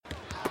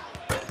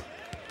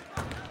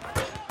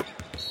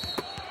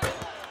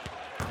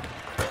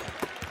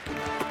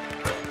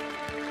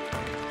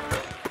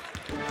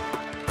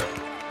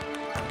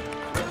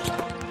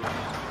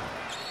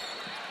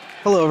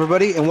Hello,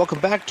 everybody, and welcome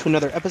back to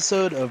another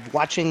episode of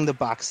Watching the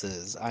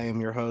Boxes. I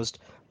am your host,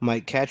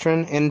 Mike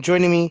Catron, and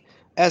joining me,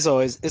 as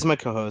always, is my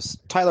co-host,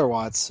 Tyler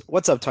Watts.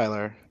 What's up,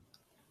 Tyler?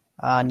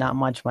 Not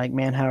much, Mike,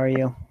 man. How are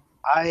you?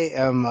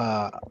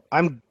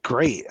 I'm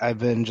great. I've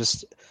been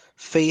just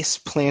face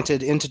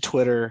planted into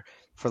Twitter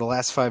for the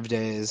last 5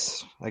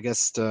 days. I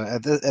guess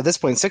at this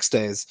point, 6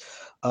 days.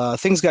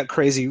 Things got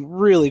crazy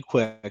really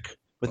quick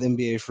with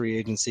NBA free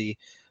agency,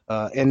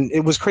 and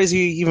it was crazy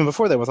even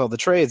before that with all the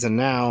trades. And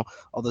now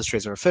all those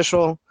trades are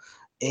official,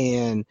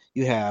 and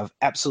you have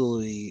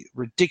absolutely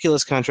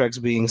ridiculous contracts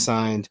being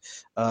signed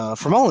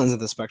from all ends of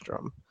the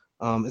spectrum.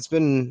 It's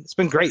been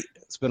great.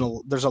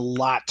 There's a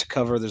lot to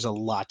cover. There's a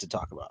lot to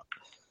talk about.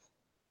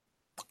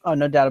 Oh,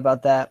 no doubt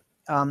about that.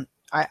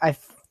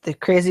 The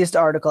craziest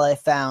article I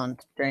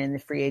found during the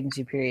free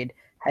agency period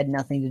had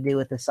nothing to do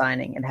with the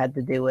signing. It had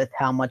to do with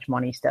how much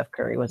money Steph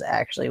Curry was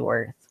actually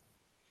worth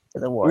to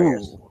the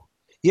Warriors. Ooh,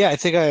 yeah. I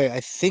think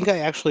I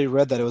actually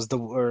read that it was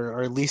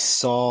or at least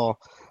saw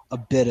a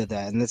bit of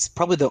that, and it's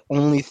probably the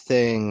only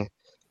thing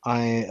I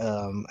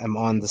am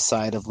on the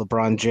side of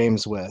LeBron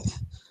James with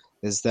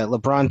is that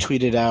LeBron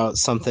tweeted out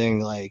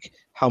something like,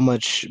 "How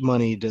much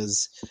money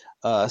does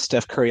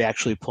Steph Curry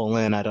actually pull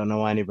in?" I don't know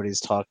why anybody's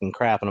talking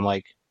crap, and I'm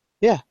like,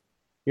 "Yeah,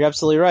 you're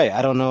absolutely right.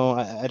 I don't know.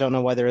 I don't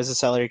know why there is a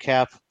salary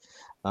cap.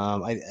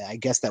 I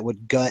guess that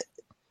would gut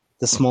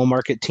the small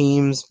market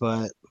teams,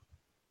 but."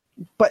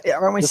 But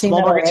aren't we The seeing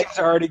small that market already? teams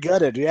are already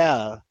gutted.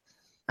 Yeah,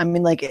 I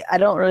mean, like, I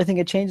don't really think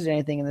it changes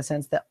anything in the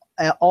sense that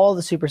all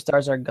the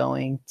superstars are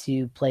going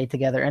to play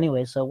together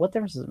anyway. So what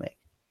difference does it make?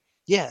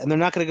 yeah, and they're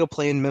not going to go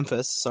play in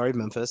Memphis. Sorry,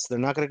 Memphis. They're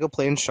not going to go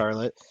play in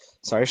Charlotte.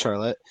 Sorry,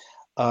 Charlotte.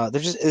 They're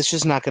just it's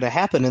just not going to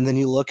happen. And then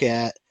you look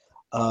at,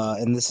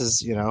 and this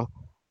is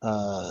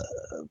uh,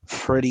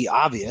 pretty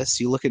obvious.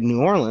 You look at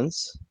New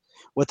Orleans.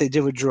 What they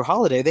did with Drew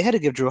Holiday, they had to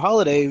give Drew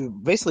Holiday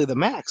basically the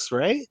max,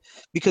 right?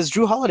 Because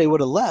Drew Holiday would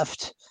have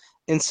left,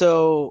 and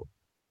so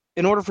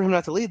in order for him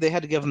not to leave, they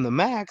had to give him the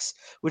max,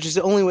 which is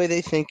the only way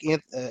they think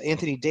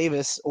Anthony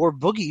Davis or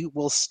Boogie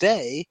will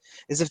stay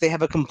is if they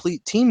have a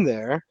complete team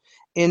there.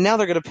 And now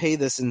they're going to pay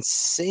this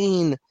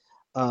insane,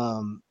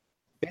 um,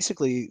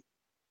 basically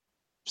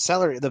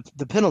salary,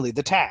 the penalty,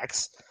 the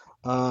tax,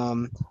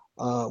 um,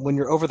 when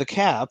you're over the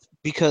cap,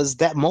 because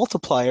that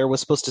multiplier was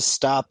supposed to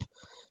stop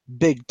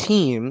big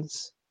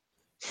teams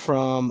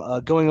from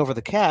going over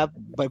the cap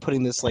by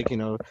putting this like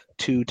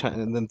 2 times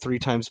and then 3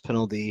 times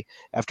penalty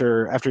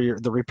after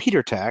the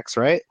repeater tax,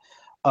 right?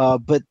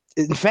 But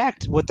in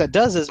fact, what that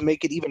does is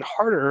make it even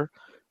harder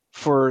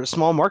for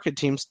small market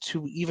teams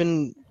to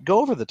even go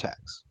over the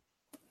tax,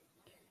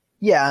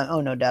 Yeah,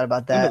 oh, no doubt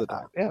about under that. the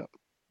tax.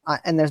 Yeah,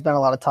 And there's been a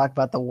lot of talk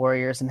about the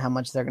Warriors and how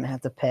much they're going to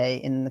have to pay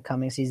in the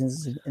coming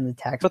seasons in the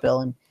tax but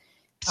bill. And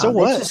so it's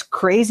what? just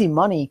crazy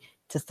money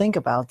to think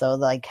about, though,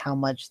 like how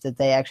much that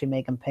they actually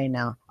make them pay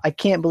now. I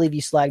can't believe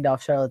you slagged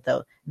off Charlotte,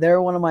 though.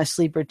 They're one of my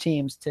sleeper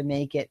teams to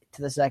make it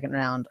to the second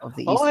round of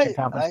the Oh, Eastern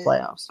Conference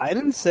playoffs. I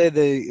didn't say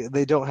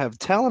they don't have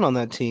talent on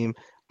that team.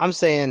 I'm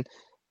saying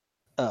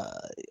uh,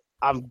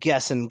 I'm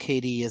guessing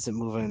KD isn't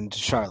moving to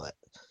Charlotte.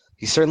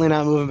 He's certainly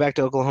not moving back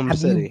to Oklahoma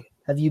Have you City.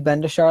 have you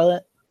been to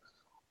Charlotte?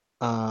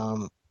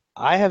 Um,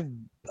 I have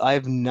I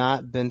have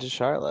not been to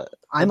Charlotte.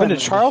 I I've been might to move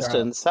to Charlotte.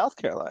 Charleston, South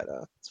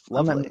Carolina. It's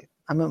I might lovely.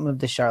 I might move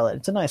to Charlotte.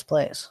 It's a nice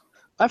place.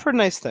 I've heard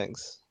nice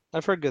things.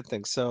 I've heard good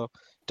things. So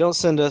don't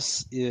send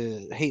us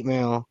hate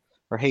mail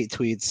or hate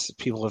tweets,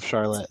 people of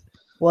Charlotte.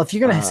 Well, if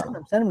you're gonna Uh,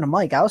 send them to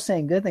Mike, I was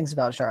saying good things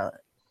about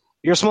Charlotte.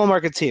 you're a small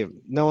market team.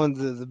 No one,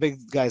 the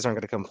big guys aren't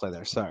going to come play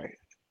there. Sorry.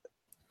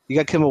 You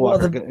got Kimball Well,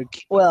 Walker.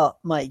 the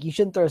Mike, you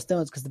shouldn't throw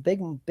stones because the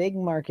big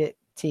market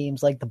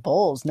teams like the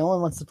Bulls, no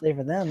one wants to play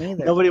for them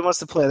either. Nobody wants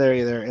to play there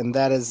either, and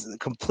that is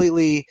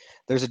completely.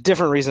 There's a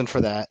different reason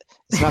for that.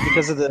 It's not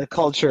because of the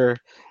culture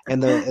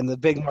and the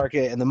big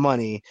market and the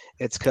money.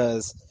 It's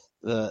because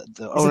the Is it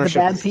the ownership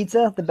bad is.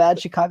 pizza, the bad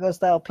Chicago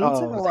style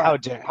pizza, Oh, or what? how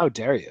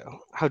dare you?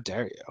 How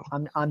dare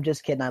you? I'm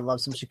just kidding. I love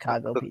some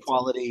Chicago The pizza.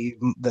 quality,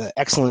 the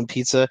excellent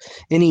pizza.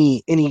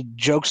 Any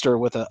jokester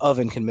with an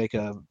oven can make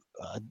a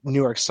New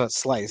York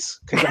slice.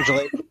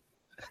 Congratulations.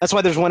 That's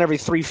why there's one every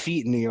 3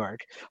 feet in New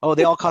York. Oh,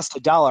 they all cost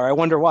 $1. I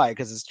wonder why?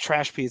 Because it's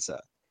trash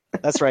pizza.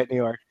 That's right, New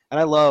York. And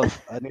I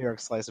love a New York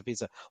slice of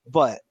pizza.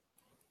 But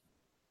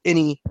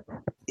any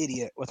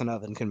idiot with an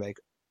oven can make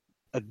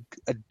a,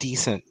 a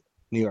decent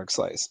New York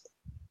slice.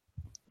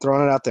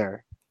 Throwing it out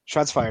there.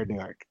 Shots fired, New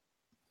York.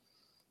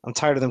 I'm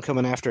tired of them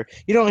coming after.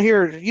 You don't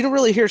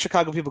really hear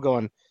Chicago people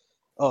going,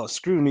 "Oh,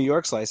 screw New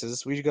York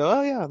slices." We go,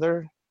 "Oh yeah,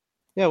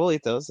 yeah, we'll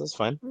eat those. That's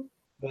fine."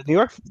 But New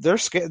York, they're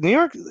scared. New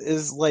York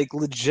is like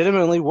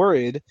legitimately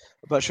worried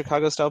about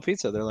Chicago style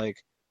pizza. They're like,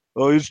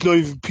 "Oh, it's not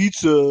even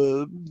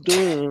pizza.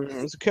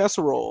 It's a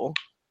casserole."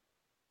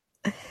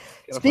 Get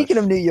off my. Speaking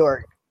of New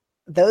York,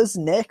 those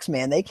Knicks,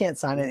 man, they can't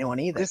sign anyone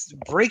either. This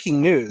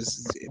breaking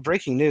news.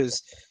 Breaking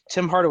news.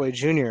 Tim Hardaway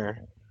Jr.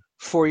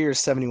 4 years,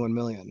 71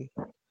 million.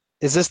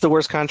 Is this the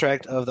worst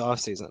contract of the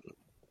offseason?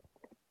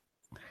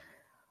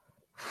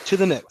 To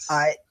the Knicks.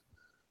 I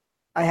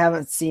I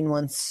haven't seen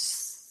one.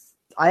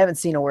 I haven't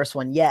seen a worse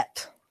one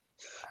yet.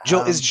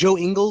 Is Joe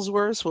Ingles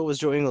worse? What was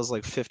Joe Ingles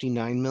like?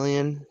 59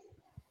 million.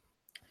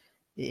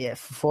 Yeah,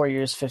 for 4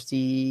 years,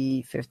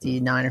 50,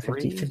 59 or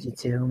 50, Three.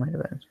 52 might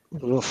have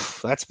been. Oof,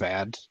 that's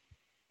bad.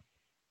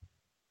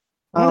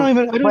 Um, I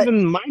don't but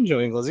even mind Joe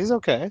Ingles. He's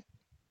okay.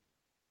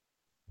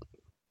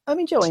 I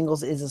mean, Joe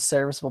Ingles is a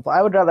serviceable player.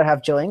 I would rather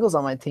have Joe Ingles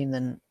on my team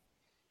than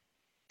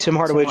Tim Tim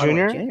Hardaway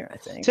Hardaway Jr. Jr., I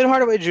think, Tim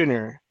Hardaway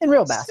Jr. in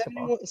real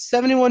basketball.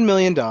 71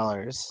 million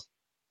dollars,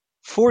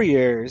 4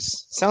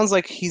 years. Sounds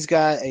like he's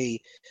got a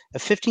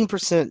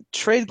 15%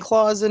 trade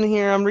clause in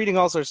here. I'm reading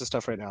all sorts of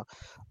stuff right now.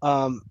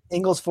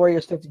 Ingles 4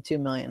 years, 52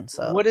 million.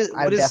 So I what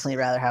would is definitely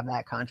rather have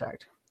that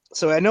contract.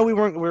 so I know we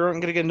weren't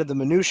going to get into the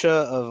minutia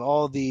of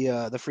all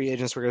the free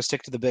agents. We're going to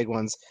stick to the big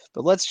ones,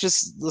 but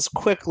let's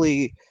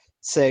quickly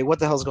say what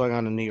the hell's going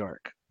on in New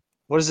York.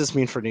 What does this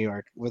mean for New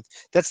York?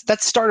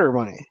 That's starter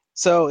money.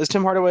 So is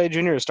Tim Hardaway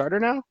Jr. a starter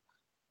now?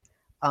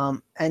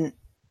 And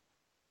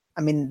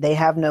I mean, they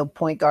have no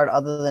point guard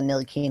other than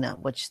Ntilikina,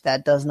 which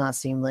that does not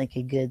seem like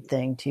a good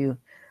thing to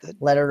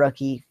let a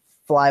rookie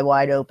fly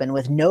wide open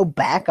with no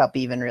backup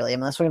even really. I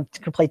mean, unless we're going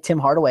to play Tim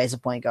Hardaway as a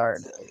point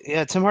guard.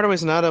 Yeah, Tim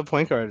Hardaway's not a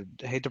point guard.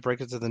 I hate to break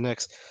it to the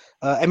Knicks.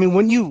 I mean,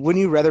 wouldn't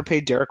you rather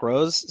pay Derrick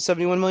Rose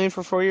 71 million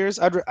for 4 years?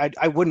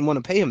 I wouldn't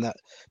want to pay him that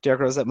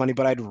Derrick Rose that money,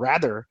 but I'd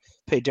rather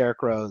pay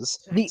Derrick Rose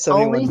The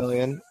 71 only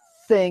million.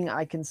 thing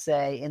I can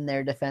say in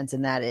their defense,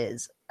 and that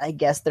is, I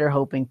guess they're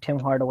hoping Tim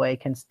Hardaway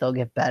can still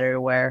get better.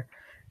 Where,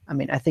 I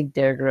mean, I think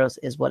Derrick Rose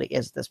is what he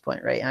is at this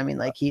point, right? I mean,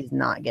 like he's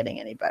not getting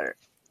any better.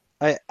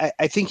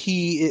 I think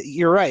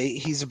you're right.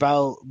 He's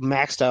about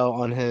maxed out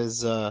on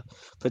his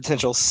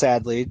potential,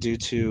 sadly, due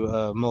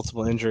to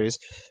multiple injuries,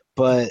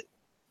 but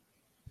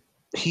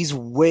he's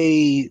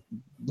way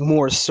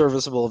more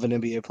serviceable of an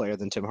NBA player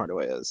than Tim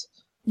Hardaway is.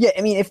 Yeah,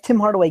 I mean, if Tim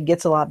Hardaway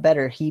gets a lot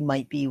better, he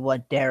might be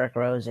what Derrick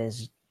Rose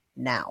is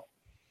now.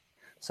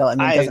 So I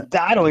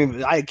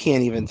mean, I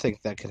can't even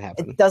think that could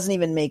happen. it doesn't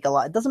even make a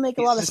lot. It doesn't make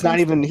a He's lot of just not sense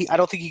to even. me. I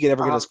don't think he could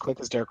ever get as Um, quick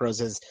as Derrick Rose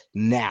is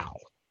now.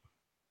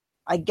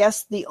 I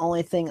guess the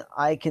only thing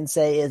I can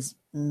say is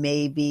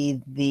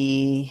maybe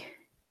the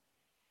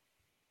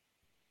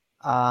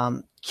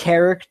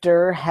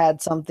character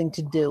had something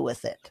to do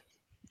with it.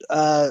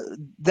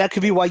 That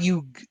could be why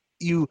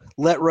you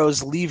let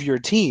Rose leave your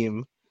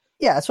team.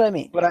 Yeah, that's what I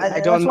mean. But I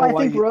That's don't know why I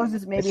why think you. Rose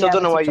is I maybe still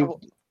don't having know some why you.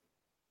 trouble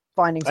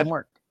finding some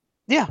work.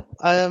 Yeah,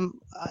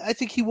 I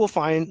think he will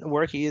find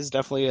work. He is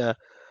definitely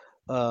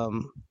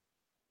um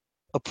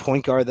a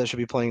point guard that should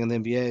be playing in the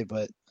NBA.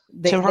 But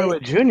They, Tim they, Hardaway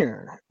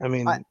Jr. I I,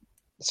 mean,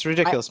 it's a I,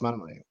 ridiculous amount of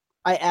money.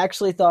 I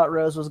actually thought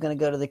Rose was going to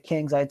go to the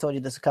Kings. I told you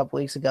this a couple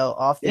weeks ago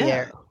off the Yeah,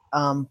 air.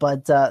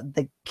 But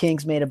the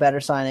Kings made a better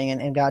signing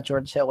and got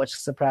George Hill, which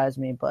surprised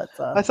me. But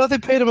I thought they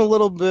paid him a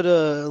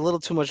little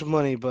too much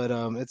money, but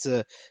it's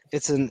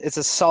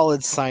a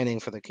solid signing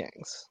for the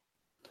Kings.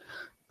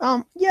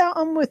 yeah,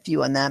 I'm with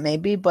you on that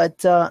maybe.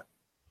 But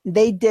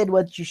they did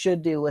what you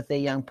should do with a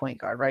young point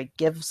guard, right?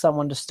 Give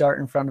someone to start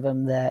in front of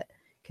him that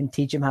can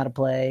teach him how to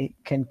play,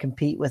 can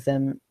compete with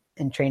him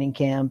in training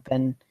camp,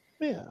 and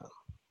Yeah.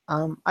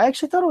 I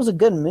actually thought it was a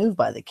good move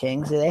by the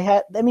Kings.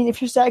 I mean,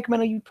 if you're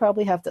Sacramento, you'd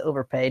probably have to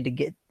overpay to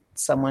get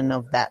someone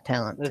of that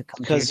talent to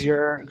come to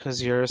your team.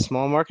 Because you're a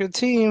small market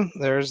team.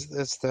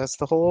 That's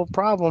the whole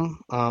problem.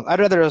 I'd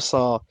rather have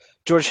saw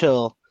George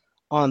Hill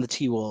on the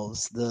T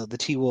Wolves, the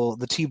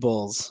T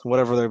Bulls,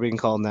 whatever they're being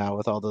called now,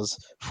 with all those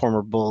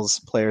former Bulls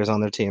players on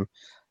their team.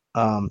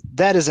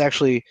 That is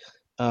actually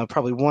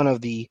probably one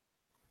of the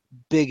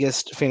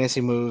biggest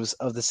fantasy moves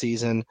of the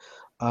season.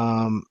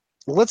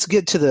 Let's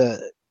get to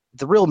the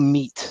real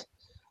meat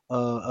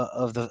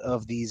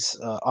of these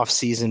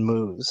off-season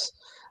moves.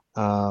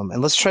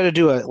 And let's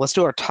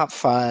do our top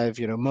five,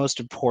 most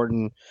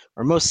important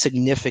or most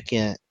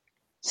significant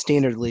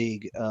standard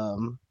league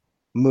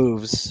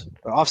moves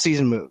or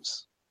off-season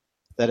moves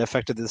that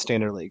affected the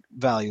standard league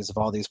values of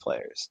all these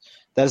players.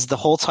 That is the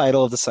whole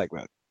title of the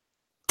segment.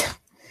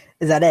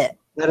 Is that it?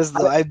 That is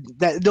the I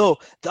that no,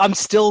 I'm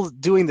still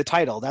doing the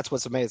title. That's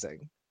what's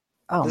amazing.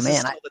 Oh This is man,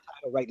 still the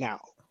title right now.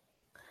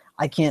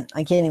 I can't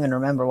even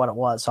remember what it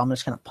was, so I'm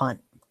just gonna punt.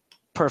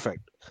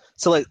 Perfect.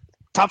 So like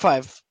top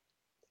five.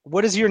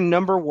 What is your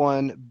number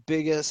one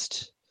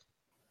biggest,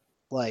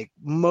 like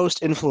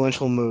most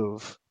influential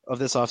move of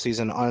this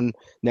offseason on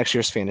next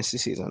year's fantasy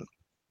season?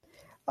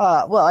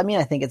 Well, I mean,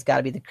 I think it's got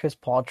to be the Chris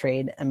Paul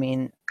trade. I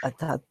mean,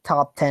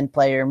 top 10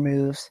 player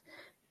moves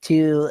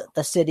to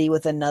the city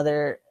with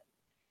another,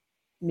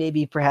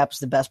 maybe perhaps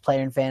the best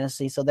player in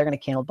fantasy. So they're going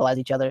to cannibalize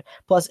each other.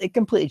 Plus, it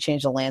completely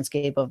changed the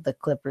landscape of the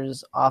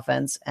Clippers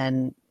offense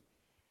and,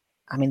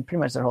 I mean, pretty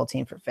much their whole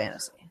team for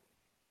fantasy.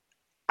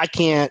 I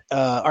can't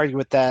argue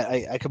with that.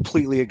 I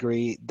completely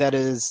agree.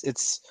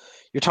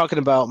 You're talking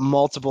about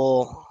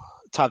multiple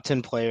top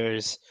 10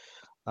 players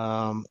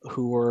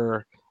who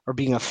are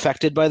being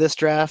affected by this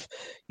draft.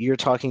 You're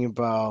talking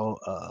about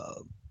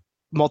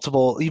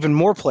multiple, even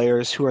more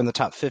players who are in the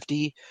top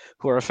 50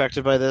 who are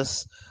affected by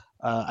this.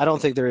 I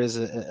don't think there is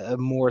a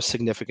more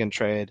significant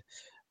trade.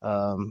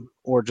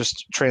 or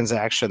just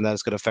transaction that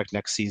is going to affect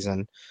next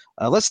season.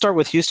 Let's start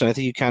with Houston. I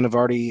think you kind of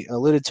already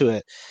alluded to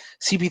it.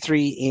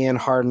 CP3 and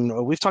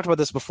Harden. We've talked about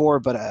this before,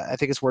 but I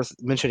think it's worth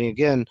mentioning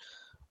again.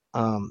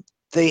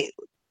 They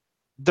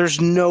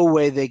there's no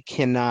way they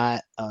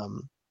cannot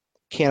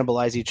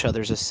cannibalize each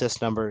other's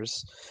assist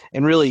numbers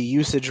and really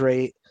usage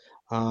rate.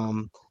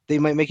 They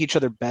might make each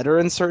other better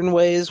in certain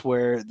ways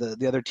where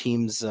the other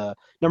team's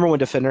number one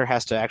defender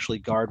has to actually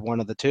guard one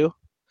of the two,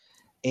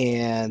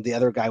 and the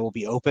other guy will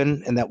be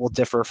open, and that will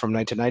differ from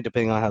night to night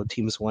depending on how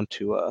teams want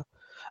to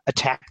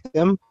attack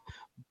them.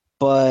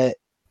 But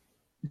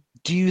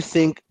do you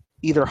think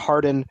either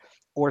Harden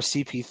or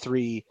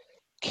CP3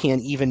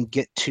 can even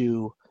get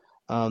to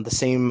the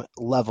same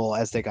level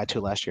as they got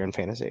to last year in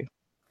fantasy?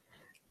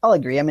 I'll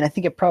agree. I mean, I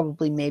think it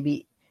probably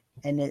maybe,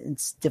 and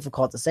it's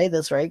difficult to say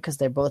this, right? Because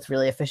they're both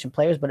really efficient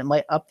players, but it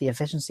might up the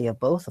efficiency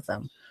of both of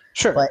them.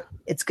 Sure. But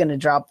it's going to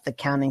drop the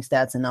counting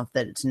stats enough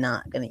that it's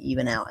not going to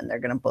even out, and they're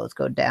going to both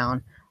go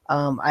down.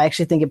 I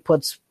actually think it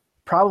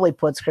probably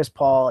puts Chris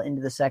Paul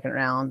into the second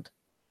round,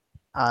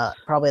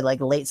 probably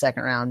like late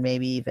second round,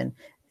 maybe even.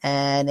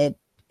 And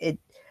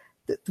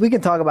we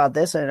can talk about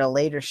this in a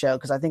later show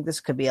because I think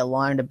this could be a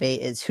long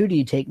debate. Is who do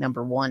you take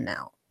number one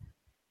now?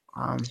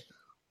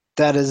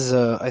 That is,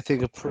 I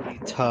think, a pretty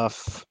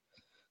tough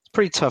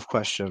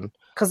question.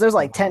 Because there's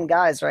like 10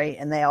 guys, right?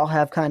 And they all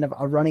have kind of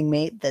a running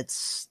mate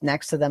that's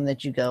next to them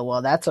that you go,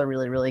 well, that's a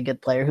really, really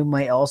good player who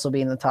might also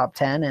be in the top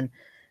 10. And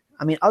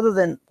I mean, other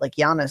than like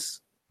Giannis,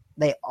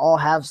 they all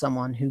have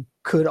someone who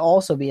could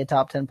also be a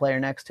top 10 player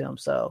next to him.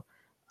 So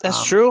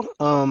that's true.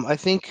 I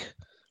think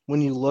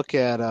when you look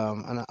at,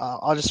 and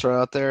I'll just throw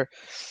out there,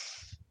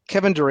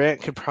 Kevin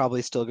Durant could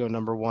probably still go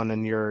number one,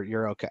 and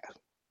you're okay.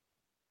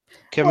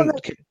 Kevin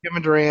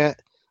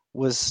Durant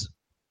was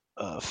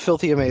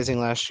filthy amazing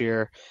last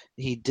year.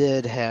 He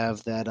did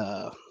have that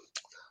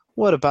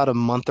about a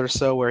month or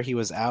so where he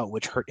was out,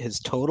 which hurt his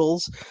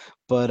totals.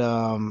 But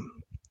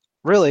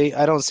really,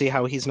 I don't see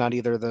how he's not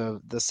either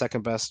the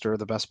second best or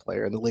the best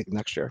player in the league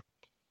next year.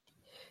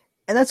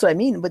 And that's what I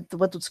mean. But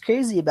what's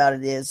crazy about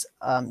it is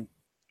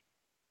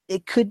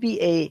it could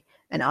be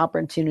an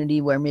opportunity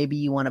where maybe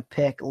you want to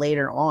pick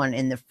later on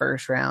in the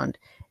first round,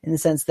 in the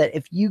sense that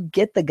if you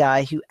get the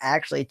guy who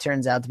actually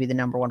turns out to be the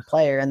number one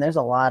player, and there's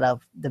a lot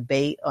of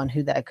debate on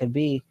who that could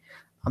be,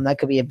 that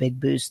could be a big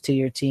boost to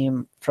your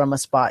team from a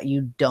spot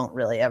you don't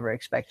really ever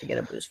expect to get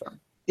a boost from.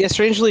 Yeah,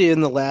 strangely,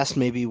 in the last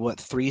maybe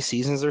 3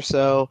 seasons or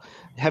so,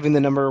 having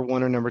the number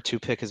one or number two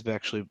pick has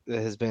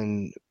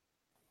been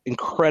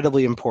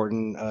incredibly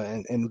important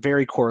and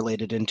very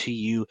correlated into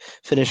you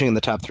finishing in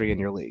the top three in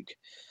your league.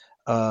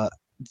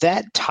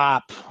 That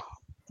top,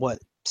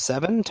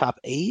 top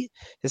 8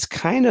 is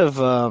kind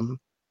of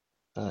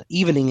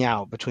evening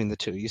out between the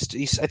two.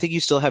 I think you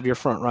still have your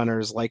front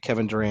runners like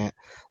Kevin Durant,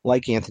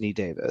 like Anthony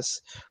Davis,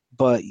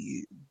 but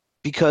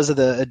because of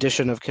the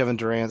addition of Kevin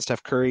Durant,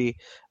 Steph Curry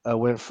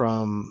went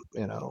from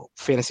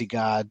fantasy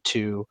god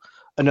to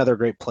another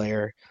great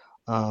player.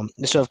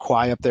 You still have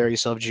Kawhi up there. You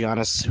still have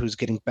Giannis, who's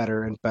getting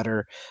better and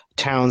better.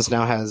 Towns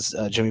now has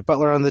Jimmy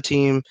Butler on the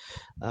team.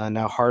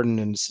 Now Harden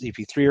and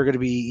CP3 are going to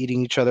be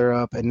eating each other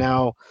up, and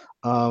now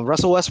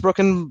Russell Westbrook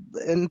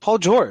and Paul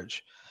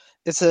George.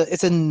 It's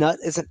an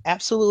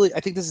absolutely. I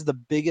think this is the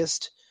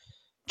biggest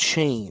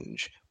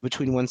change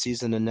between one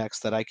season and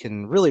next that I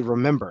can really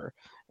remember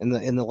in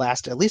the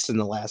last, at least in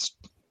the last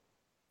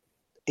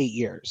 8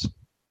 years.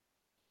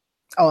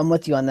 Oh, I'm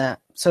with you on that.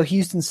 So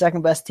Houston's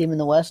second best team in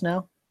the West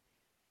now?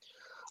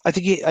 I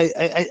think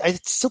I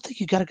still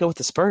think you got to go with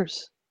the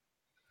Spurs.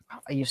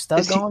 Are you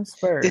still going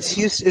Spurs?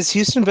 Is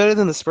Houston better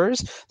than the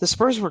Spurs? The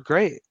Spurs were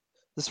great.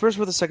 The Spurs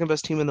were the second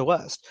best team in the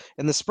West,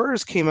 and the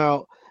Spurs came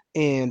out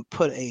and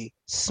put a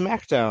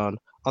smackdown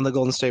on the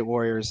Golden State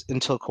Warriors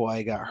until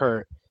Kawhi got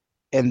hurt,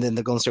 and then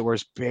the Golden State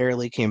Warriors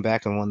barely came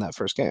back and won that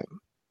first game.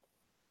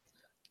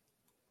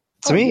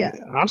 To me, yeah.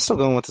 I'm still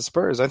going with the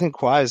Spurs. I think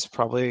Kawhi is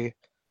probably.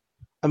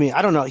 I mean,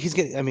 I don't know. He's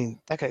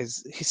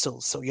still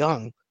so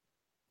young.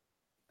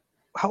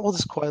 How old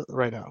is Kawhi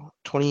right now?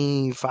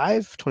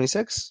 25,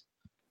 26?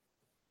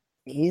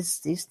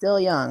 He's still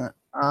young.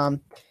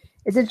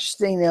 It's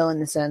interesting, though, in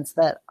the sense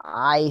that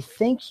I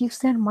think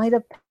Houston might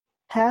have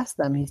passed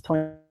them. He's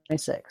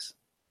 26.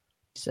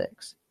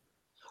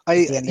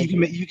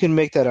 You can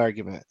make that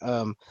argument.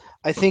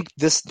 I think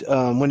this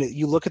when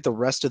you look at the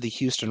rest of the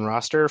Houston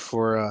roster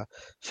for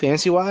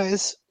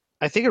fantasy-wise,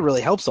 I think it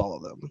really helps all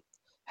of them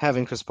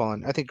having Chris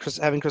Paul. I think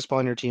having Chris Paul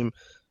on your team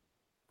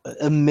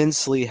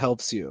immensely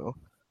helps you.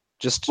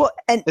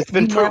 It's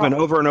been proven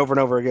over and over and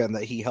over again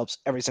that he helps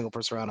every single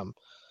person around him.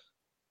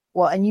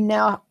 Well, and you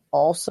now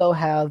also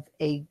have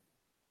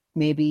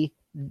maybe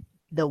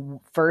the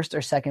first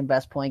or second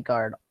best point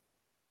guard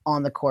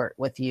on the court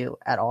with you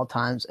at all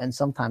times, and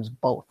sometimes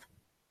both.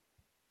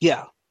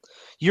 Yeah.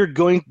 They're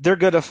going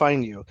to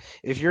find you.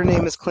 If your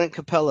name is Clint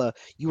Capella,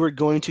 you are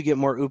going to get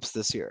more oops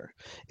this year.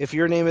 If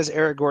your name is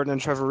Eric Gordon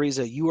and Trevor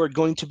Ariza, you are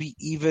going to be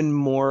even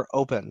more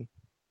open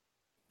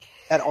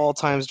at all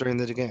times during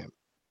the game.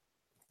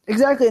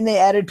 Exactly, and they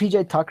added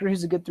PJ Tucker,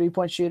 who's a good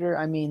 3-point shooter.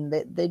 I mean,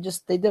 they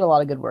did a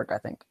lot of good work, I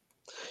think.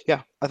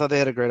 Yeah, I thought they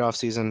had a great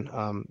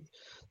offseason.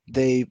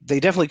 They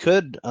definitely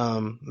could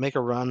make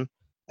a run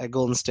at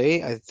Golden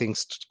State. I think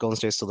Golden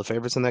State's still the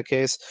favorites in that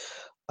case.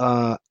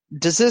 Uh,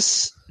 does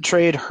this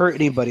trade hurt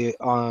anybody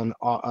on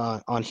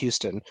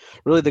Houston?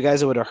 Really, the guys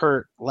that would have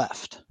hurt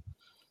left.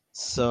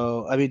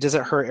 So, I mean, does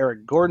it hurt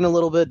Eric Gordon a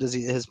little bit? Does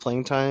his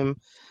playing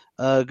time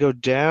go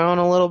down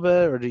a little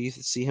bit, or do you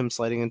see him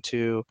sliding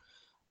into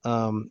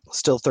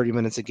still 30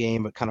 minutes a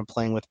game, but kind of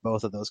playing with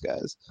both of those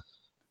guys?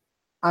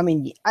 I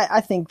mean,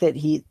 I think that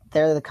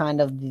they're the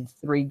kind of the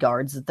three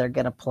guards that they're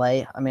going to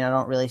play. I mean, I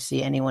don't really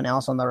see anyone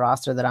else on the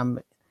roster that I'm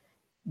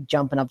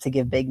jumping up to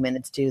give big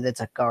minutes to that's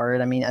a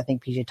guard. I mean, I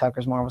think PJ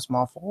Tucker's more of a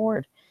small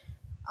forward.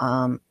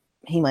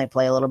 He might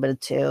play a little bit of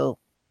two.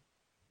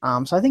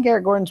 So I think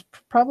Eric Gordon's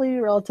probably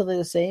relatively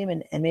the same,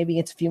 and maybe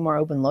gets a few more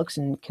open looks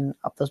and can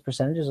up those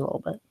percentages a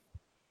little bit.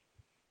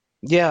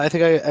 Yeah, I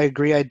think I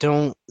agree. I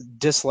don't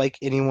dislike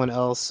anyone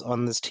else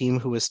on this team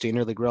who was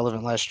standard league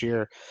relevant last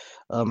year.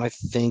 I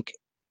think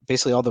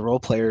basically all the role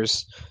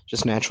players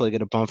just naturally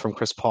get a bump from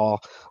Chris Paul.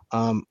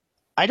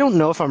 I don't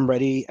know if I'm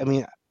ready. I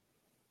mean,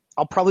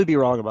 I'll probably be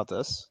wrong about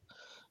this,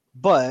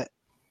 but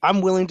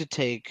I'm willing to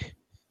take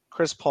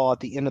Chris Paul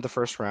at the end of the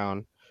first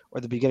round or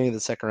the beginning of the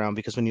second round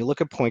because when you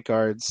look at point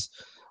guards,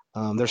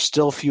 they're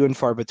still few and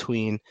far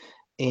between.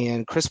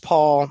 And Chris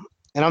Paul,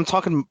 and I'm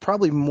talking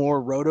probably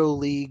more roto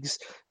leagues,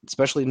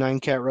 especially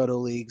 9-cat roto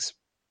leagues.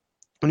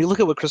 When you look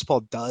at what Chris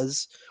Paul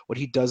does, what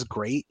he does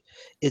great,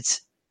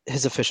 it's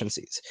his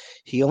efficiencies.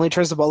 He only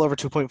turns the ball over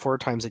 2.4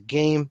 times a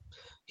game.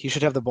 He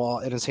should have the ball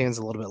in his hands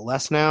a little bit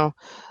less now.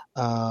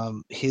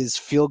 His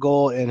field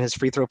goal and his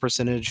free throw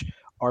percentage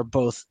are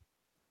both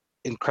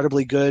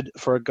incredibly good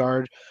for a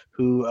guard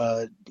who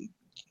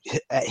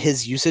at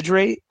his usage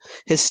rate.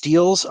 His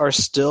steals are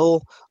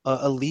still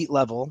elite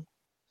level.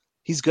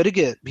 He's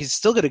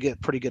still going to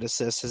get pretty good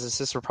assists. His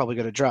assists are probably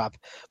going to drop.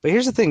 But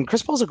here's the thing: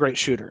 Chris Paul's a great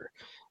shooter,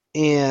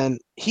 and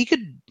he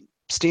could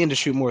stand to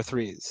shoot more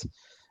threes.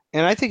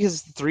 And I think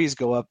his threes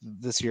go up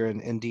this year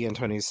in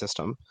D'Antoni's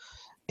system,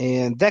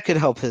 and that could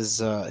help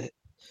his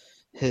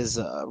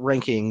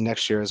ranking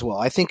next year as well.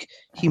 I think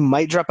he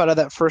might drop out of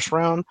that first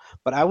round,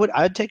 but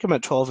I'd take him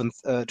at 12 and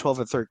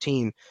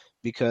 13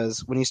 because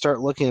when you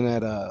start looking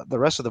at the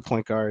rest of the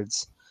point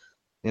guards,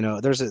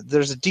 there's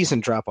a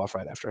decent drop off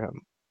right after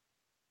him.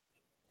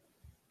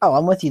 Oh,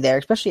 I'm with you there,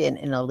 especially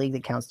in a league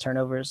that counts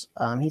turnovers.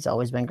 He's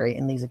always been great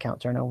in leagues that count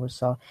turnovers.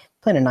 So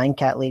playing a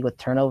 9-cat league with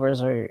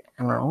turnovers or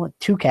I don't know, a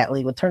 2-cat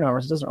league with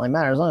turnovers, it doesn't really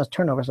matter as long as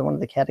turnovers are one of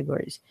the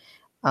categories.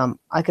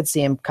 I could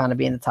see him kind of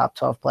being the top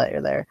 12 player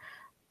there.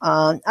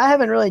 I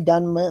haven't really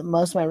done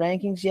most of my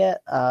rankings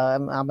yet.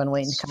 I've been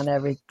waiting to kind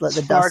of let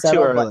the Far dust too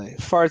settle. But early.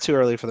 Far too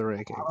early for the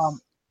rankings.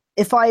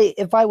 if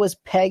I was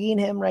pegging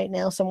him right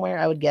now somewhere,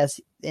 I would guess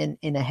in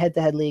a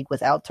head-to-head league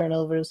without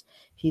turnovers,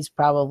 he's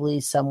probably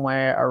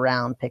somewhere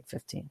around pick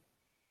 15.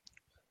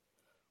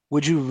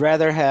 Would you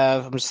rather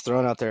have, I'm just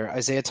throwing out there,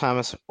 Isaiah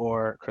Thomas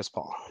or Chris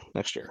Paul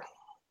next year?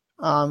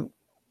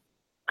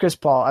 Chris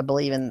Paul, I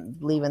believe in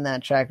leaving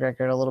that track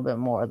record a little bit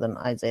more than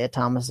Isaiah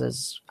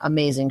Thomas's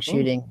amazing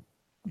shooting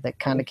that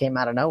kind of came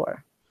out of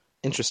nowhere.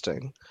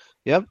 Interesting.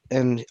 Yep,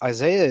 and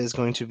Isaiah is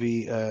going to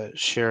be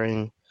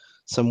sharing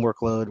some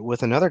workload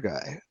with another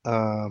guy.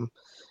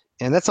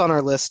 And that's on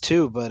our list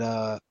too,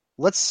 but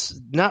let's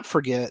not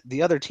forget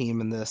the other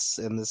team in this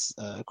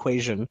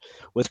equation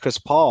with Chris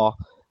Paul,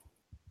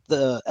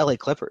 the LA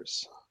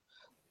Clippers.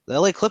 The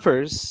LA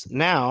Clippers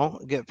now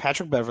get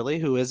Patrick Beverley,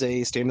 who is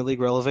a standard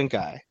league relevant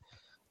guy,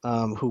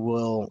 who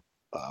will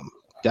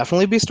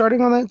definitely be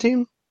starting on that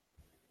team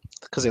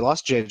because they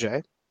lost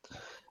JJ.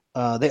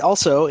 They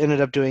also ended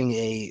up doing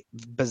a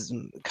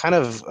kind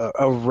of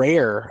a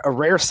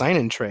rare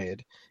sign-in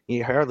trade.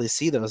 You hardly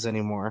see those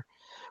anymore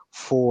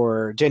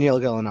for Daniel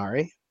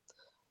Gallinari.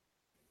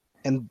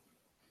 And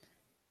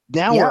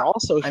now we're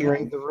also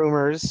hearing the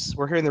rumors.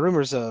 We're hearing the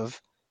rumors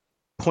of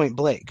Point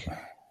Blake,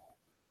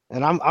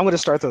 and I'm going to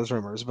start those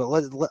rumors. But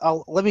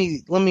let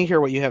me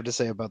hear what you have to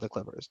say about the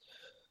Clippers.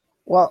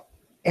 Well,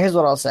 here's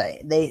what I'll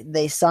say.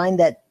 They signed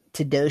that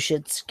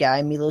Teodosic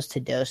guy, Milos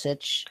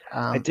Teodosic.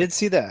 I did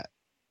see that.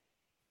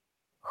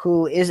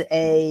 Who is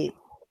a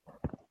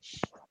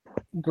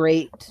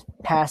great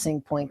passing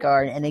point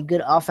guard and a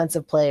good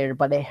offensive player,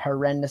 but a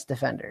horrendous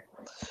defender.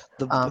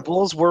 The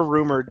Bulls were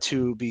rumored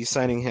to be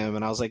signing him,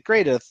 and I was like,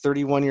 great, a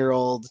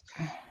 31-year-old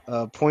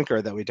point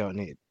guard that we don't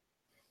need.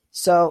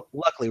 So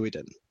luckily we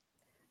didn't.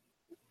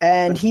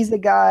 And he's the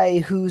guy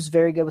who's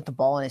very good with the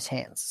ball in his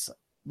hands.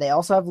 They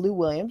also have Lou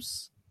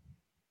Williams.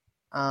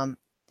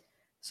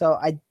 So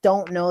I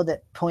don't know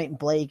that Point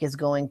Blake is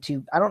going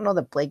to – I don't know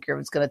that Blake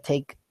Griffin's going to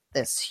take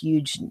this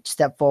huge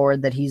step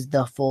forward that he's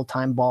the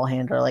full-time ball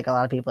handler like a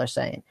lot of people are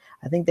saying.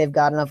 I think they've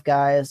got enough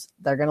guys.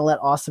 They're going to let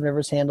Austin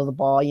Rivers handle the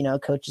ball,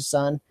 coach's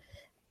son.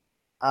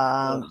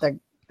 They're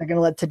going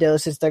to let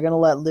Teodosic. They're going to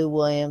let Lou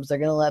Williams. They're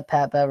going to let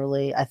Pat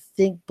Beverley. I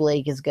think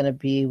Blake is going to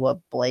be what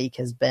Blake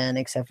has been,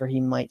 except for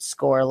he might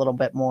score a little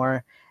bit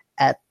more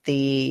at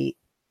the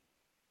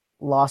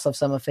loss of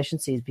some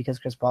efficiencies because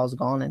Chris Paul's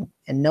gone,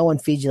 and no one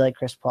feeds you like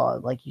Chris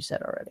Paul, like you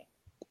said already.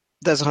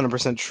 That's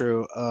 100%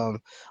 true.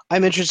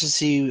 I'm interested to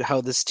see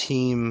how this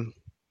team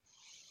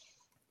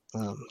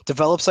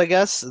develops, I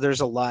guess.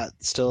 There's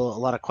still a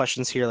lot of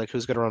questions here, like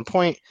who's going to run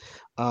point.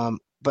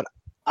 But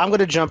I'm going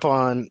to jump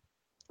on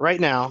right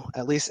now,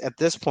 at least at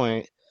this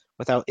point,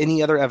 without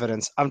any other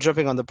evidence. I'm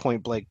jumping on the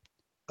Point Blake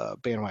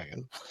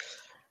bandwagon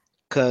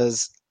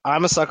because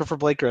I'm a sucker for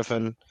Blake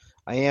Griffin.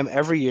 I am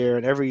every year,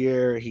 and every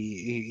year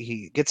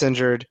he gets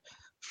injured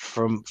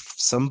from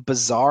some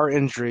bizarre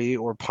injury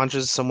or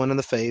punches someone in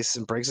the face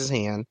and breaks his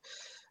hand,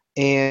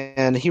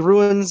 and he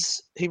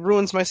ruins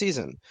my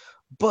season.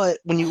 But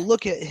when you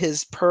look at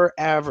his per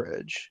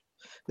average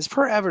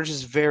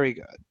is very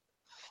good.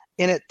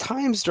 And at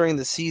times during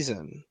the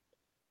season,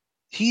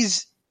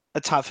 he's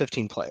a top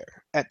 15 player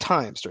at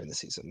times during the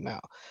season. Now,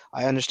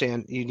 I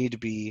understand you need to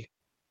be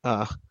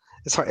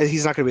it's hard,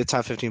 he's not going to be a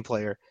top 15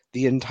 player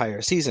the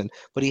entire season,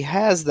 but he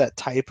has that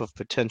type of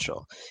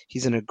potential.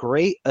 He's in a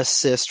great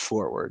assist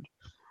forward,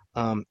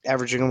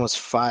 averaging almost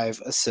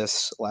 5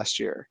 assists last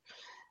year.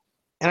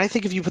 And I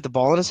think if you put the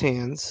ball in his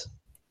hands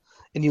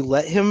and you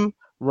let him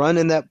run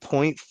in that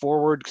point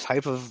forward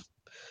type of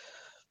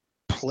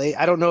play,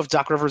 I don't know if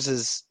Doc Rivers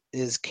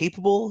is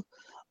capable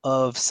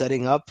of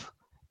setting up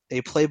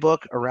a playbook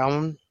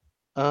around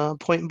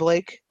Point and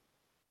Blake,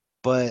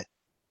 but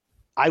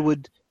I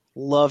would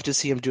love to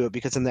see him do it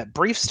because in that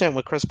brief stint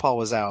when Chris Paul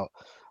was out,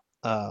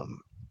 um,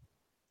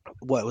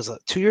 what was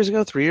it, 2 years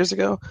ago, 3 years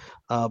ago,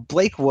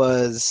 Blake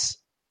was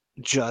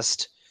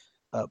just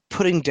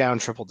putting down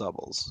triple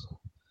doubles.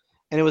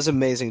 And it was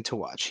amazing to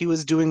watch. He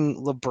was doing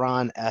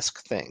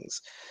LeBron-esque things.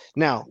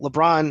 Now,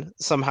 LeBron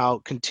somehow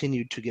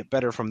continued to get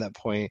better from that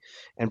point,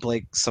 and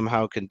Blake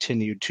somehow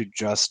continued to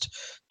just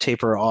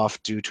taper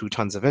off due to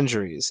tons of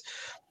injuries.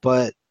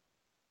 But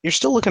you're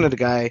still looking at a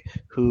guy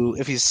who,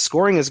 if his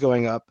scoring is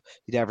going up,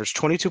 he'd average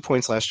 22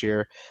 points last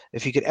year.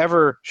 If he could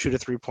ever shoot a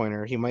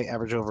three-pointer, he might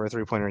average over a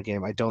three-pointer a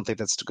game. I don't think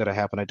that's going to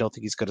happen. I don't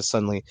think he's going to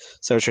suddenly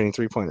start shooting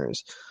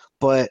three-pointers.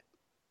 But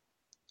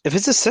if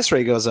his assist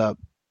rate goes up,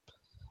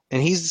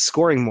 and he's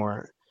scoring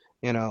more.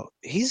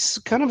 He's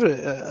kind of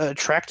a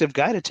attractive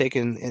guy to take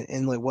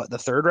in like what, the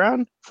third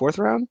round, fourth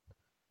round.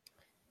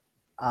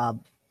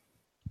 Um,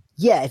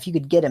 yeah, if you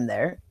could get him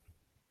there.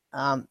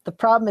 The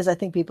problem is, I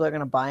think people are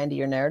going to buy into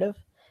your narrative,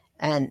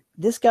 and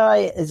this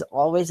guy is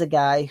always a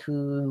guy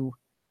who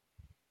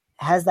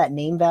has that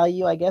name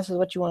value, I guess is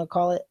what you want to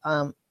call it.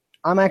 I'm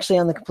actually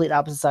on the complete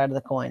opposite side of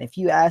the coin. If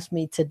you asked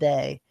me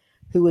today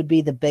who would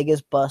be the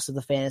biggest bust of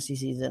the fantasy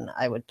season,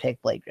 I would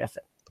pick Blake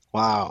Griffin.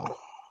 Wow.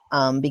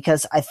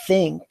 Because I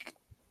think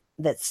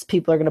that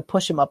people are going to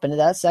push him up into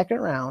that second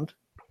round,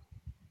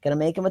 going to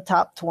make him a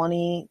top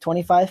 20,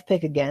 25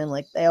 pick again,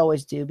 like they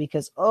always do,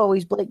 because, oh,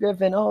 he's Blake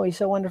Griffin. Oh, he's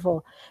so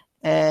wonderful.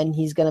 And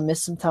he's going to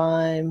miss some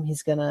time.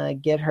 He's going to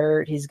get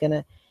hurt. He's going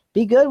to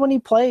be good when he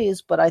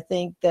plays. But I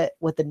think that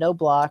with the no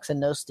blocks and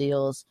no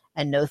steals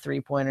and no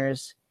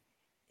three-pointers,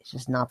 it's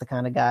just not the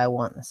kind of guy I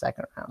want in the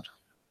second round.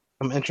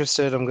 I'm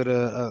interested. I'm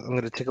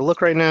gonna take a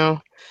look right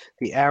now.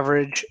 The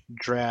average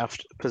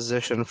draft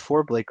position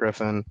for Blake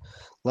Griffin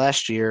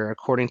last year,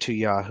 according to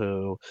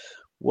Yahoo,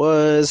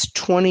 was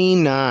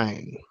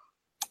 29.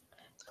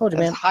 Told you,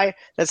 That's man. high.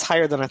 That's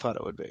higher than I thought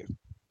it would be.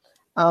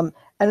 And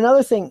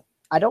another thing,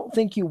 I don't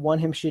think you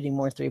want him shooting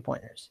more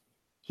three-pointers.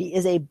 He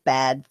is a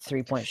bad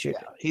three-point shooter.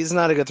 Yeah, he's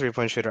not a good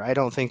three-point shooter. I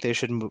don't think they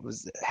should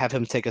have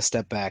him take a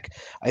step back.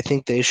 I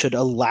think they should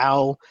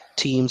allow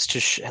teams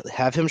to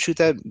have him shoot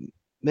that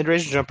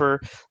mid-range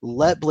jumper.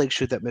 Let Blake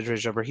shoot that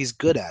mid-range jumper. He's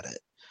good at it,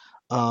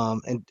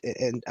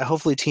 and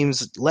hopefully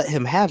teams let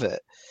him have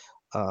it.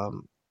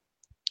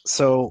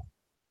 So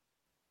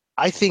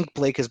I think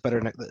Blake is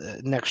better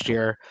next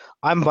year.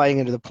 I'm buying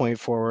into the point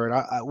forward.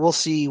 We'll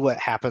see what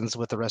happens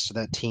with the rest of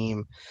that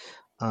team.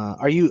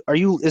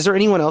 Is there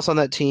anyone else on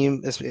that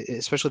team,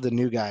 especially the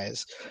new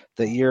guys,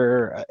 that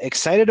you're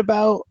excited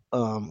about,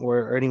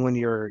 or anyone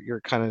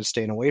you're kind of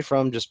staying away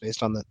from just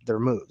based on their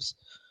moves?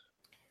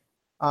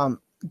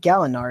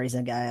 Gallinari's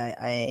a guy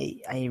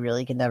I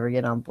really could never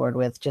get on board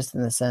with, just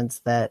in the sense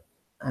that,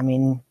 I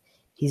mean,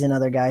 he's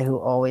another guy who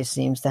always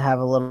seems to have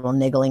a little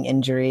niggling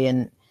injury,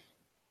 and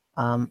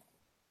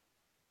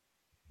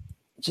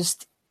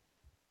just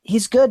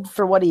he's good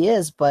for what he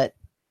is, but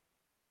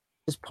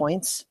his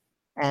points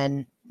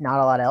and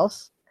not a lot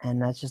else,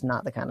 and that's just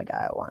not the kind of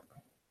guy I want.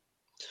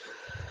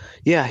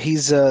 Yeah, he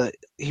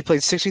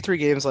played 63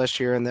 games last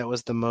year, and that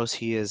was the most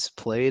he has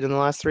played in the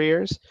last 3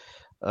 years.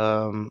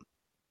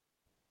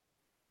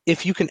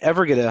 If you can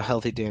ever get a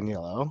healthy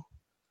Danilo,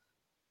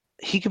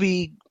 he could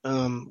be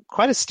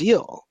quite a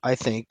steal, I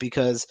think,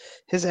 because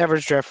his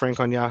average draft rank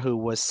on Yahoo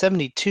was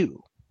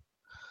 72.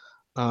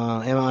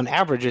 And on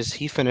averages,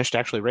 he finished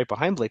actually right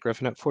behind Blake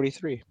Griffin at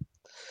 43.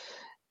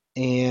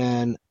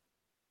 And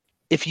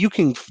if you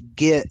can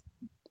get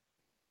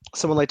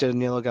someone like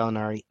Danilo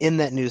Gallinari in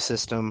that new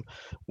system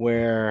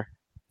where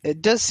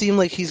it does seem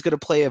like he's going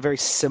to play a very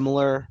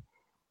similar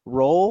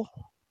role,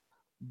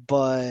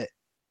 but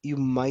you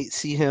might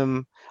see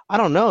him. I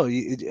don't know.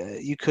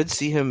 You could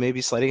see him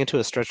maybe sliding into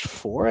a stretch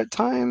four at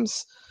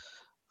times.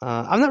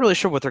 I'm not really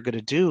sure what they're going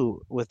to do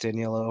with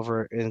Daniela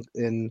over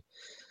in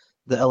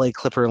the LA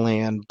Clipper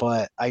land,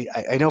 but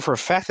I know for a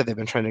fact that they've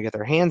been trying to get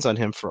their hands on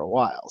him for a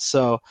while.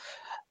 So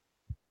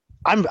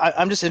I'm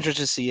just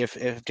interested to see if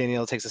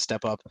Daniela takes a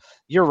step up.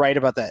 You're right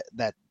about that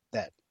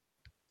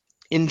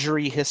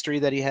injury history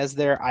that he has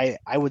there.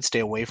 I would stay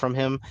away from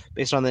him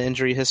based on the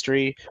injury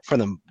history for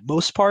the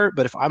most part.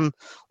 But if I'm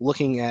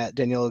looking at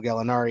Danilo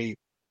Gallinari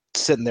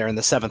sitting there in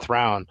the seventh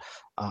round,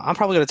 I'm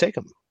probably going to take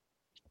him.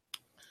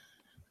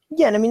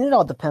 Yeah, and I mean it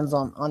all depends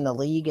on the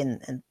league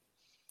and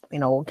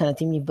what kind of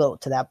team you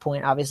built to that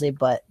point, obviously.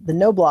 But the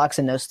no blocks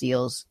and no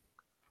steals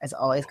is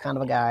always kind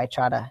of a guy I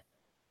try to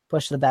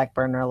push to the back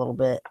burner a little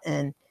bit.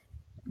 And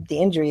the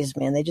injuries,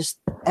 man, they just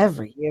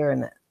every year.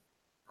 And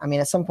I mean,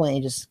 at some point,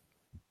 you just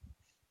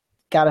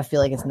got to feel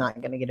like it's not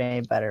going to get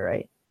any better,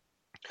 right?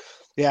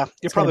 Yeah, you're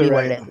It's going to probably be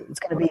what right. it is. It's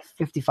going to be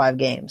 55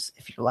 games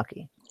if you're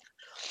lucky.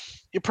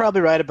 You're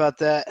probably right about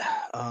that.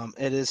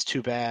 It is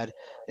too bad.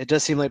 It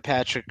does seem like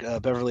Patrick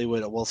Beverly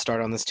will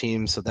start on this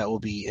team, so that will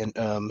be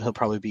he'll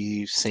probably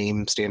be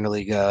same standard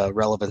league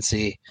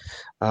relevancy,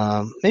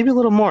 maybe a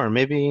little more.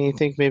 Maybe you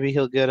think maybe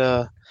he'll get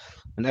an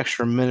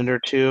extra minute or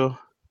two,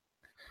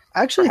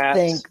 I actually perhaps.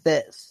 think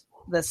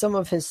that some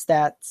of his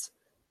stats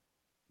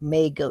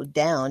may go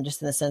down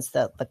just in the sense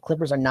that the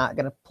Clippers are not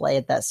going to play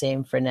at that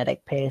same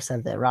frenetic pace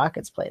that the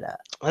Rockets played at.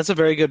 That's a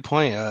very good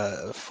point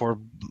for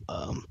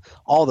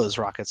all those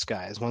Rockets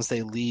guys once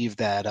they leave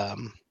that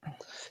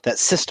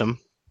system,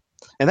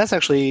 and that's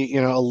actually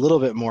a little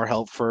bit more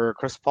help for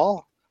Chris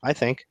Paul, I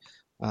think,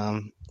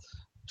 um,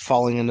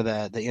 falling into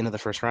the end of the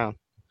first round.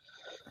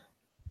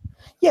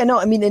 Yeah, no,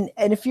 I mean,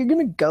 and if you're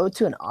going to go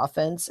to an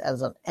offense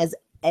as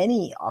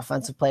any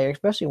offensive player,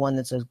 especially one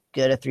that's as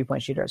good a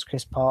 3-point shooter as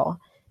Chris Paul,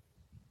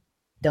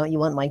 don't you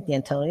want Mike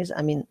D'Antoni's?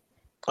 I mean,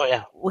 Oh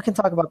yeah, we can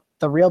talk about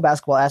the real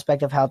basketball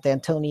aspect of how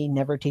D'Antoni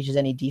never teaches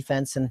any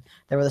defense, and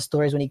there were the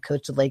stories when he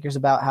coached the Lakers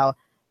about how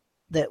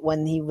that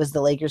when he was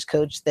the Lakers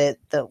coach, that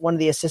one of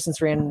the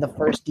assistants ran the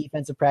first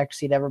defensive practice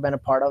he'd ever been a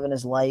part of in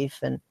his life,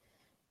 and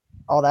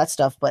all that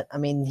stuff. But I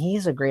mean,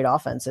 he's a great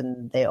offense,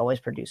 and they always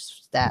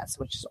produce stats,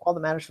 which is all that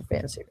matters for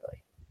fantasy,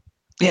 really.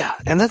 yeah,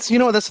 and that's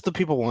what the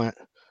people want.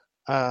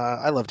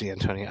 I love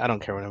D'Antoni. I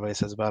don't care what anybody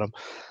says about him.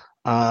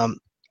 Um,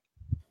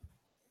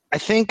 I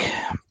think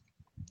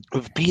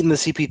we've beaten the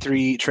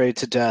CP3 trade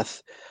to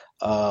death.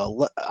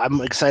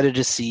 I'm excited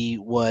to see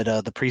what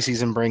the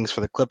preseason brings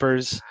for the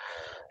Clippers,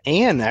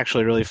 and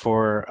actually, really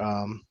for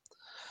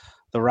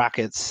the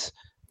Rockets.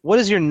 What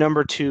is your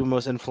number two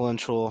most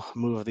influential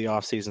move of the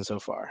offseason so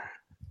far?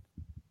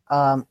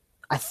 Um,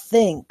 I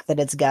think that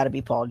it's got to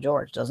be Paul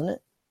George, doesn't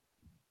it?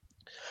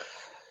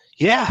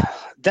 Yeah,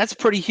 that's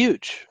pretty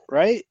huge,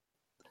 right?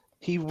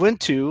 He went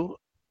to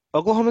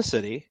Oklahoma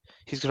City.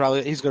 He's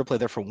going to play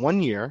there for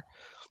 1 year,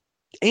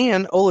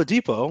 and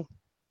Oladipo.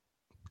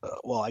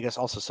 Well, I guess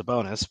also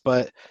Sabonis,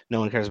 but no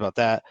one cares about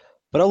that.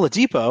 But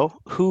Oladipo,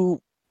 who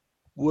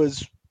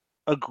was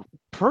a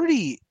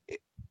pretty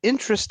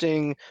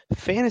interesting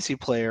fantasy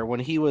player when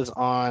he was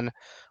on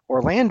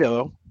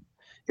Orlando,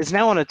 is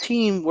now on a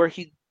team where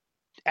he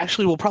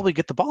actually will probably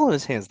get the ball in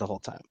his hands the whole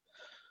time.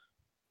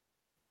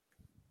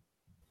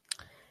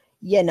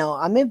 Yeah, no,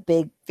 I'm a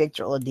big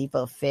Victor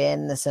Oladipo fan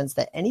in the sense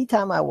that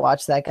anytime I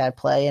watch that guy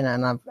play, and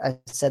I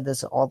said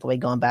this all the way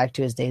going back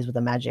to his days with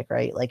the Magic,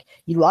 right? Like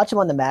you'd watch him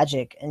on the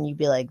Magic, and you'd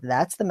be like,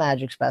 "That's the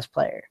Magic's best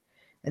player."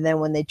 And then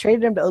when they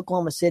traded him to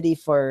Oklahoma City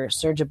for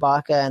Serge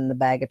Ibaka and the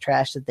bag of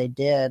trash that they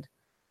did,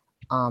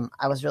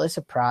 I was really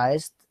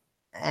surprised,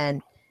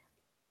 and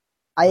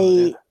Oh,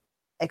 yeah.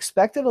 I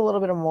expected a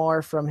little bit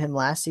more from him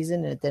last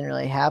season, and it didn't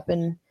really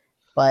happen.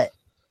 But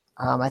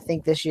I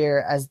think this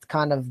year, as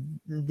kind of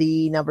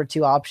the number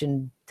two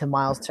option to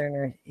Miles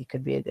Turner, it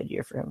could be a good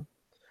year for him.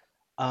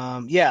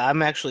 Yeah,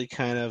 I'm actually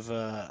kind of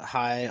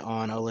high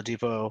on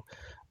Oladipo.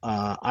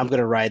 I'm going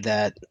to ride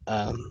that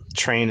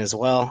train as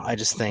well. I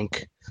just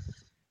think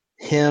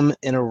him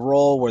in a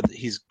role where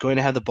he's going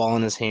to have the ball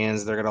in his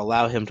hands, they're going to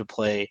allow him to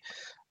play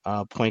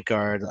point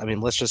guard. I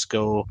mean, let's just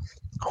go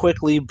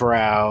quickly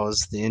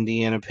browse the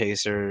Indiana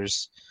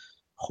Pacers.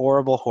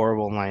 Horrible,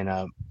 horrible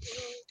lineup.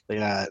 They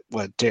got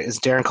is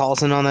Darren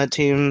Collison on that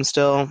team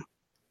still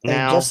They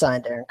now? just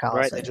signed Aaron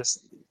Right? Collison.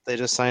 They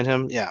just signed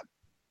him. Yeah.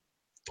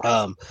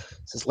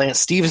 Is Lance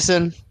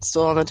Stevenson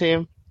still on the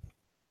team?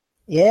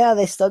 Yeah,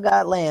 they still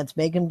got Lance.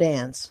 Make him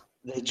dance.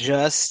 They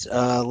just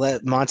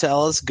let Monta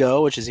Ellis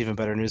go, which is even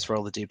better news for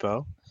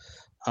Oladipo.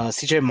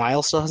 CJ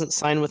Miles still hasn't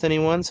signed with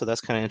anyone, so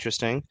that's kind of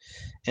interesting.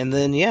 And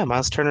then, yeah,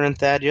 Miles Turner and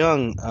Thad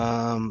Young.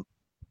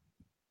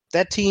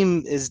 That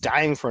team is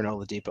dying for an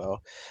Oladipo.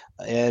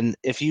 And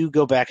if you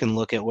go back and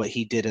look at what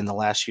he did in the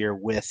last year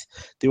with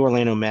the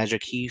Orlando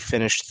Magic, he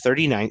finished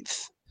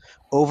 39th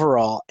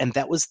overall, and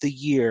that was the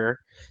year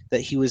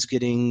that he was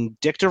getting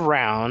dicked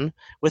around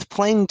with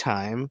playing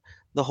time.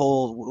 The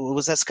whole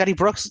was that Scotty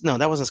Brooks? No,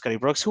 that wasn't Scotty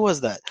Brooks. Who was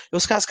that? It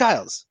was Scott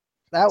Skiles.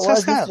 That Scott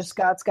was Mr. Skiles.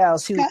 Scott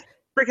Skiles, Scott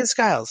freaking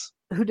Skiles.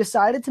 who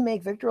decided to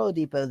make Victor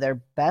Oladipo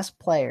their best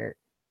player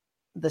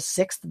the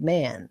sixth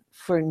man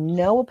for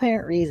no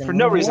apparent for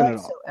no reason reason at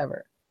all.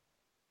 whatsoever.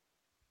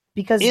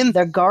 Because In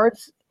their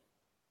guards,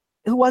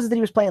 who was it that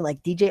he was playing?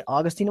 Like DJ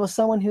Augustine was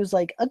someone who's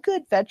like a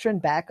good veteran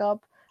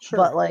backup, Sure,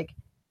 but like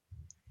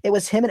it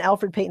was him and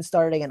Alfred Payton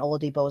starting, and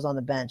Oladipo was on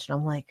the bench, and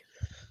I'm like,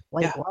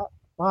 wait, yeah. what?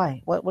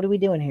 Why? What are we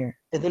doing here?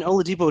 And then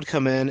Oladipo would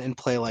come in and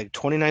play like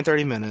 29,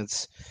 30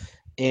 minutes.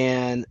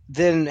 And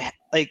then,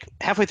 like,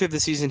 halfway through the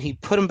season, he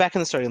put him back in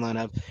the starting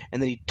lineup,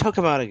 and then he took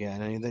him out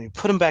again, and then he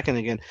put him back in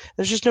again.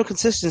 There's just no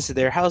consistency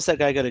there. How is that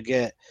guy going to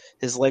get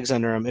his legs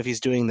under him if he's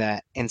doing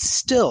that? And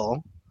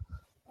still,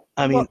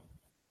 I mean, Well,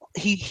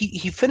 he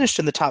finished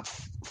in the top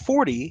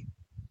 40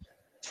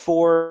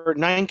 for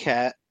 9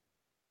 cat.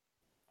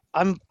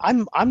 I'm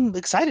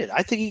excited.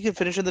 I think he could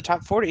finish in the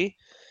top 40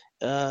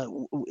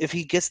 if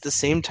he gets the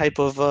same type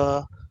of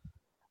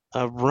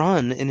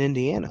run in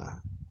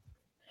Indiana.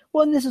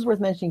 well, and this is worth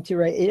mentioning too,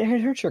 right? It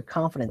hurts your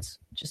confidence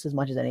just as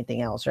much as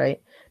anything else,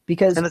 right?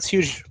 Because And that's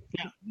huge.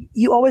 Yeah.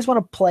 you always want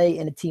to play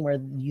in a team where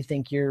you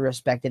think you're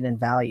respected and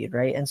valued,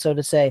 right? And so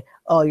to say,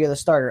 oh, you're the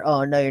starter.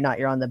 Oh, no, you're not.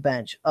 You're on the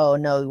bench. Oh,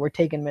 no, we're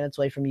taking minutes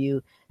away from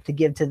you to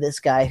give to this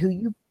guy who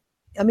you,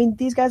 I mean,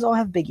 these guys all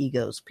have big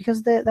egos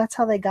because that's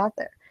how they got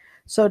there.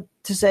 So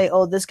to say,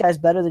 oh, this guy's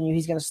better than you,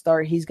 he's going to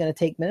start, he's going to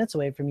take minutes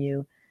away from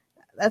you,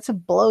 that's a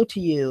blow to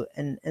you.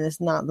 And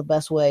it's not the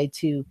best way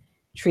to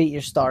treat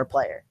your star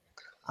player.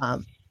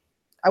 Um,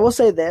 I will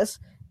say this,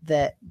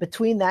 that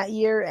between that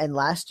year and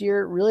last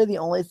year, really the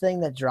only thing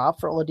that dropped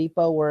for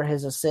Oladipo were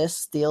his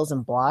assists, steals,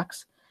 and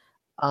blocks.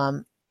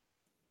 Um,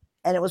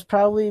 and it was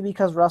probably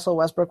because Russell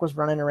Westbrook was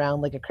running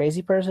around like a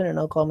crazy person in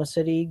Oklahoma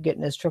City,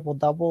 getting his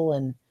triple-double.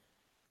 And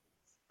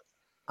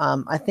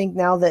I think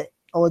now that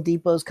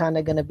Oladipo is kind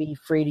of going to be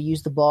free to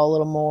use the ball a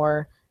little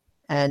more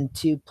and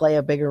to play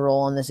a bigger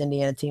role in this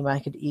Indiana team, I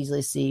could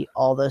easily see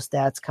all those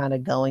stats kind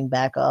of going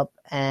back up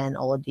and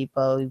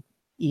Oladipo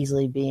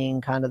easily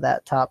being kind of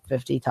that top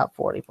 50, top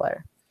 40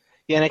 player.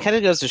 Yeah, and it kind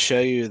of goes to show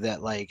you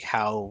that like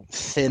how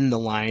thin the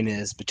line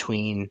is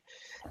between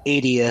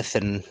 80th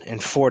and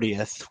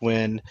 40th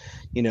when,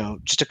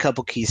 just a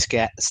couple key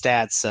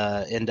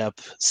stats end up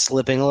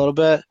slipping a little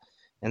bit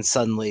and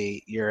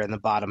suddenly you're in the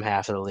bottom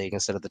half of the league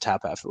instead of the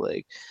top half of the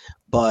league.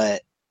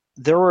 But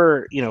there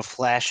were,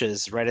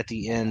 flashes right at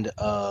the end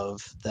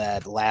of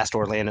that last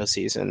Orlando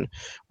season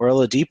where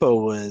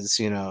Oladipo was,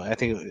 I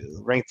think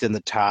ranked in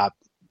the top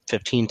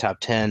 15, top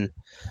 10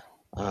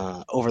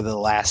 over the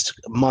last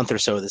month or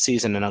so of the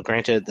season. And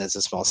granted, that's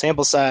a small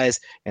sample size,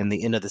 and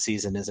the end of the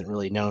season isn't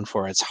really known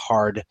for its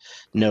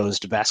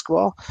hard-nosed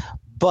basketball.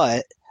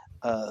 But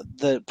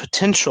the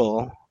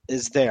potential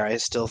is there. I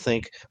still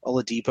think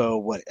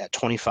Oladipo, at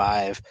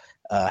 25,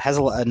 has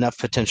enough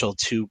potential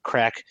to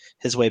crack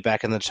his way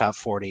back in the top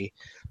 40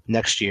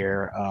 next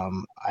year.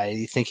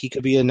 I think he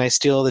could be a nice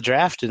steal of the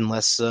draft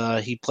unless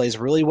he plays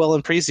really well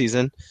in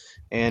preseason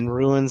and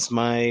ruins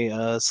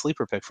my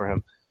sleeper pick for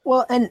him.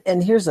 Well,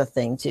 and here's the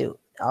thing too.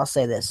 I'll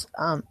say this: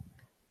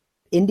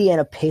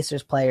 Indiana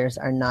Pacers players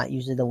are not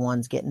usually the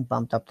ones getting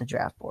bumped up the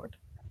draft board,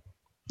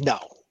 No,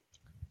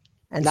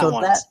 and not so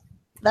once.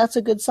 that's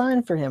a good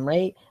sign for him,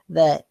 right?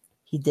 That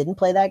he didn't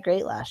play that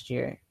great last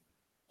year.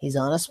 He's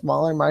on a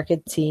smaller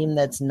market team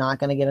that's not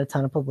going to get a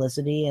ton of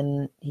publicity,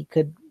 and he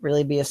could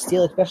really be a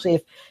steal, especially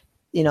if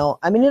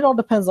I mean, it all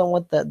depends on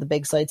what the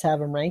big sites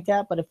have him ranked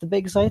at. But if the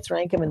big sites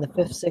rank him in the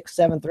 5th, 6th,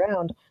 7th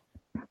round,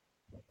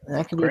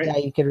 that could be a Great. guy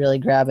you could really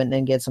grab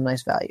and get some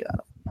nice value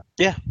out of.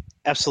 Yeah,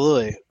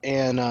 absolutely.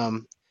 And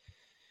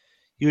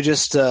you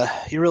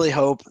really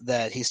hope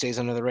that he stays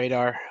under the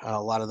radar.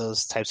 A lot of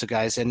those types of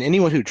guys, and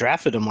anyone who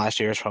drafted him last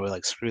year is probably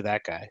like, screw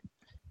that guy.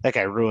 That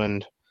guy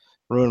ruined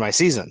my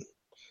season.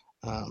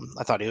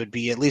 I thought he would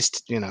be at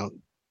least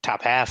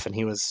top half, and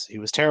he was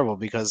terrible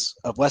because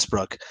of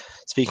Westbrook.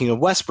 Speaking of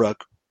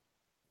Westbrook,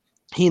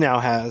 he now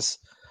has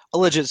a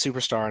legit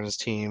superstar on his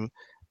team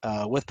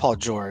with Paul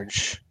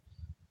George.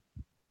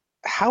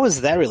 How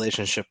is that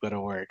relationship going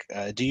to work?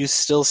 Do you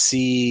still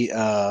see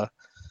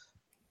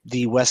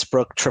the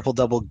Westbrook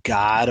triple-double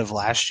god of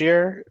last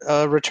year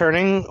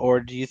returning, or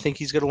do you think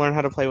he's going to learn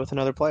how to play with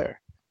another player?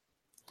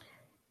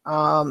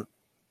 Um,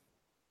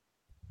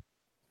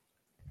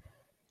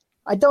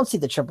 I don't see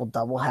the triple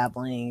double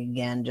happening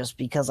again, just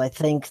because I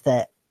think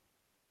that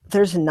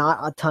there's not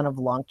a ton of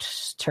long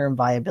term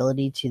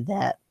viability to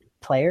that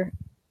player.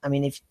 I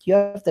mean, if you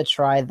have to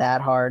try that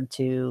hard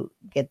to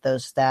get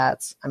those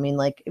stats, I mean,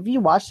 like if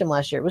you watched him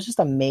last year, it was just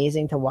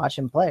amazing to watch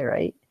him play,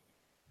 right?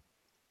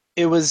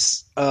 It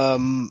was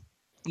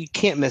you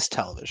can't miss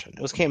television.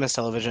 It was can't miss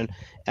television,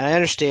 and I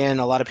understand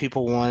a lot of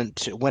people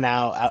went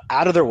out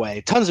of their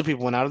way. Tons of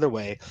people went out of their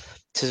way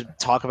to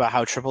talk about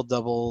how triple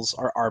doubles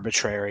are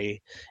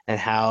arbitrary and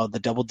how the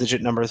double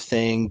digit number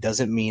thing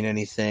doesn't mean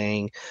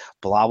anything.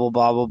 Blah blah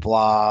blah blah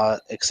blah,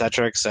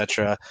 etc.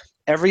 etc.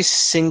 Every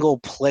single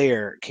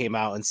player came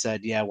out and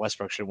said, "Yeah,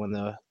 Westbrook should win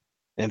the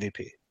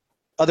MVP."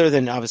 Other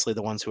than obviously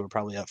the ones who were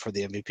probably up for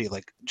the MVP,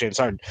 like James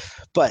Harden,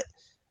 but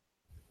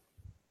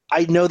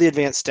I know the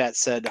advanced stats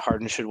said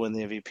Harden should win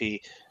the MVP.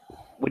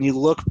 when you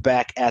look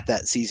back at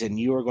that season,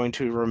 you are going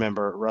to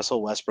remember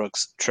Russell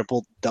Westbrook's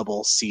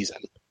triple-double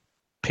season,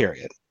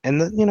 period.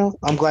 And,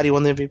 I'm glad he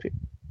won the MVP.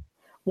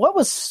 What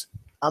was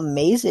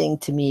amazing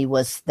to me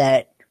was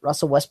that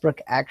Russell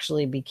Westbrook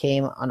actually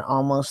became an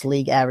almost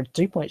league average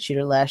 3-point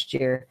shooter last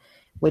year,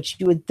 which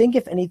you would think,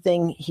 if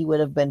anything, he would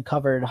have been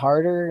covered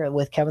harder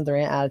with Kevin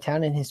Durant out of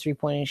town, and his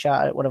 3-point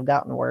shot would have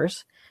gotten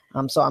worse.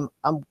 So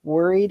I'm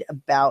worried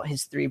about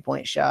his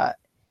 3-point shot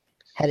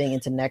heading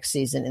into next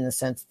season, in the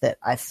sense that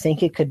I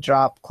think it could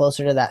drop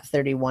closer to that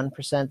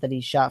 31% that he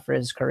shot for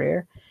his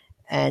career.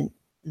 And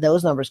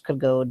those numbers could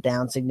go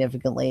down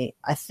significantly.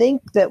 I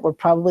think that we're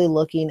probably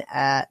looking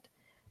at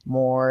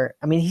more.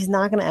 I mean, he's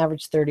not going to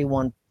average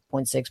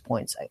 31.6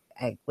 points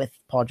with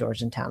Paul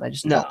George in town. I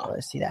just don't No,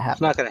 really see that it's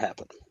happening. not going to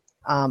happen.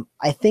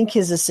 I think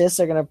his assists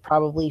are going to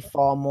probably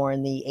fall more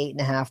in the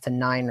 8.5 to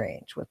 9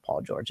 range with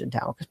Paul George in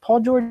town, because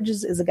Paul George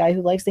is a guy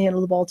who likes to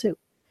handle the ball too.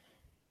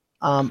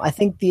 I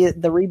think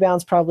the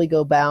rebounds probably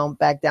go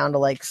back down to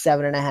like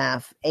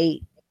 7.5,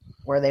 8,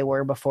 where they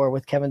were before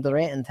with Kevin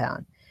Durant in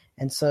town.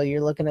 And so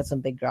you're looking at some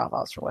big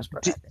drop-offs for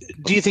Westbrook, I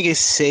think. Do you think a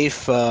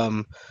safe,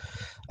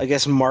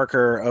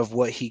 marker of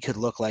what he could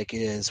look like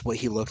is what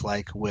he looked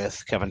like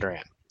with Kevin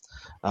Durant?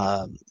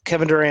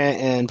 Kevin Durant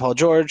and Paul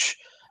George,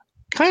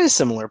 kind of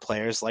similar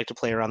players, like to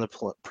play around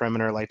the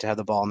perimeter, like to have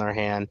the ball in their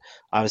hand.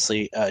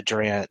 Obviously,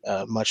 Durant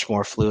much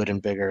more fluid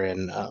and bigger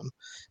and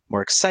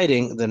more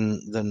exciting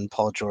than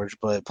Paul George,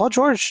 but Paul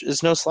George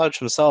is no slouch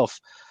himself.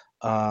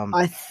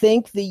 I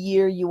think the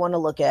year you want to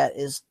look at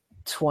is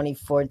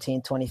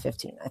 2014,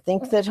 2015. I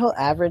think that he'll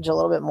average a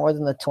little bit more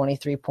than the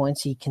 23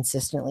 points he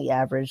consistently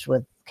averaged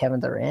with Kevin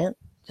Durant,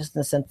 just in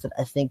the sense that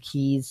I think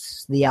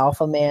he's the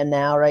alpha man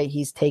now, right?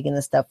 He's taken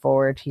the step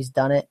forward. He's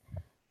done it.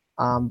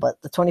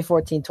 But the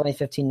 2014,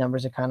 2015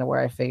 numbers are kind of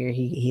where I figure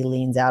he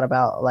leans out,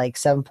 about like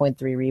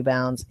 7.3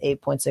 rebounds,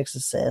 8.6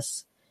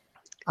 assists,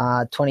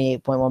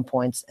 28.1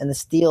 points. And the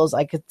steals,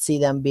 I could see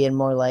them being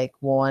more like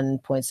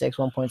 1.6,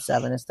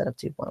 1.7 instead of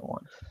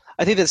 2.1.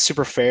 I think that's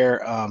super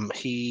fair.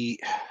 He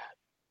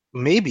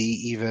maybe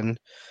even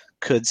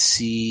could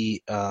see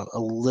a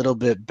little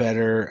bit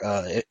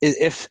better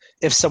if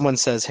someone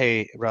says,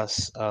 "Hey,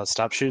 Russ,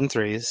 stop shooting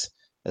threes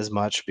as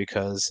much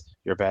because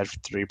you're a bad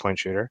 3-point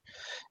shooter."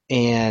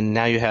 And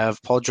now you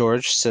have Paul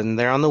George sitting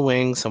there on the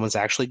wing. Someone's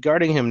actually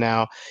guarding him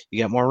now. You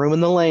get more room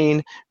in the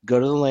lane. Go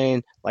to the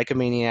lane like a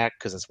maniac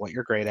because it's what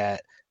you're great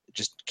at.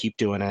 Just keep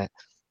doing it.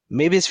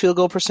 Maybe his field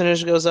goal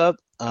percentage goes up.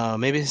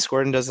 Maybe his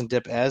scoring doesn't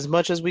dip as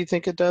much as we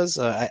think it does.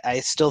 I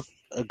still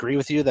agree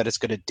with you that it's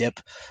going to dip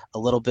a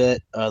little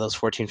bit. Those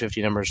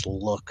 14-50 numbers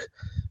look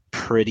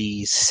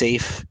pretty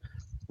safe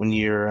when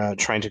you're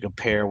trying to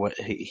compare what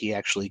he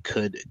actually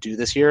could do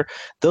this year.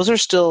 Those are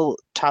still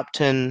top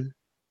 10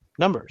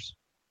 numbers.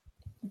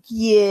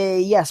 Yeah,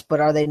 yes, but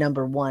are they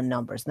number one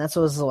numbers? And that's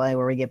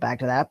where we get back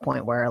to that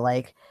point where,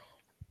 like,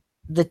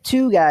 the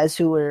two guys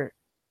who were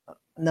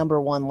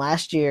number one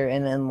last year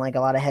and then like a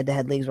lot of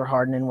head-to-head leagues were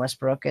Harden and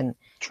Westbrook. And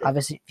True.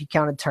 Obviously, if you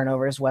counted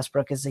turnovers,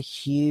 Westbrook is a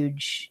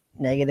huge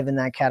negative in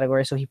that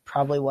category, so he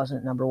probably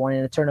wasn't number one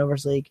in a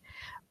turnovers league.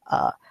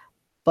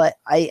 But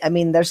I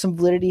mean, there's some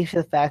validity to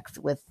the fact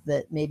with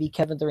that maybe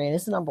Kevin Durant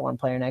is the number one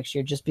player next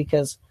year, just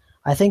because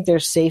I think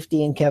there's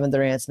safety in Kevin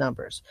Durant's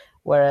numbers.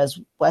 Whereas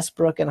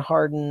Westbrook and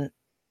Harden,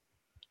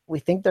 we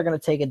think they're going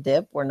to take a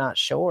dip. We're not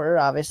sure,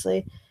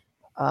 obviously.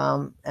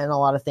 And a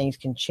lot of things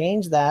can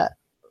change that.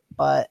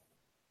 But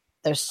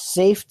there's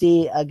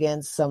safety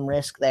against some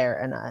risk there.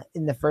 And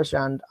in the first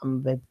round, I'm a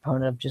big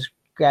proponent of just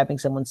grabbing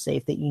someone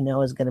safe that you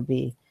know is going to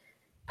be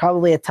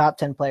probably a top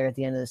 10 player at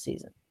the end of the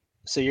season.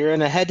 So you're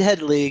in a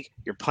head-to-head league,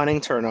 you're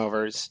punting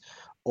turnovers,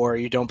 or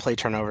you don't play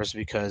turnovers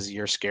because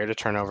you're scared of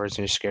turnovers and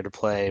you're scared to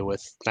play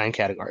with 9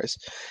 categories.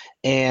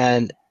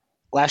 And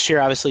last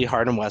year, obviously,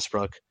 Harden,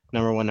 Westbrook,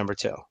 number 1, number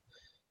 2.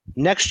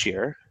 Next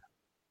year,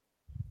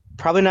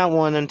 probably not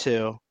 1 and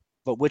 2,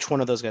 but which one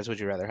of those guys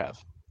would you rather have?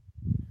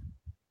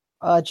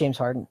 James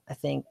Harden, I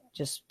think,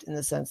 just in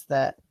the sense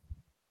that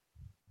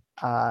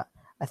I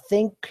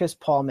think Chris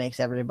Paul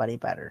makes everybody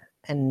better.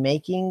 And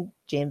making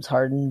James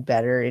Harden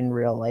better in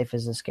real life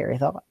is a scary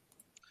thought.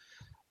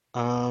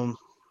 I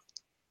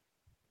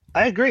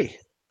agree.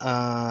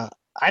 I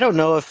don't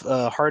know if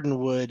Harden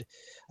would.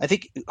 I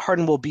think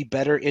Harden will be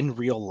better in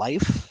real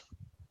life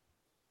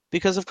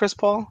because of Chris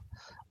Paul.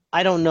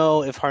 I don't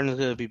know if Harden's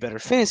going to be better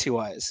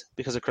fantasy-wise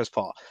because of Chris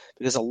Paul,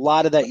 because a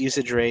lot of that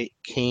usage rate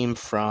came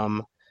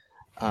from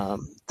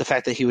the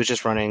fact that he was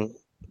just running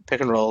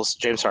pick and rolls,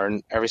 James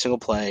Harden, every single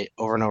play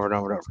over and over and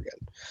over and over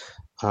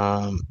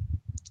again.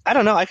 I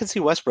don't know. I could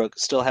see Westbrook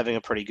still having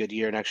a pretty good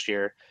year next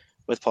year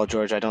with Paul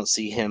George. I don't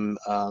see him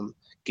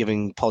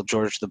giving Paul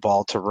George the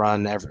ball to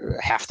run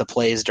half the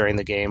plays during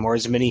the game, or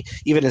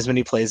even as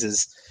many plays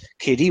as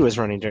KD was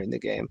running during the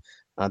game.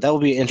 That will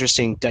be an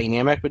interesting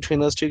dynamic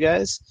between those two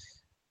guys.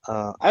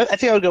 I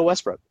think I would go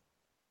Westbrook.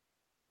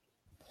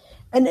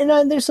 And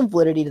there's some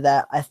validity to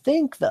that. I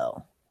think,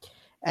 though,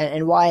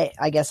 and why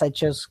I guess I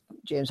chose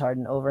James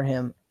Harden over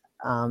him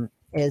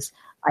is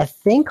I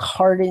think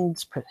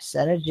Harden's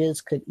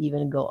percentages could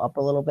even go up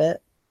a little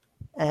bit.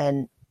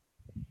 And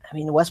I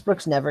mean,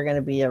 Westbrook's never going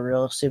to be a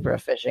real super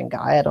efficient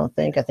guy. I don't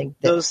think. I think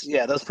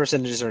that, Those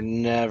percentages are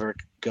never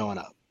going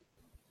up.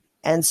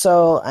 and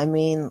so I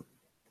mean,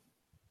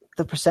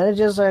 the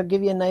percentages are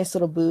give you a nice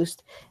little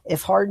boost.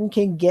 If Harden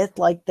can get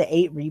like the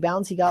 8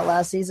 rebounds he got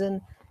last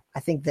season, I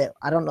think that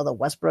I don't know that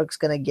Westbrook's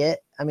going to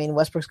get. I mean,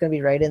 Westbrook's going to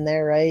be right in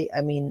there, right?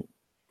 I mean,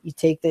 you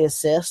take the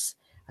assists.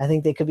 I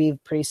think they could be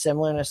pretty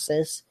similar in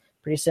assists,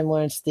 pretty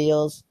similar in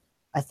steals.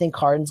 I think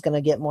Harden's going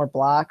to get more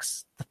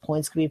blocks. The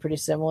points could be pretty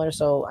similar.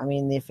 So, I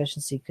mean, the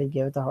efficiency could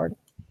give it to Harden.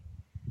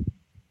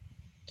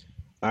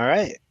 All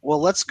right. Well,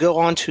 let's go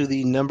on to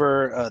the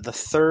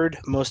third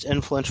most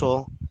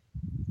influential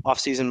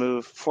offseason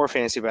move for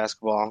fantasy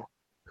basketball.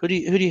 Who do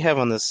you have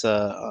on this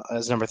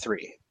as number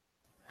three?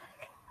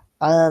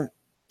 Um,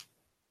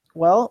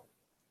 well,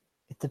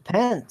 it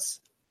depends.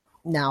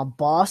 Now,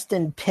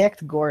 Boston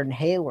picked Gordon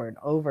Hayward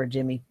over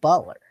Jimmy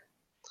Butler.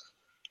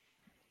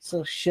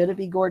 So should it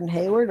be Gordon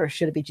Hayward or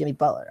should it be Jimmy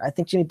Butler? I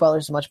think Jimmy Butler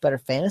is a much better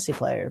fantasy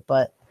player,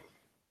 but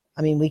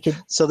I mean, we could.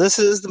 So this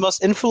is the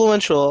most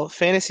influential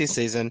fantasy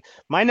season.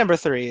 My number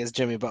three is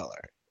Jimmy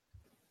Butler.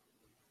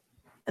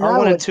 And Our I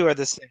one and would. two are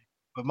the same,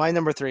 but my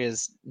number three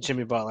is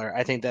Jimmy Butler.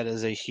 I think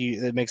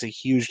that makes a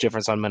huge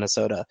difference on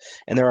Minnesota,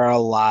 and there are a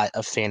lot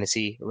of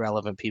fantasy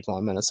relevant people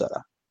in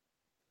Minnesota.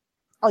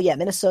 Oh yeah,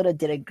 Minnesota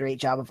did a great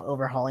job of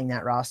overhauling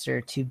that roster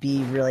to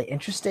be really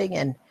interesting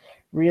and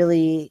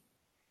really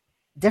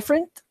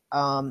different.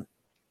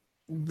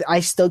 I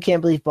still can't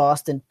believe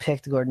Boston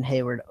picked Gordon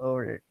Hayward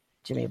over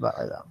Jimmy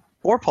Butler though.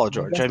 Or Paul I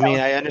George. guess I that mean,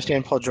 was I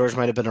understand Paul George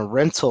might have been a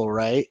rental,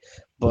 right?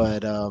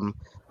 But a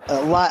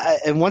lot.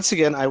 And once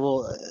again, I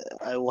will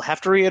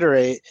have to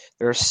reiterate: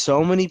 there are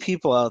so many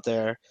people out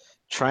there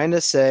trying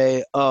to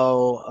say,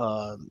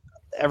 "Oh,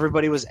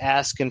 everybody was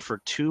asking for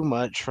too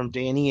much from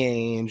Danny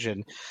Ainge,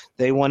 and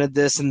they wanted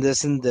this and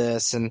this and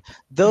this," and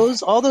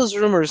all those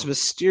rumors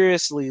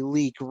mysteriously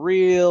leak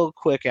real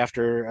quick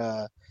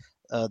after.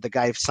 The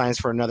guy signs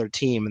for another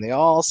team, and they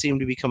all seem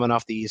to be coming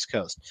off the East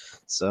Coast.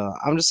 So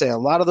I'm just saying a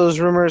lot of those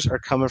rumors are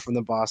coming from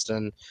the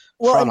Boston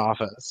well, front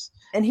office.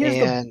 and here's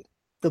And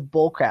the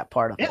bullcrap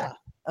part of it. yeah,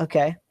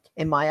 Okay.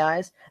 In my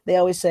eyes, they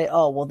always say,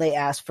 oh, well, they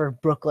asked for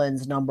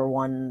Brooklyn's number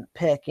one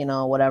pick,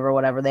 whatever,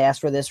 whatever. They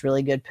asked for this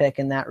really good pick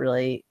and that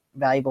really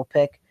valuable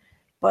pick.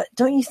 But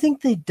don't you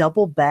think they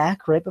double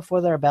back right before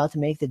they're about to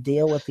make the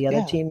deal with the other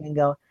yeah. team and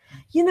go,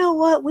 you know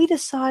what? We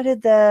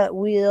decided that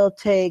we'll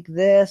take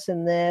this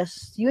and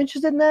this. You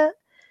interested in that?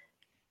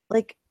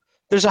 Like,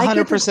 There's a I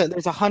hundred get that. percent.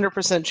 There's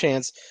 100%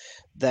 chance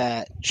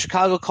that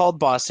Chicago called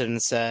Boston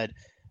and said,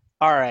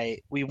 "All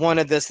right, we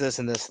wanted this, this,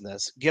 and this, and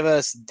this. Give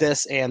us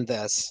this and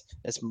this.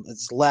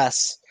 It's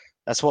less.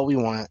 That's what we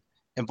want."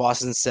 And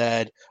Boston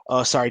said,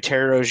 "Oh, sorry,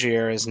 Terry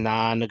Rozier is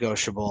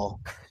non-negotiable.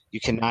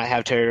 You cannot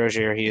have Terry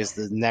Rozier. He is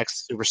the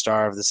next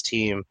superstar of this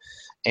team."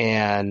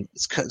 And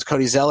it's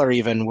Cody Zeller.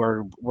 Even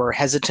we're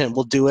hesitant.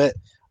 We'll do it.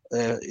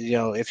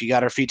 If you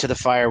got our feet to the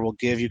fire, we'll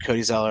give you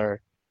Cody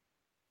Zeller.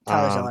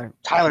 Tyler Zeller.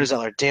 Tyler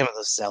Zeller, damn it,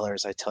 those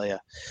Zellers, I tell you.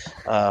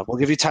 We'll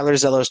give you Tyler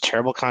Zeller's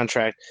terrible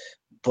contract,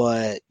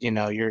 but you're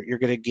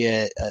going to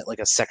get like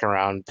a second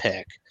round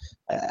pick.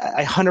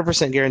 I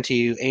 100% guarantee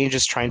you, Ainge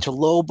is trying to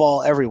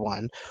lowball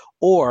everyone,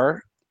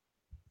 or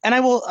and I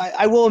will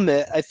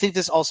admit, I think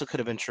this also could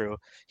have been true.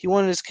 He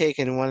wanted his cake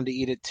and he wanted to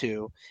eat it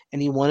too,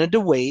 and he wanted to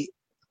wait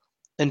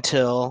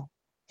until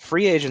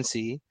free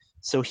agency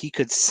so he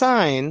could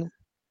sign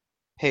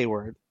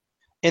Hayward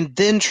and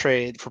then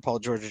trade for Paul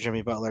George or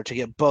Jimmy Butler to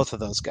get both of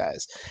those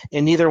guys.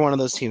 And neither one of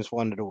those teams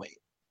wanted to wait.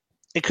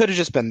 It could have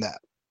just been that.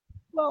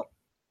 Well,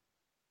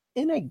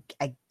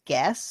 I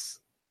guess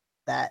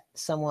that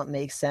somewhat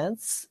makes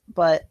sense.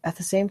 But at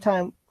the same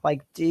time,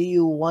 like, do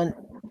you want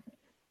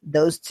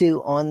those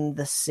two on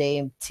the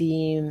same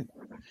team?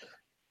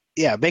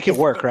 Yeah, make it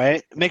work,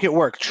 right? Make it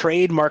work.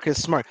 Trade Marcus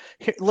Smart.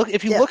 Here, look,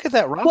 if you Yeah. look at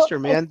that Well, roster,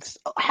 man,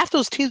 half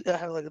those teams,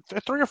 like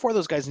 3 or 4 of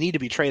those guys need to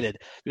be traded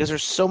because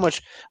there's so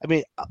much. I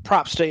mean,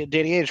 props to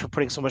Danny Ainge for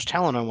putting so much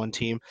talent on one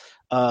team.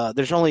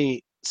 There's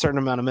only a certain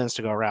amount of minutes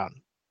to go around.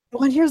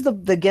 well, and here's the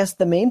guess.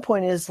 The main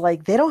point is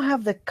like they don't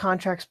have the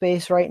contract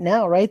space right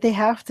now, right? They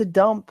have to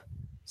dump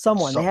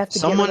someone. They So have to get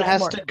someone rid of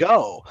has Smart. to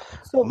go.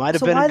 So Might have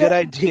so been a good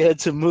idea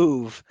to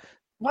move.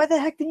 why the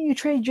heck didn't you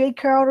trade Jay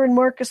Crowder and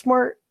Marcus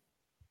Smart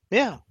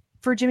Yeah,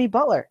 for Jimmy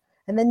Butler?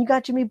 And then you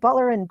got Jimmy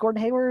Butler and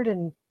Gordon Hayward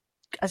and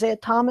Isaiah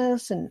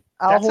Thomas and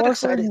Al that's an Horford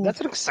exciting. and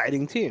That's an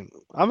exciting team.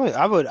 I would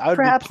be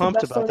perhaps the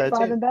pumped best about that 35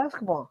 team. in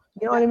basketball.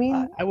 You know what I Yeah, I,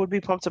 mean? I would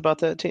be pumped about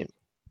that team.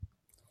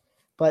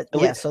 But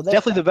At yeah, least, so that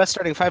definitely the best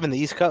starting five in the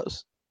East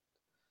Coast.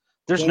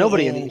 There's Danny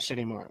nobody in the East Ainge,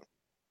 anymore.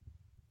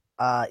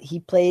 he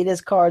played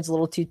his cards a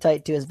little too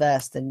tight to his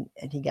vest, and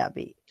he got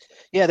beat.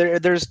 Yeah,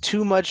 there's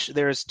too much.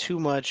 There's too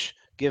much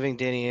giving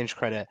Danny Ainge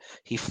credit.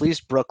 He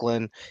fleeced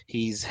Brooklyn.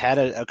 He's had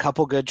a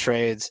couple good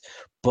trades,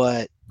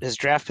 but his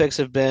draft picks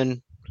have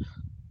been,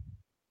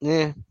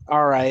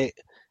 all right.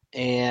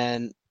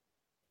 And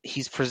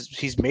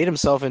he's made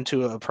himself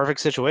into a perfect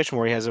situation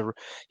where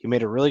he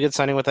made a really good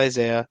signing with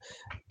Isaiah,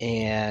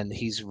 and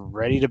he's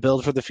ready to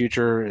build for the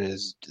future.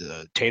 Is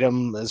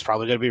Tatum is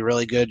probably going to be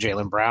really good.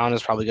 Jaylen Brown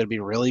is probably going to be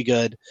really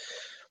good,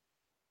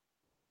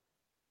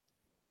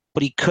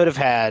 but he could have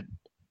had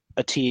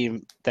a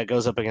team that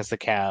goes up against the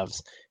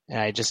Cavs,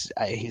 and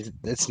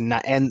it's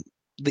not, and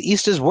the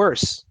East is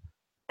worse.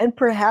 And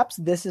perhaps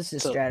this is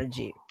his So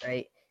strategy,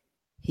 right?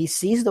 He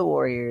sees the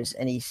Warriors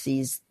and he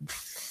sees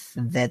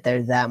that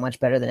they're that much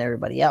better than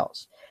everybody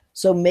else.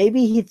 So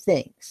maybe he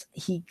thinks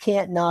he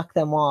can't knock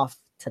them off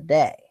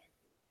today,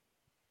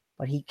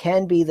 but he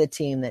can be the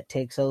team that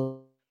takes over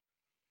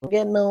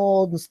getting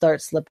old and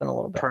start slipping a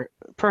little bit.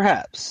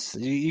 Perhaps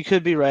you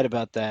could be right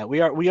about that.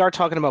 We are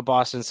talking about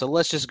Boston, so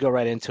let's just go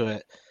right into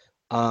it.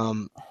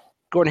 Um,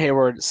 Gordon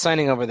Hayward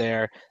signing over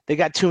there. They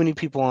got too many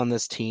people on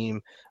this team.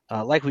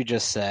 Like we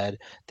just said,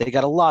 they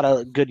got a lot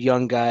of good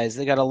young guys.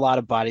 They got a lot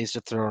of bodies to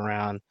throw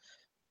around.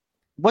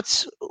 What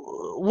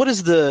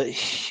is the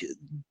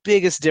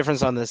biggest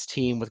difference on this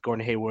team with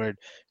Gordon Hayward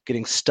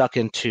getting stuck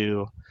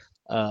into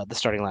the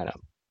starting lineup?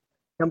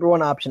 Number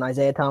one option,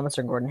 Isaiah Thomas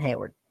or Gordon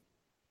Hayward.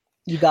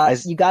 You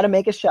Is- got to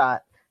make a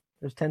shot.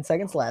 There's 10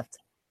 seconds left.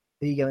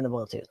 Who are you giving the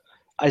ball to?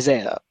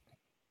 Isaiah.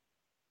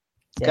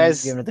 Yeah,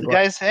 Guys, giving it to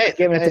guys, hey,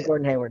 giving it to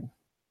Gordon Hayward.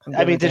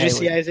 I mean, did you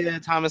see Isaiah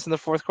Thomas in the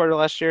fourth quarter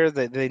last year?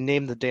 They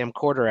named the damn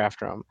quarter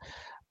after him.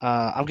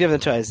 I'm giving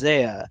it to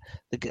Isaiah.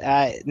 The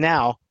guy,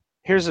 now,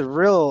 here's a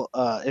real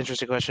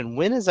interesting question.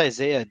 When is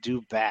Isaiah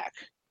due back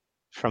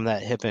from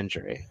that hip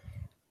injury?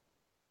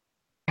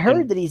 I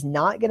heard that he's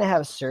not going to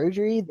have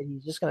surgery, that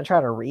he's just going to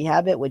try to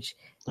rehab it, which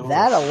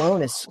that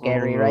alone is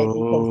scary, right?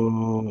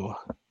 Because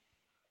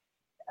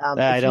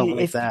I don't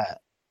like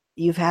that.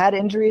 You've had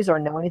injuries or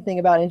know anything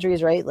about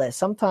injuries, right? Like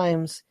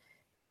sometimes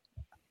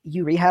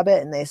you rehab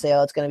it and they say,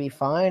 oh, it's going to be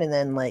fine. And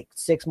then like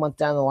 6 months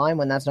down the line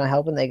when that's not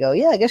helping, they go,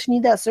 yeah, I guess you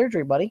need that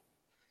surgery, buddy.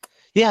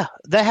 Yeah,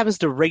 that happens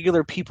to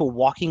regular people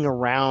walking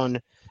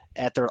around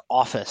at their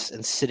office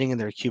and sitting in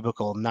their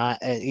cubicle. Not,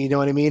 you know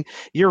what I mean?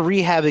 You're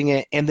rehabbing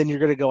it, and then you're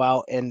going to go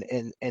out and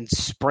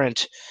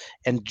sprint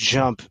and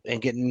jump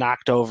and get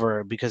knocked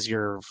over because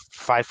you're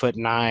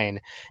 5'9"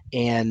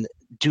 and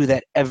do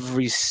that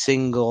every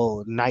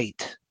single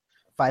night.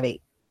 5'8".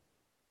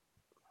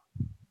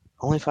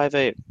 Only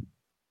 5'8".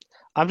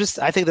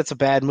 I think that's a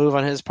bad move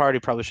on his part. He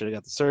probably should have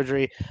got the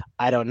surgery.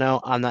 I don't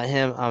know. I'm not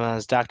him. I'm not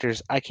his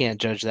doctors. I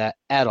can't judge that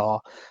at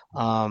all.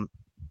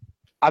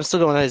 I'm still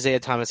going with Isaiah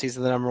Thomas. He's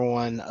the number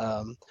one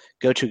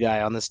go-to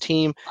guy on this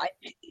team.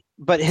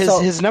 But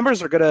his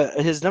numbers are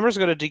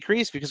gonna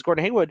decrease because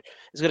Gordon Hayward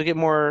is gonna get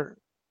more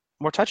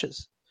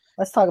touches.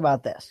 Let's talk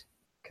about this.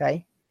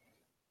 Okay.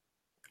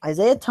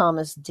 Isaiah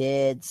Thomas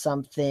did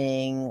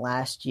something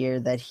last year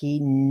that he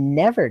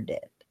never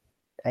did,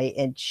 right?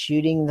 And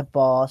shooting the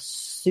ball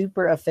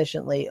super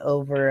efficiently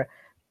over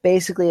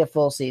basically a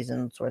full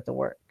season's worth of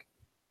work.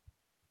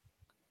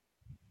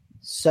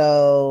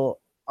 So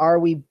are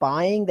we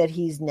buying that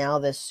he's now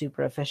this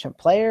super efficient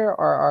player,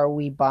 or are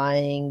we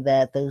buying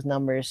that those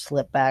numbers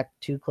slip back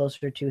too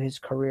closer to his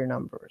career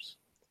numbers?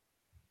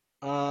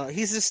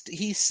 He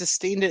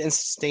sustained it and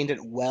sustained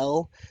it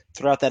well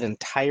throughout that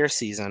entire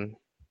season.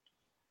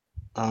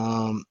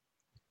 I'm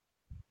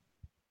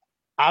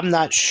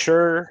not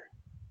sure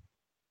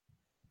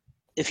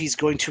if he's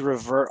going to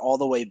revert all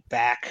the way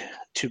back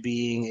to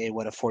being a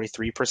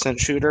 43%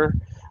 shooter.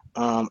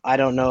 I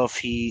don't know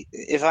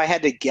if I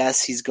had to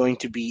guess, he's going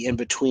to be in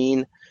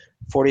between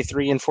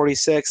 43 and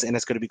 46, and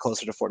it's going to be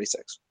closer to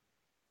 46.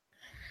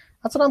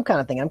 That's what I'm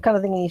kind of thinking. I'm kind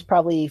of thinking he's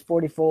probably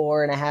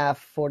 44 and a half,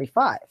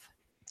 45.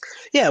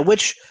 Yeah,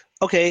 which,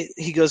 okay,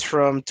 he goes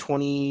from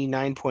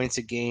 29 points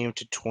a game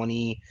to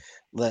 20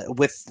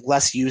 with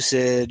less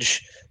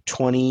usage,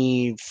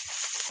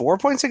 24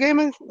 points a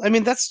game. I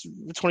mean, that's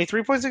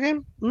 23 points a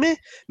game. Meh.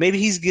 Maybe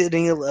he's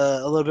getting a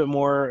little bit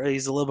more.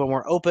 He's a little bit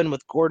more open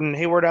with Gordon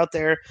Hayward out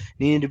there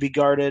needing to be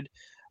guarded.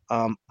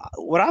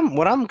 What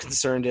I'm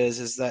concerned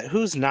is that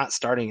who's not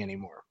starting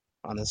anymore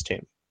on this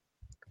team.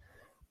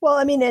 Well,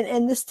 I mean,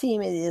 and this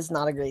team is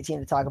not a great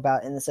team to talk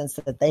about in the sense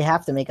that they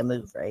have to make a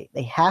move, right?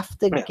 They have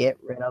to get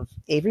rid of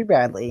Avery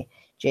Bradley,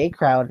 Jay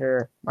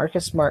Crowder,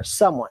 Marcus Smart,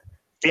 someone.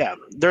 Yeah,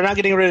 they're not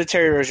getting rid of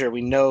Terry Rozier.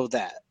 We know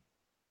that.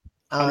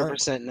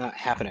 100% not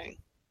happening.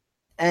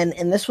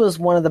 And this was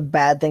one of the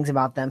bad things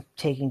about them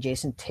taking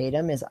Jason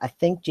Tatum is I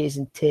think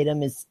Jason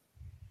Tatum is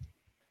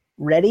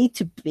ready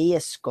to be a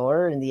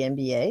scorer in the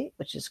NBA,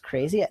 which is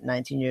crazy at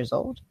 19 years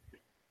old.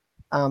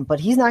 But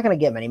he's not going to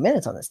get many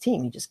minutes on this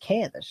team. He just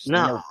can't. There's just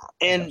no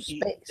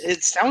space.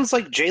 It sounds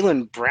like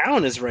Jaylen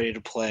Brown is ready to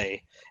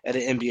play at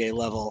an NBA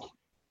level.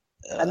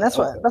 And that's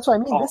what I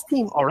mean. This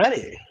team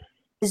already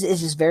is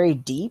just very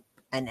deep,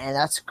 and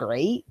that's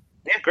great.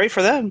 Yeah, great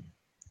for them.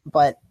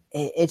 But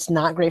it's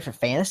not great for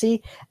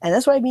fantasy. And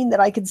that's what I mean that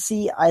I could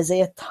see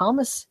Isaiah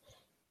Thomas,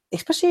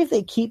 especially if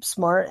they keep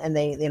Smart and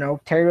they,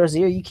 Terry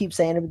Rozier, they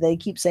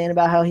keep saying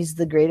about how he's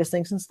the greatest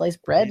thing since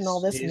sliced bread and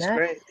all this and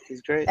that.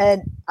 He's great.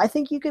 And I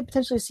think you could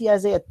potentially see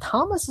Isaiah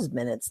Thomas's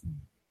minutes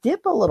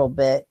dip a little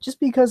bit just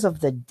because of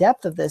the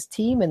depth of this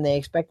team, and they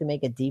expect to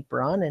make a deep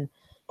run. And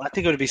I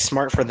think it would be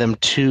smart for them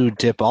to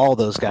dip all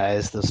those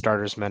guys, the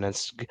starters'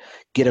 minutes,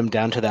 get them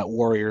down to that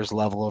Warriors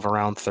level of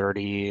around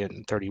 30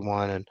 and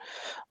 31, and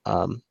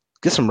um,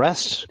 get some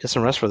rest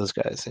for those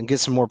guys, and get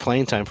some more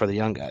playing time for the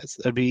young guys.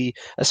 That'd be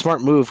a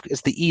smart move.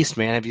 It's the East,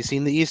 man. Have you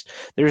seen the East?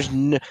 There's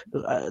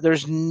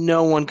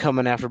no one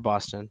coming after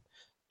Boston.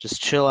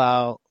 Just chill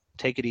out,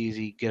 take it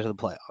easy, get to the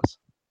playoffs.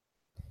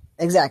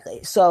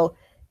 exactly. So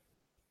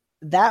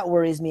that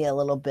worries me a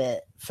little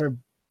bit for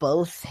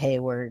both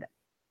Hayward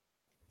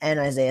and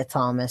Isaiah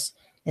Thomas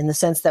in the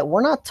sense that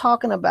we're not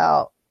talking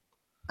about.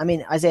 I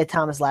mean, Isaiah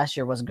Thomas last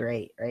year was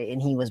great, right?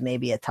 And he was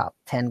maybe a top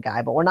 10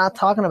 guy, but we're not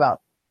talking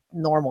about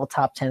normal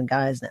top 10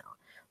 guys now.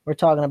 We're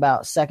talking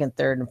about second,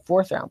 third, and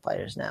fourth round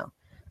players now.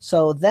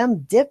 So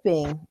them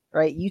dipping,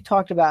 right? You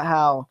talked about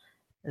how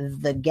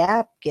the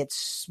gap gets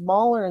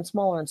smaller and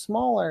smaller and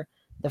smaller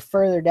the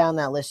further down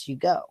that list you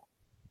go.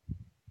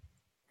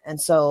 And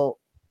so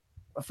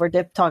if we're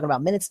talking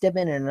about minutes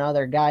dipping and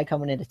another guy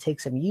coming in to take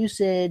some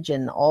usage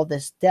and all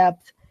this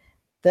depth,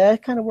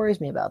 that kind of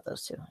worries me about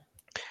those two.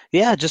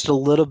 Yeah, just a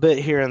little bit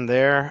here and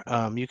there.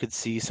 You could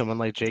see someone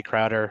like Jay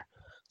Crowder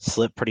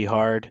slip pretty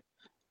hard.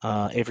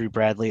 Avery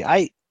Bradley.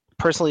 I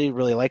personally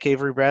really like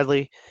Avery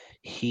Bradley.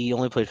 He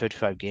only played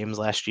 55 games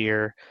last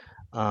year,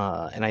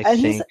 and I And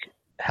he's think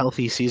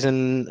healthy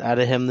season out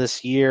of him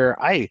this year.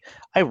 I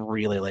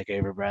really like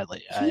Avery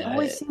Bradley. he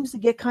always seems to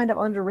get kind of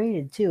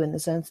underrated too, in the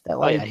sense that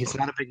Oh yeah, like, he's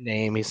not a big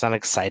name. He's not an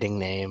exciting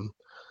name.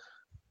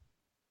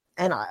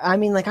 and I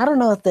mean, like, I don't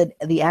know if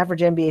the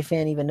average NBA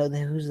fan even know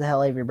who's the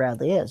hell Avery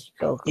Bradley is. You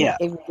go, who Yeah,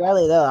 Avery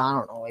Bradley though? I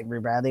don't know Avery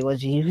Bradley.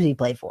 Who's he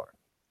play for?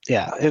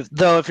 yeah.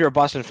 If you're a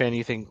Boston fan,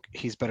 you think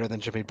he's better than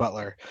Jimmy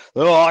Butler.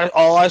 Oh,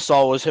 all I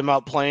saw was him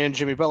out playing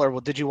Jimmy Butler.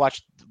 Well, did you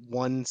watch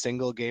one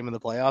single game in the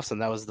playoffs,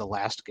 and that was the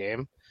last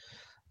game?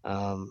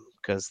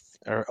 Because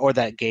or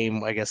that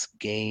game, I guess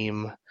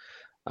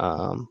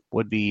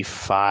would be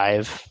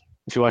 5.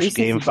 If you watched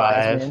game Recency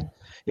bias, 5, man.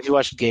 if you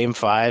watched game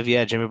 5,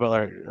 yeah, Jimmy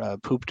Butler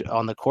pooped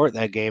on the court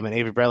that game, and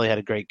Avery Bradley had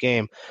a great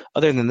game.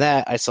 Other than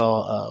that, I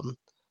saw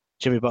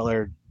Jimmy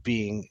Butler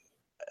being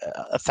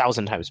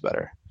 1,000 times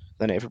better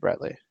than Avery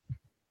Bradley.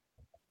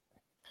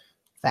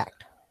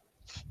 Fact.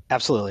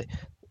 Absolutely.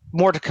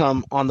 More to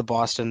come on the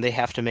Boston. They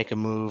have to make a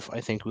move.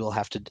 I think we'll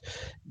have to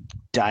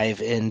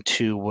dive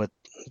into what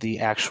the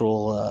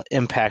actual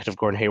impact of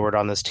Gordon Hayward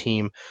on this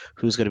team,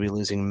 who's going to be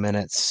losing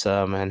minutes,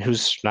 and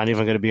who's not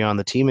even going to be on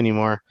the team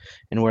anymore,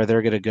 and where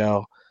they're going to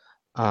go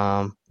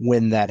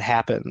when that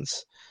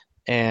happens.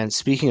 And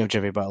speaking of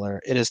Jimmy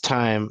Butler, it is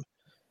time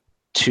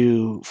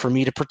for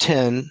me to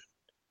pretend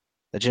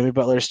that Jimmy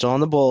Butler is still on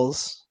the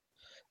Bulls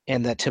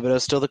and that Thibodeau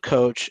is still the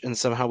coach, and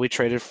somehow we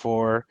traded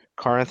for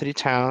Karl Anthony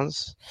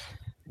Towns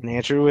and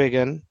Andrew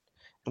Wiggin,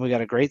 and we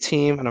got a great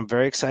team, and I'm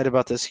very excited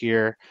about this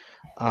year.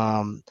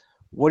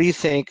 What do you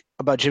think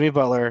about Jimmy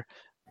Butler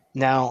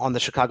now on the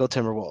Chicago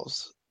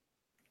Timberwolves?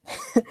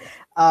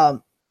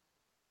 um,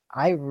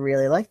 I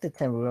really like the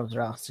Timberwolves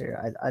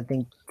roster. I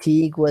think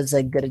Teague was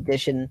a good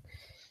addition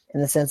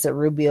in the sense that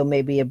Rubio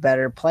may be a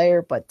better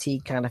player, but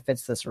Teague kind of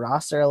fits this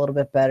roster a little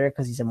bit better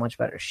because he's a much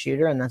better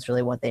shooter, and that's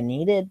really what they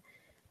needed.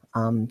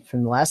 From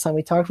the last time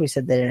we talked, we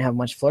said they didn't have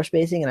much floor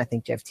spacing, and I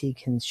think Jeff Teague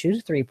can shoot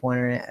a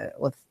three-pointer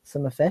with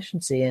some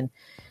efficiency. And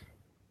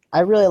I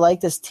really like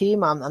this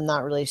team. I'm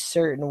not really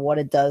certain what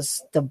it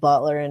does to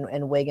Butler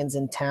and Wiggins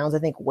and Towns. I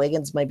think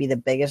Wiggins might be the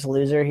biggest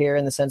loser here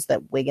in the sense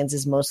that Wiggins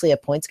is mostly a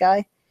points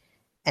guy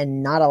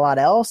and not a lot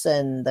else,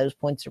 and those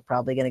points are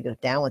probably going to go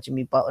down with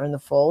Jimmy Butler in the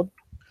fold.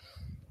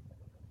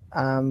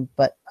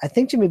 But I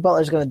think Jimmy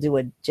Butler is going to do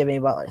what Jimmy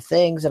Butler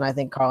things, and I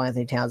think Karl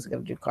Anthony Towns is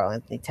going to do Karl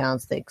Anthony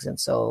Towns things, and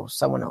so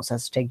someone else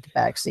has to take the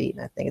back seat,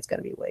 and I think it's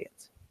going to be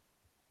Wiggins.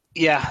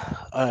 Yeah,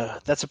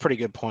 that's a pretty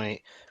good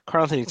point.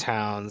 Karl Anthony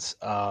Towns,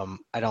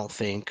 I don't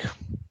think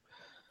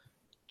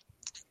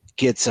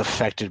gets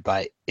affected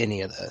by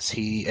any of this.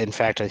 In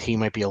fact, he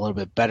might be a little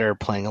bit better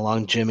playing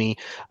along Jimmy.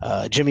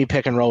 Jimmy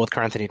pick and roll with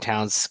Karl Anthony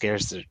Towns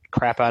scares the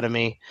crap out of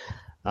me.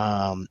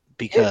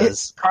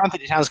 Because Karl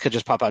Anthony Towns could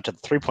just pop out to the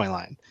 3-point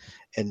line,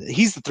 and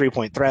he's the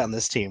 3-point threat on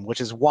this team, which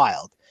is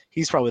wild.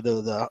 He's probably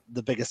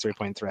the biggest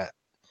 3-point threat.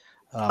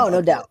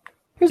 No doubt.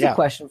 Here's yeah. a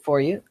question for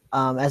you.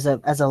 As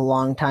a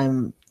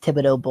longtime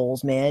Thibodeau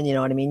Bulls man, you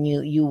know what I mean.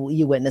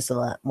 You witnessed a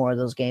lot more of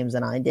those games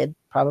than I did,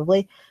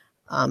 probably.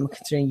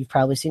 Considering you've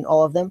probably seen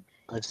all of them.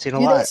 I've seen a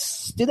lot.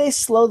 Do they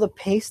slow the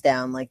pace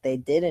down like they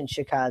did in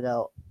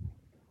Chicago?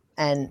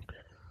 And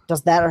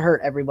does that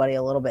hurt everybody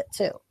a little bit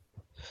too?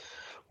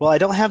 Well, I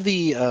don't have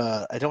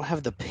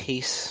the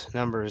pace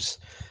numbers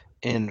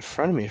in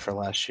front of me for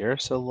last year,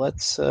 so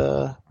let's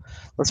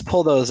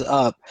pull those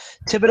up.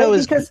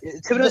 Thibodeau's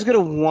going to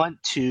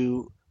want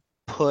to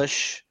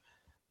push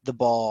the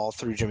ball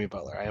through Jimmy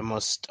Butler. I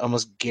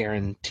almost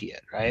guarantee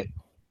it, right?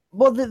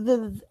 Well,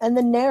 the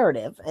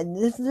narrative, and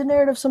the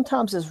narrative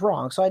sometimes is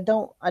wrong. So I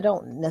don't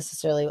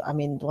necessarily,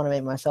 want to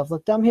make myself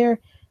look dumb here.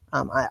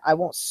 I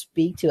won't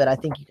speak to it. I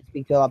think you can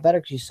speak to it a lot better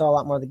because you saw a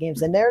lot more of the games.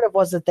 The narrative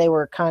was that they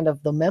were kind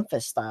of the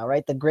Memphis style,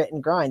 right? The grit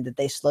and grind, that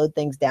they slowed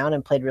things down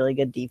and played really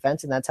good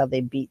defense, and that's how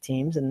they beat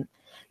teams, and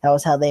that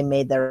was how they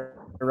made their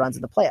runs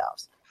in the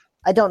playoffs.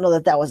 I don't know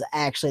that that was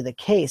actually the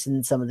case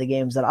in some of the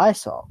games that I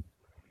saw.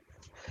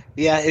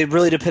 Yeah, it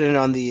really depended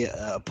on the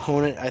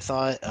opponent. I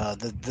thought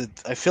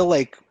I feel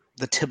like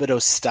the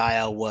Thibodeau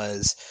style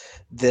was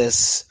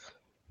this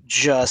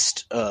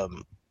just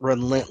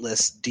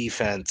relentless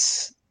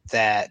defense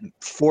that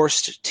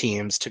forced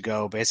teams to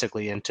go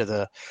basically into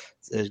the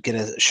get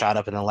a shot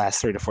up in the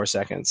last 3 to 4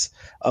 seconds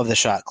of the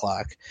shot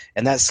clock,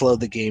 and that slowed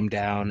the game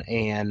down.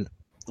 And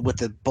with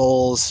the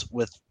Bulls,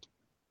 with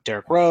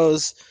Derrick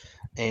Rose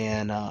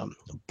and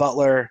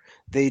Butler,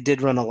 they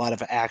did run a lot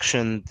of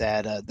action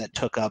that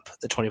took up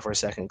the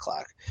 24-second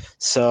clock.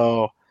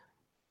 So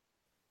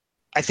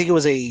I think it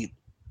was a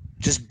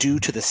just due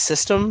to the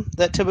system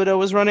that Thibodeau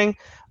was running.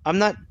 I'm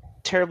not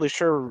terribly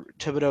sure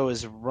Thibodeau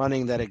is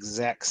running that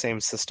exact same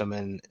system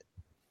in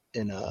Well, he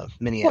didn't have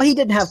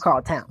Minneapolis.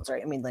 Carl Towns,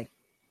 right? I mean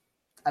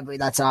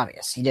that's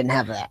obvious. He didn't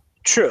have that.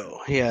 True,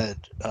 he had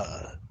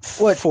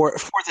What?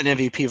 fourth in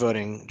MVP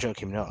voting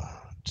Joakim Noah.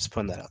 Just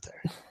putting that out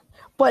there.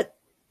 But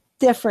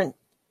different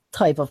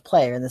type of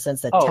player in the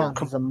sense that Oh,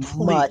 Towns is a much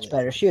completely.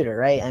 better shooter,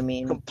 right? I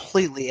mean,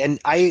 Completely, and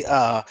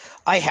I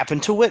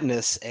happened to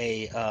witness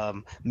a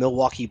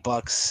Milwaukee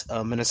Bucks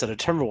Minnesota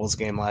Timberwolves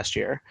game last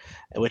year,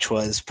 which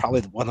was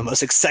probably one of the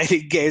most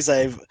exciting games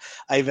I've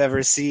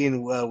ever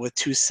seen with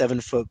two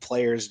 7-foot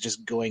players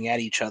just going at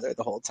each other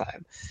the whole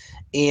time.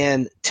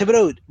 And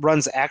Thibodeau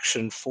runs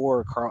action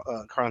for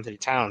Karl Anthony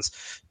Towns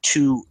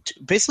to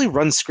basically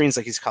run screens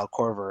like he's Kyle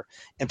Korver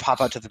and pop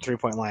out to the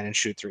 3-point line and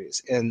shoot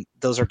threes, and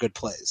those are good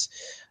plays.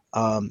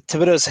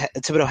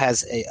 Thibodeau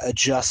has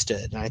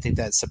adjusted, and I think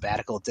that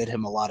sabbatical did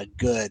him a lot of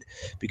good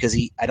because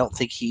I don't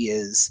think he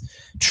is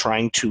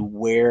trying to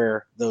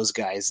wear those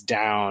guys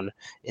down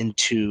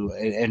into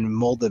and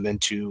mold them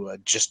into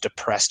just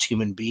depressed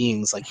human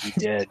beings like he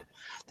did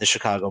the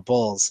Chicago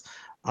Bulls.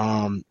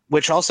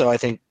 Which also I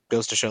think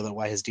goes to show that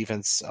why his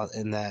defense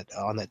in that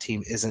on that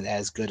team isn't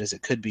as good as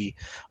it could be.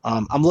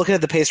 I'm looking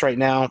at the pace right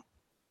now.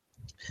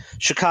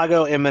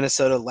 Chicago and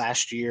Minnesota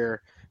last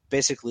year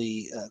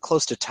basically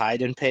close to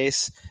tied in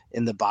pace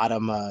in the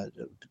bottom.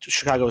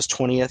 Chicago was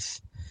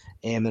 20th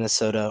and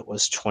Minnesota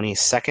was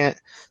 22nd.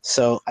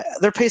 So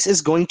their pace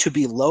is going to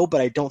be low, but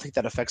I don't think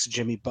that affects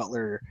Jimmy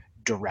Butler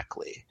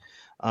directly.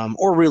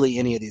 Or really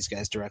any of these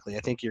guys directly.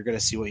 I think you're going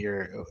to see what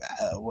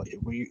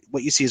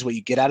you see is what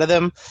you get out of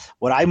them.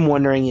 What I'm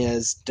wondering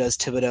is, does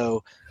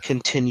Thibodeau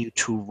continue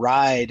to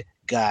ride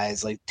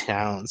guys like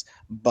Towns,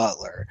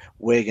 Butler,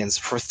 Wiggins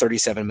for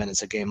 37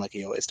 minutes a game like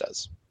he always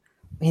does?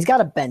 he's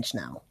got a bench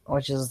now,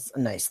 which is a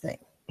nice thing.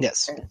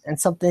 Yes. And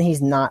something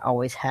he's not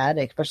always had,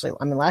 especially,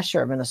 I mean, last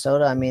year at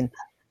Minnesota, I mean,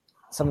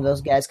 some of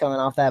those guys coming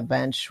off that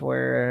bench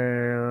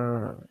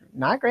were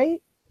not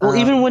great. Well,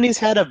 even when he's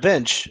had a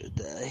bench,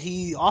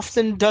 he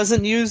often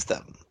doesn't use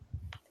them.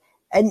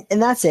 And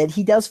that's it.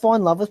 He does fall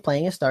in love with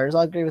playing his starters.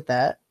 I'll agree with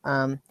that.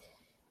 And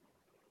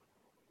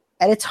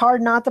it's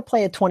hard not to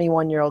play a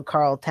 21-year-old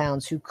Karl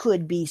Towns who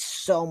could be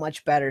so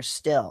much better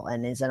still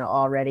and is an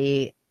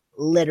already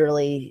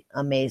literally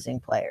amazing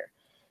player.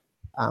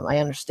 I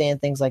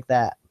understand things like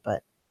that,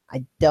 but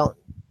I don't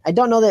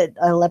know that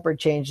a Leopard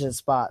changes his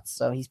spots,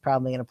 so he's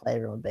probably going to play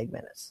everyone big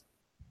minutes.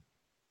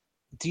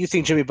 Do you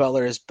think Jimmy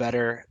Butler is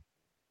better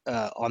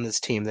on this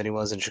team than he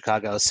was in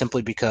Chicago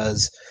simply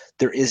because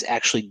there is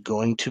actually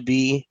going to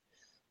be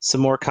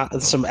some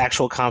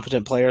actual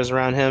competent players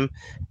around him,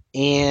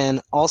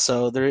 and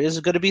also there is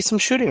going to be some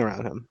shooting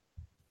around him?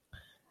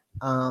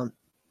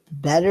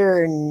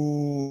 Better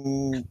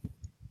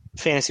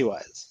Fantasy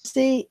wise.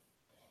 see,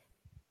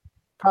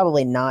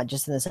 probably not,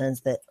 just in the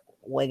sense that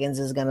Wiggins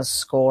is going to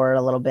score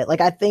a little bit.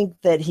 Like, I think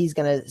that he's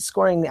going to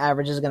scoring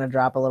average is going to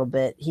drop a little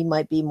bit. He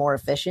might be more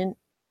efficient,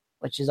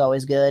 which is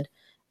always good.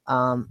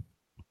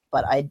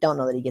 But I don't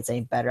know that he gets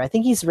any better. I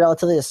think he's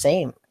relatively the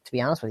same, to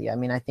be honest with you. I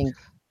mean, I think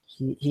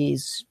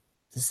he's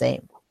the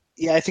same.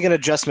 Yeah, I think an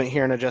adjustment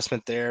here, an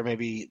adjustment there.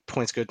 Maybe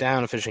points go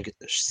down,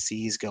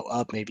 efficiencies go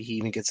up. Maybe he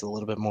even gets a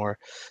little bit more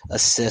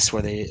assists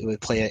where they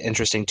would play an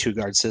interesting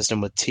two-guard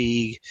system with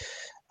Teague.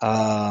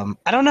 I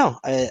don't know.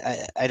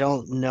 I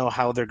don't know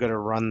how they're going to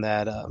run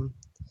that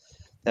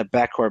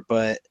backcourt,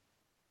 but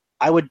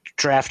I would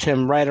draft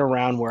him right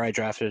around where I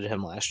drafted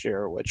him last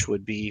year, which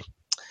would be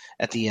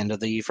at the end of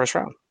the first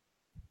round.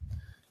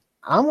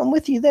 I'm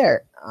with you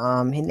there.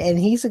 And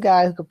he's a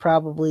guy who could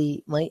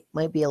probably might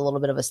be a little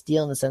bit of a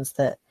steal in the sense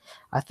that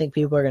I think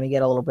people are going to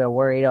get a little bit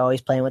worried. Oh,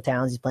 he's playing with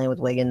Towns, he's playing with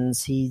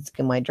Wiggins. He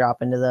might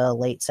drop into the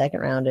late second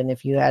round, and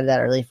if you had that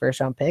early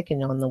first round pick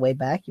and on the way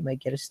back, you might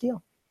get a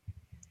steal.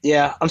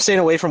 Yeah, I'm staying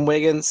away from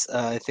Wiggins.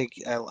 I think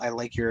I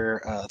like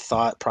your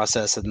thought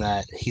process in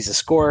that he's a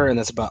scorer, and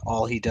that's about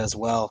all he does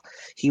well.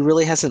 He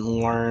really hasn't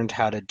learned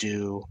how to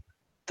do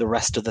the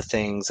rest of the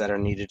things that are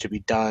needed to be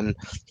done.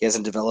 He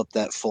hasn't developed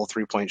that full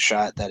 3-point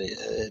shot that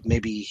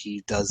maybe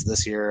he does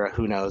this year.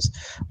 Who knows?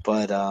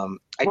 But I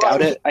Well,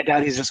 doubt it. I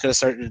doubt he's just going to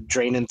start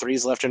draining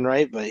threes left and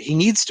right. But he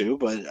needs to.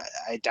 But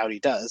I doubt he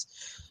does.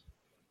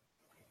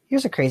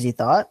 here's a crazy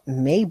thought.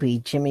 Maybe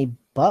Jimmy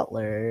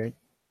Butler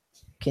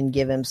can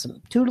give him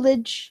some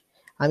tutelage.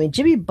 I mean,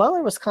 Jimmy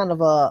Butler was kind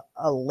of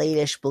a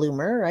late-ish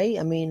bloomer, right?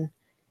 I mean,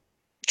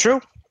 True.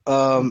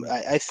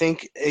 I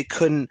think it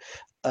couldn't.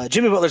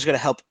 Jimmy Butler's going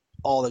to help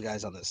all the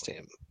guys on this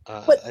team.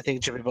 but I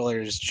think Jimmy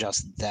Butler is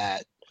just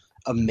that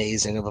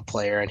amazing of a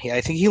player, and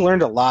I think he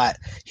learned a lot.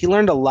 He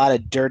learned a lot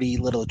of dirty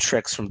little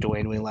tricks from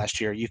Dwayne Wade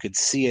last year. You could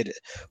see it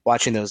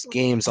watching those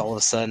games. All of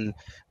a sudden,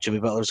 Jimmy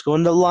Butler's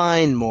going to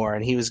line more,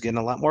 and he was getting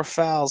a lot more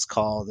fouls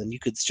called, and you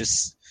could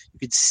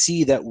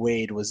see that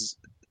Wade was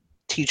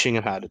teaching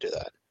him how to do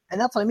that. and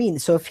that's what I mean.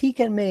 So if he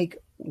can make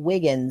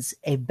Wiggins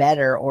a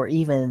better or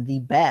even the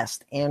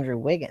best Andrew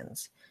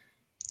Wiggins,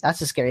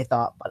 that's a scary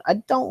thought. But I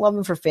don't love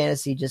him for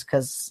fantasy just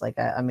because, like,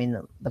 I mean,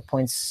 the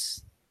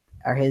points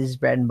are his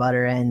bread and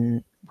butter,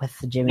 and with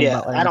the Jimmy Yeah,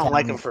 Butler I don't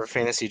like mentality. him for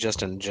fantasy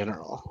just in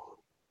general.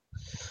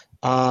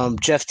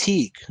 Jeff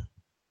Teague,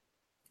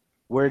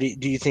 where do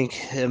you think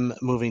him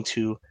moving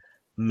to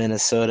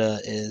Minnesota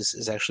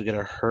is actually going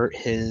to hurt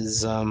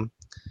his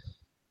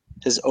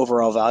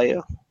overall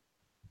value?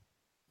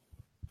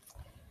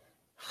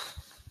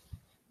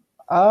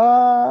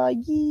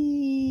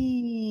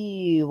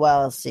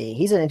 Well, let's see.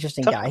 He's an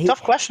interesting Tough guy.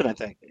 tough question, I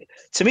think.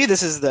 To me,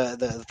 this is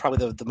the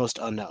probably the most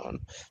unknown Um,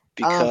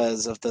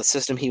 because of the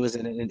system he was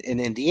in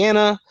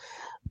Indiana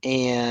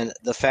and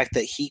the fact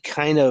that he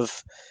kind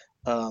of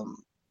um,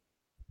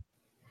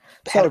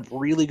 had a so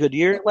really good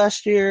year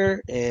last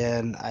year,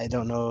 and I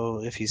don't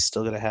know if he's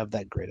still going to have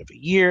that great of a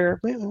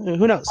year.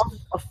 Who knows?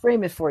 I'll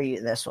frame it for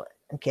you this way.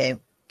 Okay.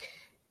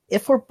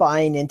 If we're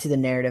buying into the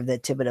narrative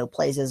that Thibodeau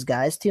plays his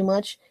guys too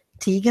much,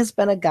 Teague has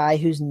been a guy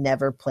who's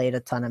never played a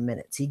ton of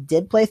minutes. He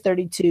did play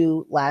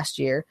 32 last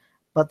year,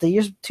 but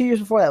the 2 years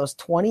before that was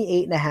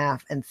 28 and a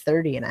half and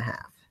 30 and a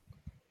half.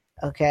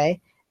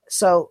 Okay.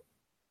 So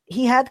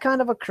he had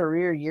kind of a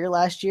career year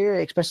last year,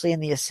 especially in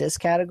the assist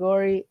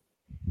category,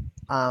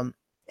 and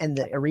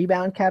the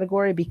rebound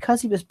category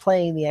because he was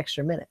playing the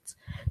extra minutes.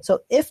 So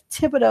if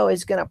Thibodeau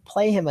is going to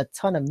play him a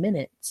ton of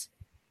minutes,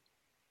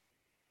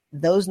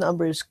 those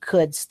numbers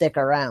could stick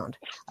around.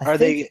 Are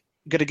they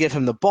going to give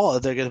him the ball?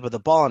 They're going to put the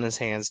ball in his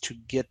hands to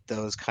get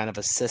those kind of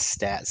assist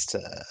stats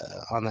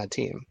on that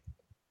team.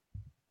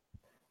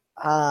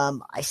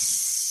 I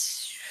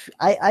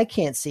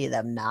can't see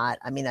them not.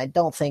 I mean, I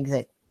don't think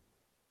that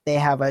they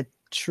have a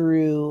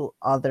true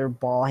other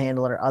ball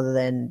handler other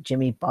than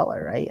Jimmy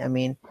Butler, right? I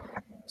mean,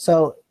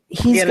 so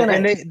he's Yeah, gonna.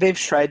 and they've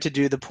tried to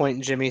do the point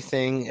and Jimmy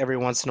thing every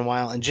once in a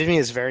while, and Jimmy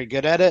is very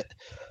good at it,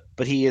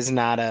 but he's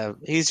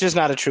just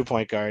not a true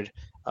point guard.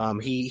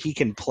 He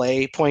can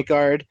play point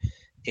guard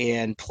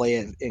and play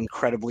it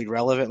incredibly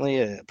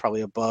relevantly,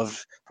 probably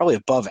above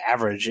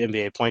average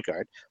NBA point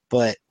guard,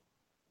 but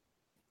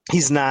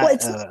he's not. Well,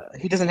 it's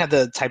He doesn't have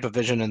the type of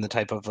vision and the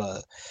type of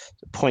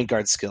point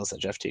guard skills that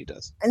Jeff Teague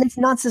does. and it's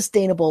not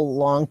sustainable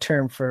long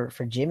term for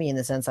Jimmy in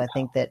the sense I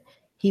think that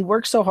he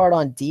works so hard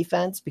on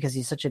defense because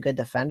he's such a good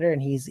defender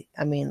and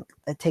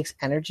it takes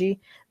energy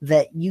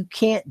that you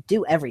can't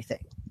do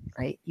everything,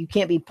 right? You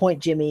can't be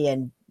point Jimmy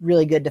and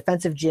really good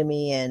defensive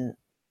Jimmy and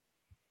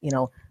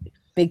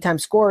big time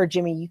scorer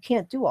Jimmy. You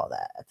can't do all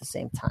that at the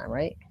same time,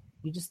 right?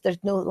 There's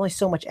only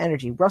so much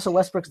energy. Russell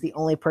Westbrook's the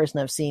only person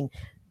I've seen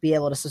be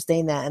able to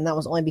sustain that, and that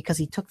was only because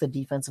he took the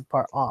defensive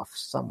part off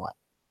somewhat.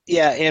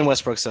 Yeah, and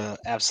Westbrook's an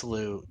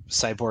absolute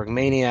cyborg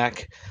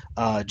maniac.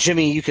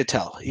 Jimmy, you could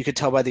tell. You could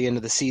tell by the end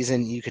of the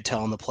season. You could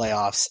tell in the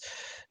playoffs,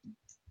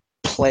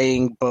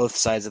 playing both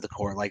sides of the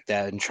court like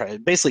that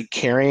and basically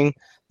carrying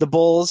the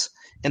Bulls.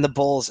 And the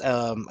Bulls,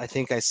 I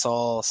think I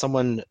saw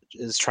someone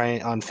is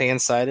trying on fan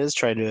side is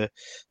trying to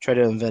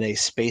invent a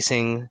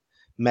spacing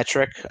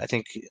metric. I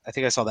think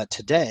I saw that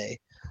today.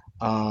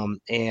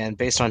 And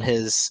based on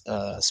his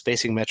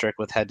spacing metric,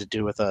 with had to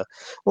do with a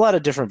lot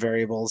of different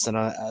variables,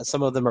 and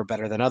some of them are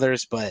better than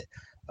others. But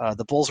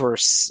the Bulls were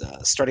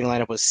starting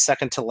lineup was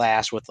second to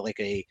last with like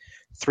a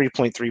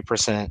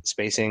 3.3%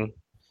 spacing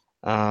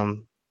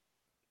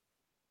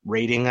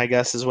rating, I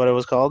guess is what it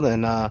was called.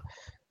 And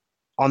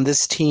on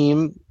this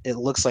team, it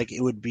looks like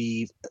it would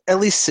be at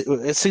least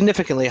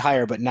significantly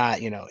higher, but not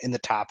in the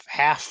top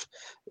half,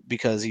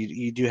 because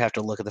you do have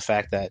to look at the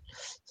fact that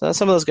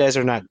some of those guys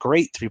are not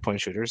great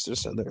 3-point shooters,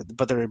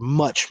 but they're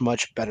much,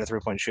 much better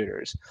 3-point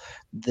shooters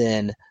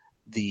than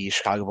the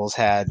Chicago Bulls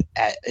had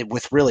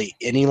with really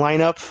any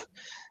lineup.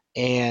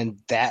 And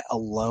that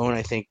alone,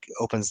 I think,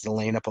 opens the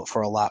lane up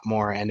for a lot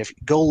more. And if you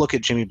go look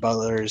at Jimmy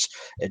Butler's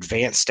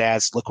advanced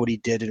stats, look what he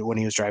did when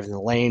he was driving the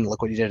lane,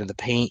 look what he did in the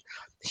paint.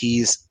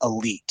 He's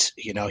elite.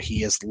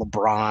 He is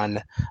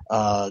LeBron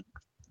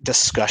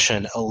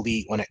discussion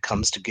elite when it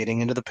comes to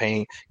getting into the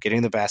paint,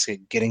 getting the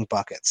basket, getting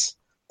buckets.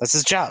 That's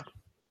his job.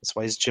 That's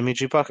why he's Jimmy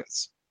G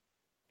Buckets.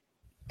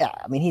 Yeah,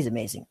 I mean he's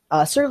amazing.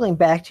 Circling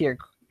back to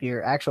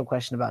your actual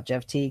question about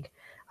Jeff Teague,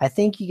 I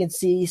think you can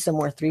see some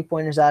more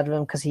 3-pointers out of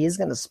him because he is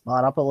going to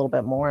spot up a little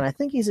bit more, and I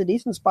think he's a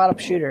decent spot up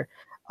shooter.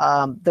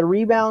 The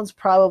rebounds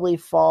probably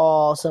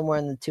fall somewhere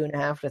in the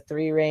 2.5 to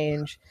 3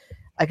 range.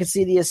 I could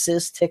see the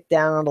assists tick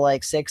down to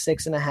like 6,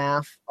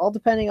 6.5, all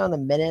depending on the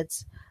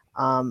minutes.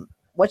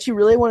 What you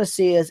really want to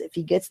see is if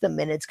he gets the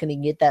minutes, can he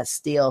get that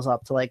steals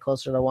up to like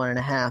closer to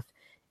 1.5?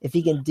 If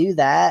he can do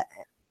that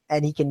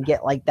and he can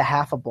get like the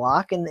half a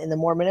block in the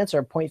more minutes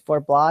or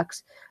 0.4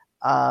 blocks,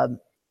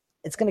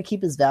 it's going to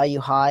keep his value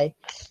high.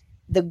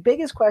 The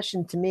biggest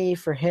question to me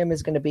for him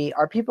is going to be,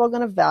 are people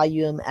going to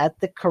value him at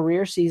the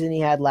career season he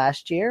had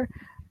last year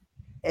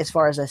as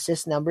far as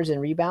assist numbers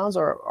and rebounds,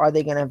 or are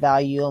they going to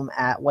value him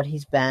at what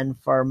he's been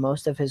for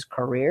most of his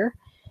career?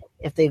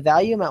 If they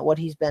value him at what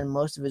he's been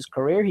most of his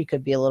career, he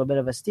could be a little bit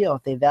of a steal.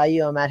 If they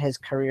value him at his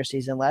career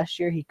season last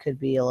year, he could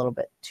be a little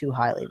bit too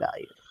highly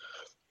valued.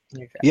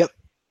 Yep.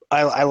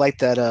 I like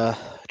that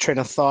train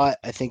of thought.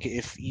 I think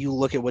if you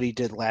look at what he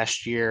did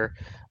last year,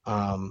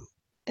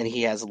 and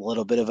he has a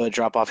little bit of a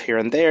drop off here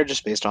and there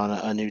just based on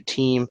a new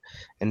team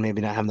and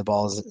maybe not having the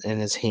balls in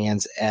his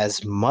hands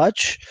as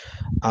much.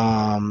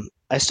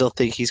 I still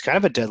think he's kind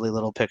of a deadly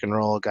little pick and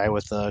roll guy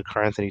with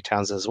Karl Anthony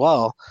Towns as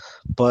well.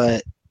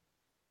 But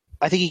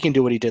I think he can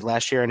do what he did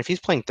last year. And if he's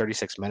playing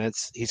 36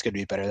 minutes, he's going to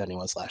be better than he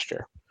was last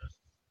year.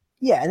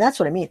 Yeah, and that's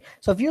what I mean.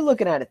 So if you're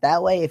looking at it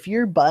that way, if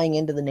you're buying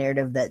into the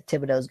narrative that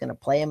Thibodeau is going to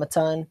play him a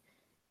ton,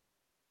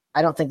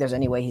 I don't think there's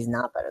any way he's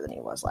not better than he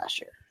was last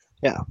year.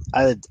 Yeah,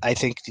 I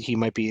think he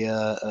might be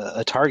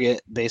a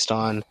target based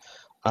on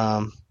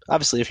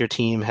obviously if your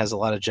team has a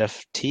lot of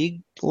Jeff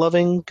Teague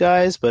loving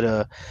guys,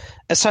 but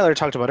as Tyler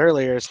talked about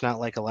earlier, it's not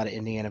like a lot of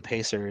Indiana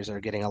Pacers are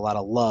getting a lot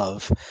of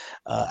love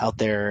out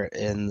there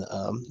in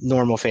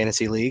normal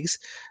fantasy leagues,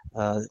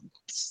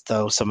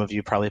 though some of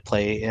you probably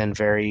play in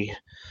very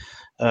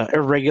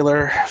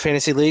irregular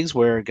fantasy leagues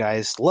where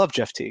guys love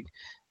Jeff Teague.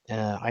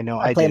 I know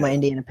I play do. my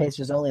Indiana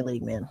Pacers only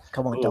league, man.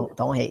 Come on,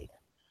 don't hate.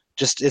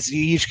 Just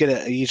you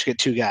each get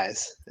 2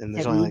 guys, and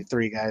there's only like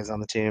 3 guys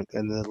on the team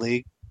in the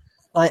league.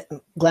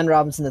 Glenn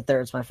Robinson III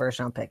is my first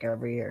round pick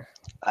every year.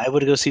 I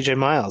would go CJ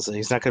Miles.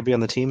 He's not going to be on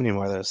the team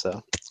anymore though,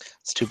 so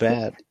it's too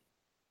bad.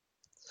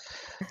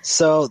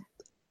 So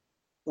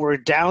we're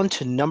down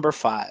to number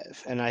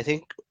 5, and I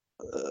think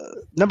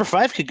number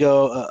 5 could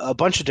go a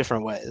bunch of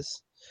different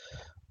ways.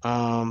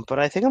 But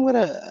I think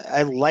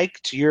I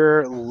liked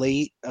your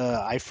late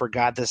I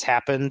forgot this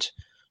happened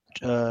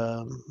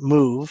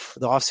move,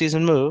 the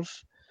offseason move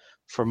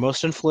for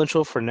most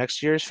influential for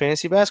next year's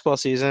fantasy basketball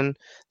season.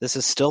 This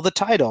is still the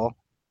title.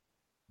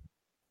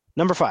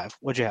 Number 5,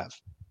 what'd you have?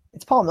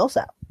 It's Paul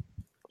Millsap.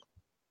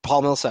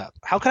 Paul Millsap.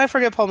 How can I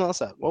forget Paul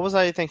Millsap? What was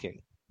I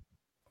thinking?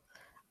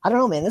 I don't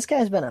know, man. This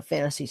guy's been a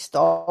fantasy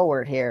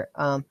stalwart here.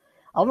 I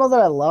don't know that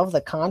I love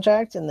the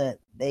contract and that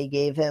they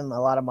gave him a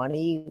lot of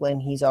money when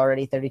he's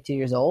already 32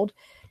 years old.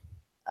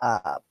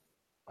 I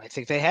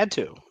think they had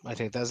to. I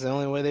think that's the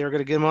only way they were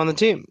going to get him on the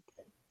team.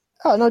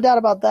 Oh, no doubt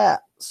about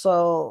that.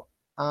 So,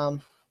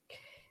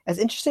 it's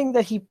interesting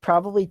that he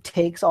probably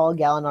takes all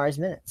Gallinari's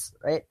minutes,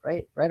 right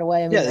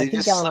away. I mean, Yeah, I he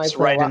think just slips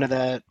right into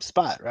that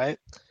spot, right?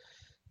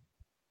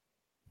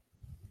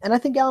 And I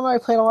think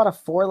Gallinari played a lot of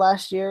 4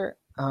 last year,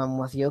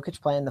 with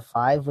Jokic playing the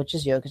 5, which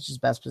is Jokic's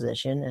best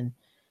position. And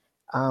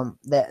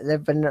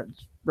there've been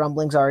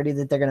rumblings already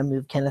that they're going to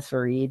move Kenneth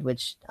Faried,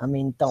 which, I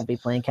mean, don't be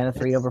playing Kenneth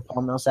Faried over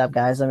Paul Millsap,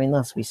 guys. I mean,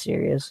 let's be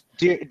serious.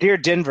 Dear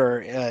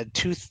Denver,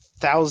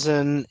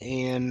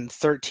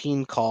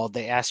 2013 called.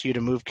 They asked you to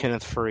move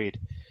Kenneth Faried.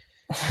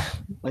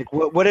 Like,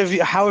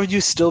 how have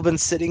you still been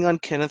sitting on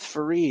Kenneth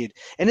Faried?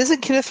 And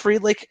isn't Kenneth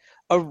Faried like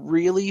a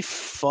really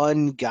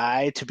fun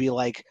guy to be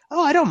like,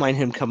 oh, I don't mind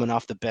him coming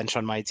off the bench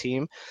on my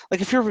team.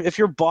 Like if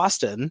you're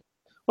Boston,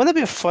 wouldn't that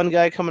be a fun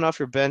guy coming off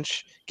your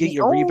bench, get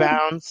your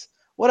rebounds?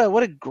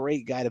 What a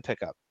great guy to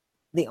pick up.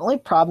 The only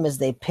problem is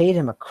they paid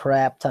him a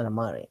crap ton of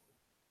money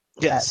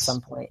at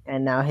some point,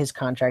 and now his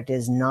contract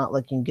is not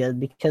looking good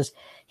because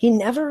he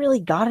never really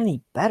got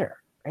any better,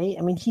 right?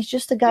 I mean, he's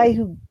just a guy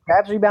who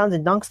grabs rebounds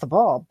and dunks the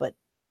ball, but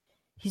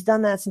he's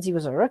done that since he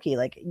was a rookie.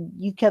 Like,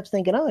 you kept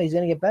thinking, oh, he's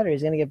going to get better,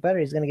 he's going to get better,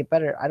 he's going to get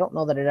better. I don't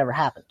know that it ever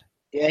happened.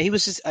 Yeah, he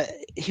was just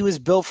he was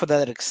built for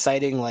that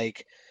exciting,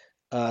 like,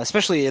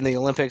 especially in the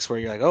Olympics where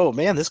you're like, oh,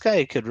 man, this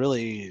guy could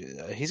really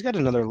he's got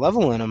another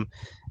level in him.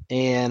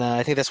 And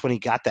I think that's when he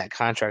got that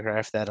contract right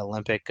after that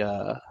Olympic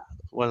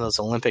one of those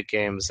Olympic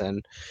games.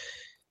 And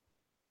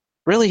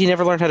really, he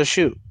never learned how to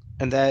shoot.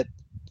 And that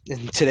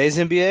in today's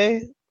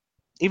NBA,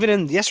 even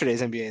in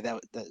yesterday's NBA, that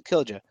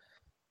killed you.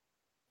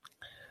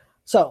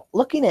 So,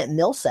 looking at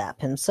Millsap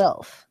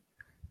himself,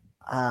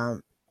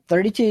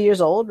 32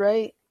 years old,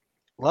 right?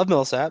 Love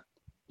Millsap.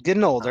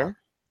 Getting older.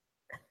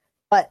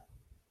 But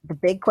the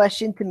big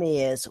question to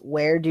me is,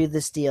 where do the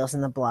steals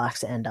and the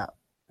blocks end up?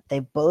 They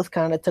both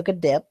kind of took a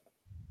dip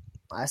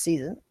last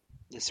season.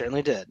 He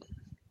certainly did.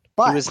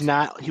 But he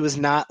was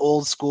not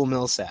old school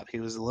Millsap. He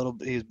was a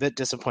bit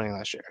disappointing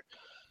last year.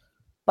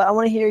 But I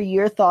want to hear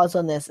your thoughts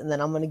on this, and then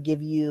I'm going to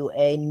give you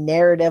a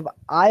narrative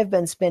I've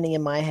been spinning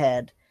in my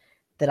head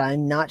that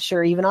I'm not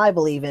sure even I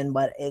believe in,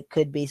 but it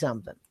could be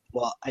something.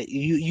 Well,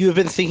 you have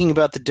been thinking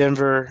about the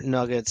Denver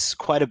Nuggets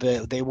quite a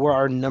bit. They were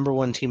our number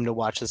one team to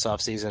watch this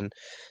offseason,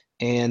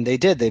 and they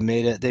did. They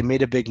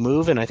made a big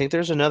move, and I think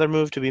there's another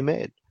move to be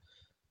made.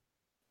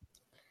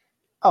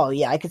 Oh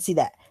yeah, I could see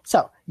that.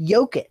 So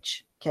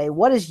Jokic, okay,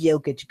 what is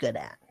Jokic good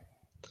at?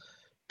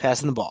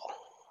 Passing the ball,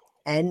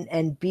 And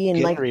being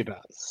getting like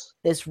rebounds.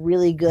 this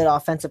really good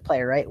offensive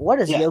player, right? What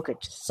does Yeah,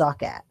 Jokic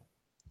suck at?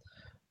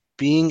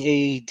 being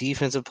a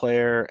defensive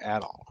player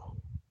at all.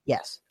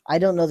 Yes, I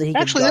don't know that he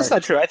could Actually, that's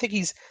guard. not true. I think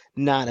he's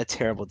not a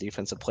terrible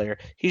defensive player.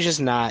 He's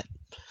just not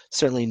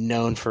certainly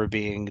known for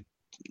being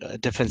a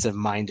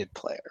defensive-minded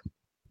player.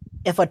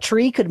 If a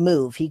tree could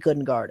move, he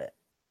couldn't guard it.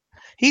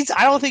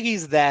 I don't think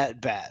he's that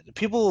bad.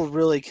 People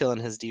really killing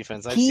his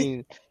defense. I've He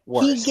seen he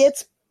worse.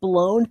 gets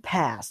blown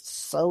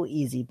past so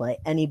easy by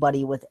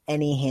anybody with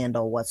any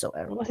handle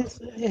whatsoever. Well,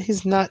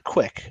 he's not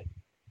quick.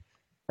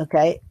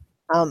 Okay,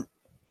 um,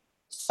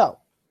 so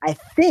I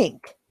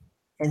think,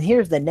 and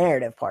here's the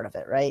narrative part of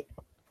it, right?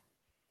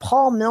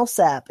 Paul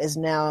Millsap is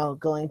now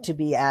going to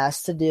be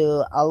asked to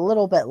do a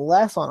little bit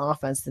less on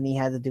offense than he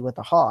had to do with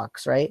the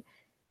Hawks, right?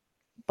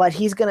 But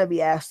he's going to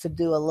be asked to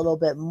do a little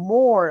bit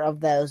more of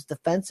those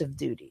defensive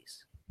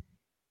duties.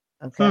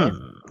 Okay.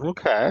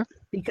 Okay.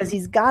 Because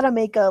he's got to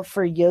make up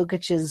for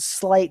Jokic's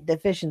slight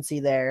deficiency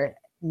there.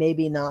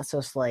 Maybe not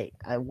so slight.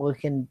 We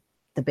can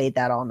debate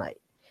that all night.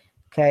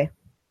 Okay.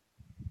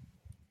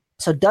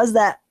 So does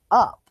that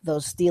up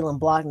those steal and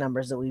block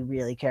numbers that we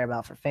really care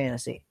about for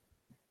fantasy?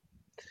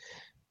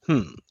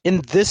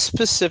 In this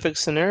specific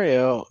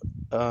scenario,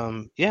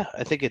 yeah,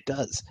 I think it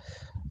does.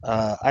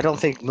 I don't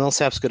think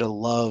Millsap's going to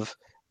love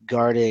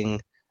guarding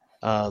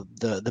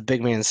the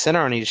big man center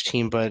on each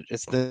team, but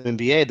it's the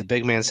NBA. The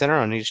big man center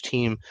on each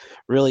team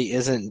really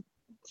isn't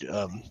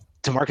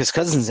DeMarcus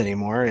Cousins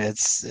anymore.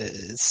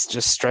 It's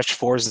just stretch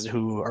fours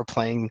who are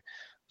playing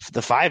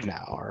the five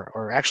now,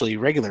 or actually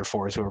regular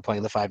fours who are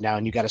playing the five now,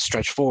 and you got a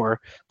stretch four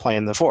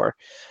playing the four.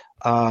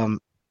 Um,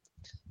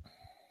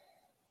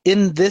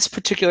 in this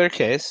particular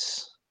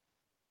case,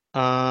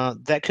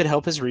 that could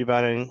help his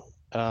rebounding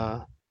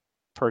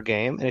per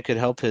game, and it could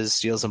help his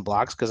steals and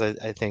blocks because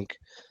I think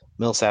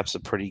Millsap's a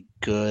pretty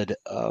good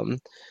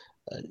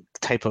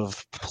type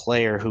of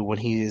player who, when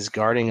he is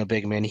guarding a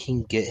big man, he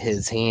can get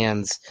his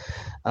hands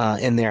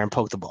in there and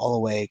poke the ball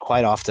away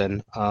quite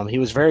often. He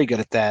was very good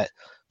at that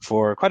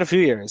for quite a few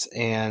years,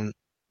 and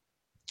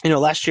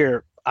last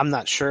year I'm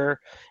not sure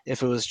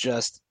if it was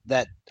just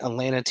that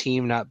Atlanta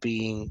team not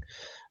being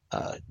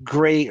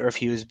great or if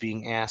he was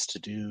being asked to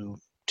do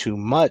too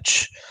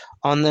much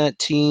on that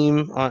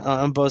team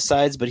on both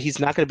sides, but he's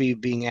not going to be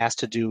being asked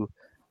to do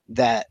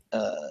that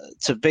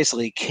to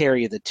basically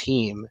carry the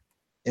team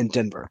in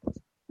Denver.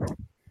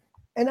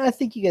 And I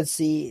think you can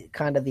see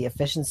kind of the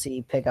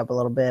efficiency pick up a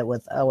little bit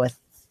with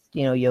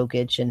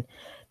Jokic. And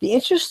the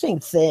interesting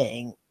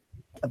thing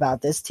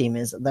about this team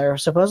is they're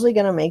supposedly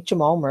going to make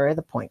Jamal Murray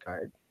the point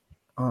guard.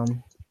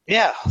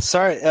 Yeah,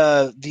 sorry.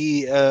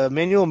 The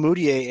Manuel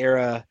Mudiay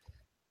era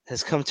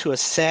has come to a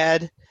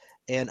sad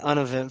and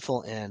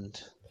uneventful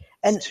end.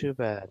 It's and too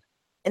bad.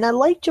 and I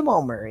like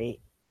Jamal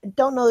Murray. I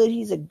don't know that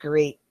he's a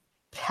great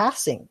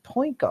passing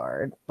point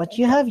guard, but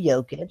you have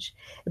Jokic.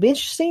 It'd be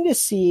interesting to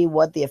see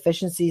what the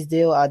efficiencies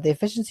do. The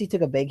efficiency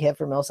took a big hit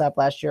for Millsap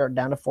last year,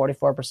 down to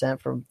 44%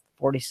 from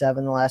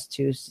 47 the last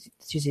two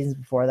seasons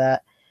before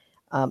that.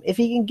 If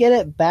he can get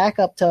it back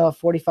up to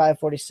 45,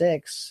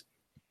 46,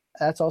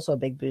 that's also a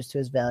big boost to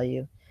his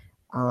value.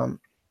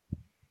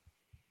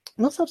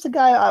 Millsap's a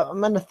guy I'm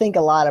going to think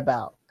a lot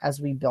about as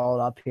we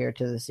build up here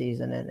to the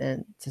season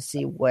and to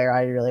see where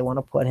I really want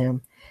to put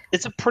him. I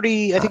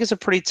think it's a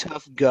pretty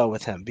tough go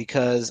with him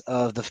because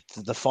of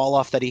the fall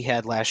off that he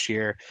had last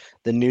year,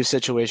 the new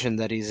situation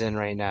that he's in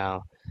right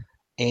now,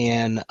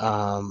 and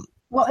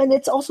Well, and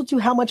it's also too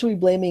how much are we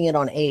blaming it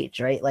on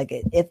age, right? Like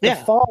if the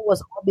yeah, fall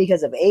was all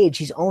because of age,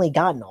 he's only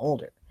gotten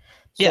older.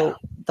 yeah, So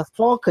the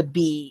fall could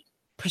be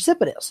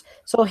precipitous.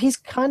 So he's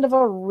kind of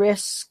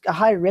a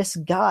high risk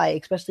guy,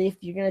 especially if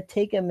you're going to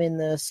take him in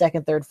the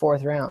second, third,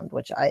 fourth round,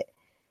 which I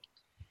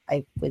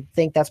would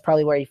think that's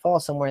probably where he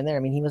falls somewhere in there. I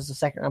mean, he was the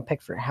second round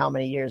pick for how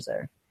many years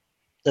there?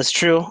 that's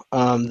true.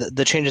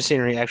 The change of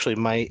scenery actually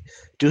might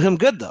do him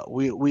good, though.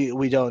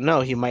 We don't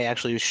know. He might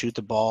actually shoot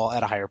the ball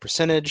at a higher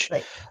percentage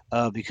Right.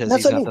 because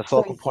That's he's what I not mean. the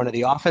focal point of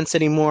the offense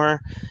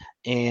anymore,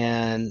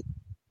 and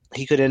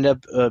he could end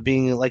up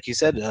being, like you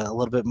said, a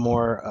little bit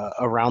more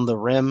around the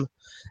rim,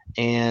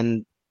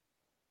 and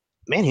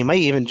man, he might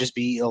even just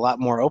be a lot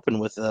more open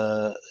with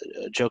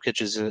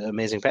Jokic's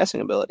amazing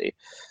passing ability.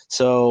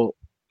 So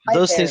High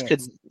those things could,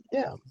 variance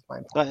yeah, is my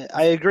point.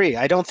 I agree.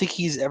 I don't think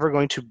he's ever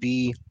going to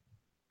be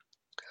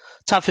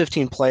top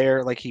 15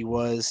 player like he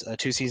was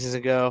 2 seasons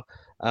ago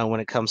when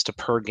it comes to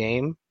per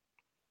game.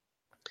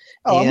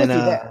 Oh, I'm And with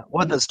you there.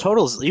 what those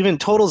totals, even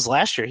totals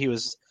last year, he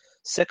was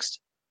sixth.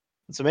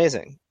 It's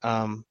amazing.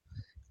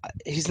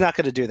 He's not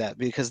going to do that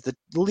because the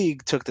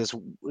league took this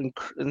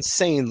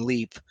insane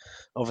leap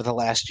over the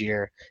last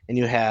year, and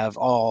you have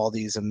all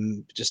these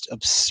just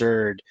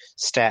absurd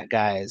stat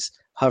guys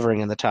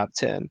hovering in the top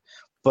 10.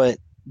 But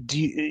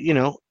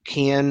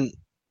can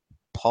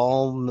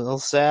Paul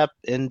Millsap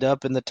end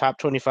up in the top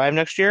 25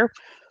 next year?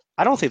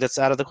 I don't think that's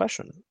out of the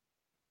question.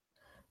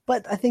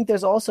 But I think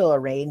there's also a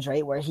range,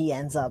 right, where he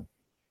ends up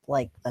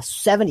like a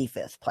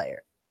 75th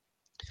player.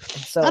 And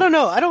I so don't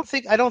know. I don't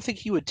think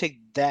he would take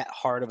that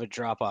hard of a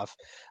drop off.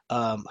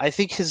 I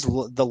think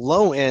the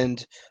low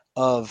end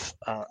of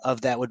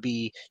that would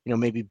be,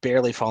 maybe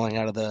barely falling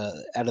out of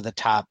the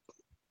top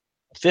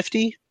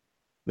 50,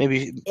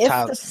 maybe if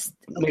top the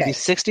maybe okay,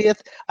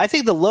 60th. I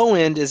think the low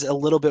end is a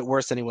little bit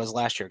worse than he was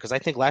last year because I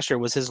think last year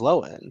was his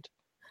low end.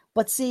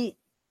 but see,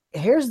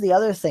 here's the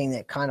other thing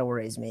that kind of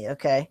worries me.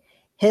 Okay,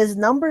 his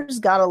numbers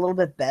got a little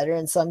bit better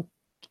in some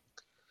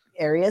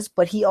areas,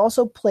 but he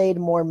also played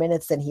more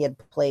minutes than he had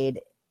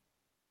played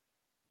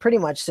pretty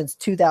much since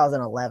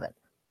 2011.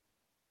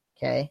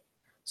 Okay.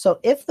 So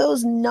if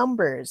those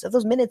numbers, if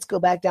those minutes go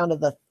back down to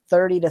the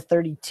 30 to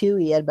 32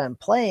 he had been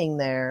playing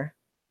there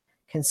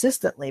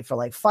consistently for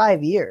like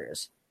 5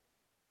 years,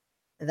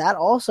 that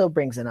also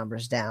brings the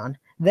numbers down.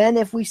 Then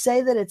if we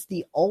say that it's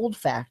the old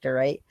factor,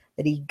 right?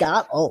 That he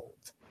got old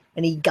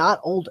and he got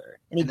older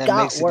and he And that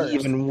got makes it worse.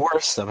 even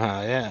worse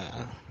somehow.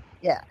 Yeah.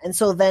 Yeah. And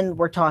so then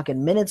we're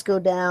talking minutes go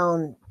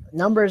down,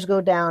 numbers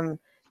go down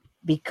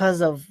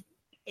because of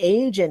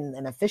age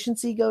and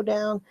efficiency go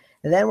down.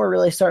 And then we're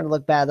really starting to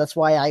look bad. That's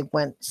why I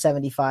went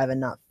 75 and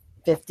not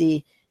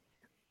 50.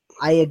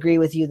 I agree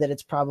with you that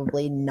it's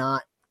probably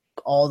not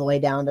all the way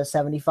down to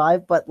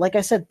 75. But like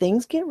I said,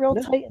 things get real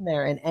No. tight in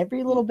there, and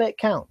every little bit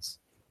counts.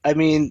 I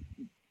mean,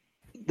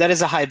 that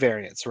is a high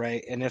variance,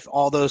 right? And if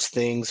all those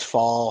things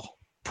fall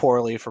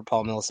poorly for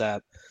Paul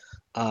Millsap,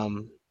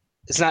 um,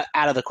 it's not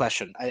out of the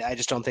question. I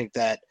just don't think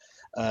that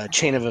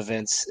chain of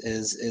events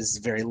is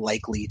very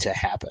likely to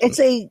happen. It's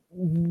a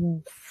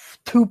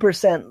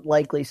 2%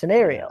 likely Yeah,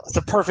 scenario, it's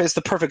the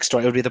perfect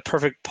storm. It would be the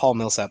perfect Paul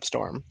Millsap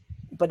storm.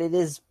 but it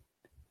is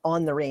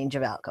on the range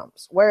of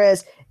outcomes.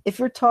 Whereas if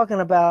you're talking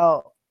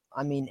about,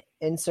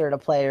 insert a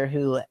player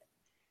who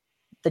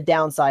the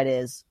downside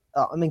is,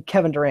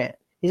 Kevin Durant.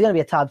 He's going to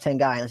be a top 10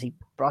 guy unless he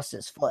busts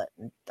his foot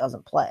and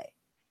doesn't play.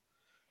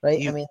 Right?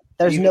 You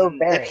There's no even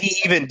if variance he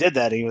there. even did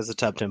that, he was a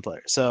top 10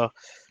 player. So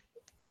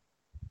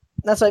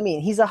That's what I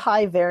mean. He's a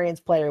high variance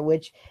player,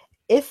 which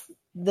if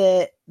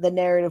the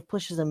narrative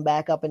pushes him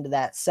back up into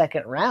that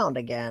second round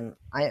again,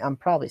 I'm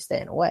probably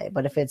staying away.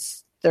 But if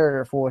it's third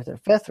or fourth or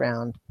fifth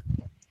round,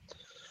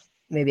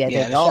 maybe I yeah,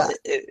 take a shot.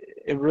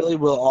 it really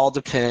will all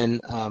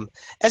depend,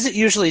 as it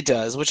usually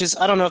does. Which is,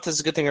 I don't know if this is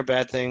a good thing or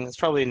bad thing. It's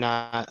probably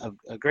not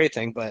a great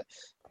thing, but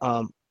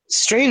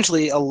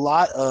strangely, a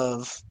lot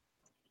of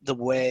the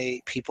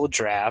way people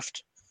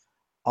draft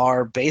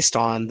are based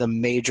on the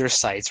major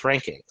sites'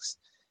 rankings.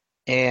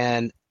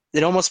 And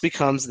it almost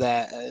becomes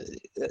that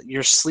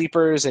your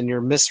sleepers and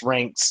your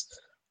misranks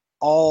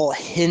all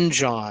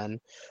hinge on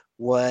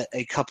what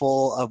a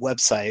couple of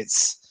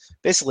websites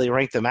basically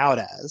rank them out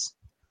as,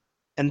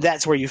 and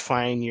that's where you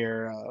find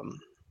your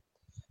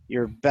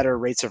better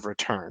rates of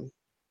return.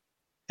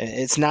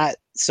 It's not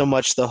so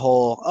much the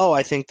whole, oh,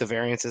 I think the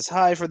variance is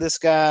high for this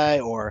guy,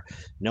 or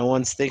no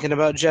one's thinking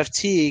about Jeff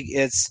Teague.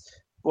 It's,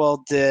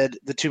 well, did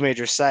the two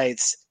major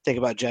sites think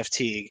about Jeff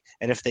Teague?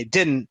 And if they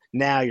didn't,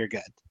 now you're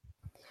good.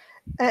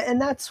 And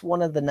that's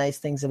one of the nice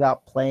things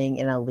about playing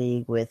in a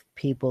league with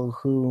people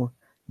who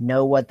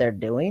know what they're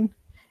doing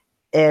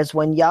is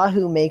when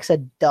Yahoo makes a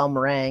dumb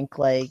rank,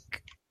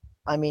 like,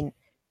 I mean,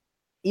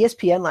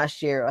 ESPN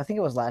last year, I think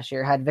it was last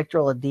year, had Victor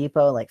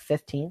Oladipo like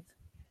 15th.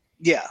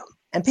 Yeah,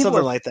 And people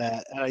something were, like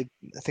that. I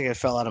think I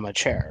fell out of my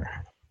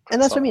chair. I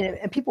and that's what I saw. mean.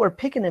 And people were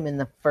picking him in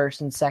the first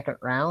and second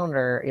round,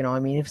 or,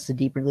 if it's a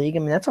deeper league,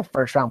 that's a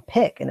first round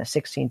pick in a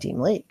 16 team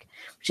league,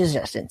 which is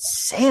just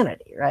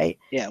insanity, right?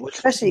 Yeah, which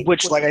Especially,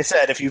 which like I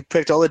said, if you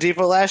picked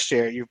Oladipo last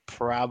year, you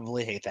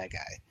probably hate that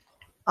guy.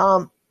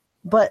 um,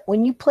 but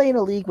when you play in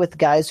a league with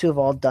guys who have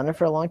all done it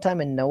for a long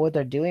time and know what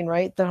they're doing,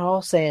 right? They're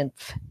all saying,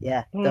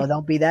 "Yeah, Hmm.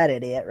 don't be that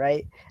idiot,"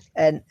 right?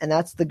 And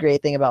that's the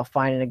great thing about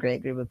finding a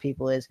great group of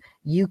people is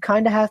you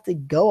kind of have to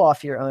go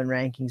off your own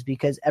rankings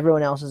because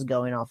everyone else is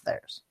going off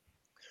theirs.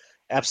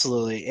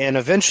 Absolutely. And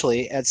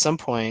eventually, at some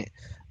point,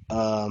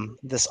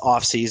 this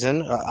off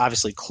season,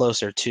 obviously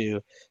closer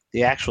to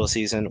the actual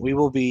season, we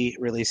will be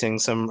releasing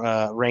some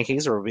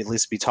rankings, or we'll at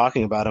least be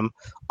talking about them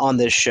on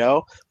this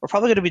show. We're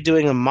probably going to be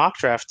doing a mock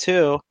draft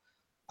too,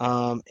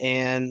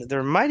 and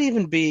there might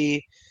even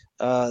be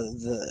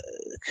the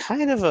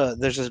kind of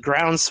there's a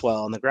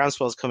groundswell, and the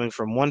groundswell is coming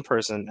from one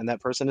person, and that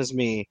person is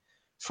me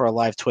for a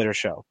live Twitter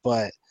show.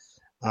 But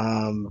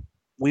um,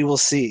 we will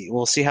see.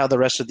 We'll see how the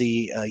rest of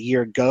the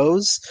year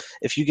goes.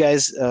 If you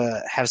guys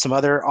have some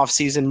other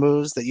off-season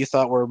moves that you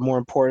thought were more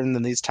important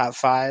than these top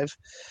five,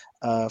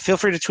 feel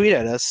free to tweet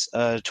at us.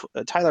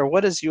 Tyler,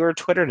 what is your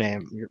Twitter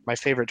name? My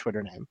favorite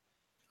Twitter name.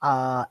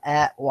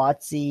 At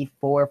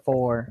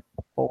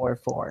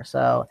Watsy4444.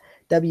 So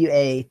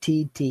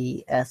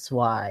WATTSY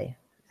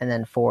and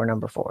then four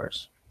number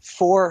fours.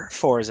 Four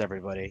fours,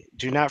 everybody.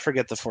 Do not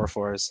forget the four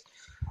fours.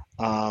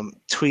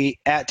 Tweet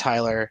at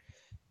Tyler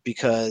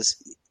because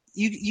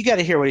you got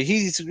to hear what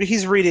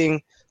he's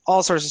reading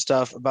all sorts of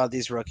stuff about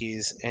these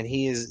rookies, and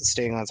he is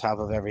staying on top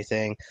of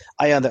everything.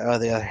 I, on the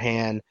other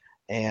hand,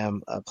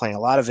 am playing a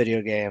lot of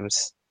video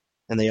games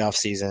in the off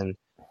season,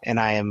 and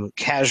I am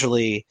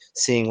casually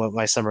seeing what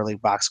my summer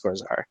league box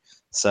scores are.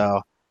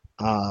 So,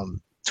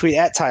 tweet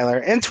at Tyler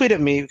and tweet at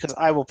me because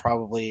I will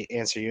probably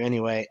answer you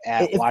anyway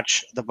at If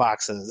Watch the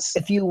Boxes.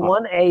 if you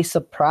want a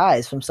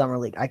surprise from Summer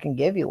League, I can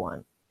give you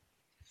one.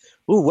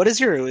 Ooh, what is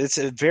your? It's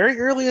very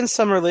early in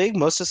summer league.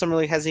 Most of summer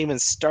league hasn't even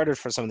started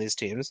for some of these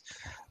teams,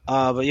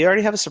 but you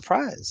already have a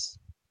surprise.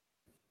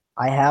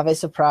 I have a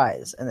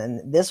surprise, and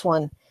then this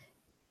one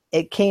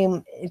it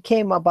came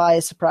up by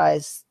a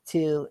surprise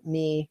to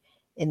me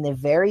in the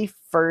very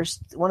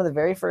first one of the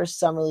very first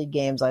summer league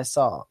games I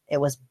saw. It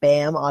was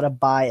Bam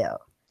Adebayo.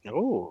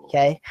 Oh,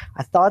 Okay,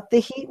 I thought the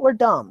Heat were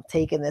dumb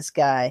taking this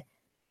guy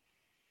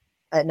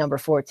at number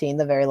 14,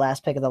 the very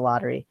last pick of the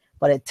lottery,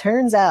 but it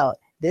turns out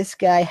this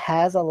guy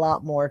has a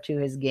lot more to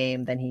his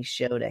game than he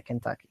showed at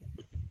Kentucky.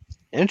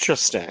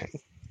 interesting.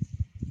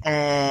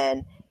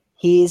 And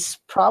he's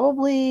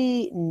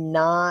probably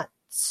not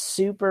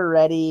super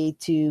ready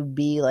to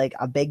be like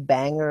a big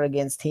banger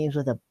against teams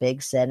with a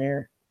big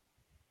center,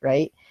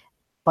 right?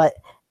 But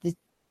the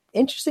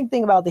interesting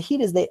thing about the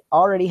Heat is they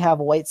already have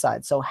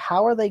Whiteside. So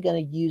how are they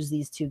going to use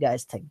these two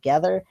guys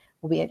together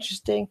will be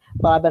interesting.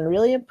 But I've been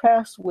really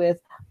impressed with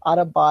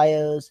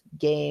Adebayo's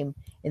game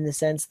in the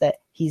sense that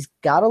he's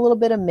got a little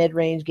bit of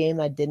mid-range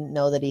game I didn't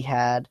know that he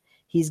had.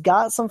 He's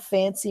got some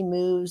fancy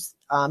moves.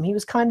 He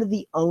was kind of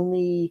the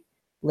only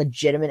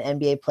legitimate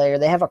NBA player.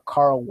 They have a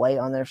Carl White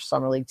on their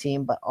summer league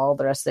team, but all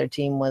the rest of their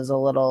team was a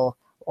little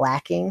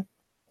lacking.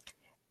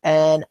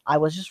 And I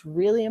was just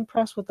really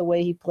impressed with the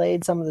way he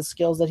played, some of the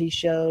skills that he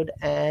showed.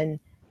 And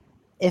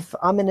if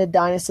I'm in a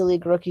Dynasty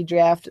League rookie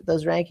draft,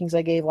 those rankings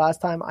I gave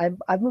last time,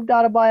 I've moved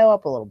Adebayo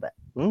up a little bit.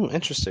 Ooh,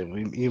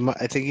 interesting.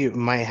 I think you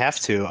might have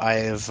to.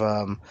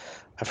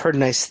 I've heard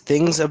nice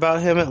things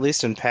about him, at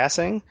least in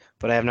passing,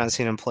 but I have not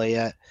seen him play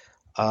yet.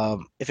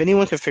 If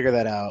anyone could figure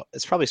that out,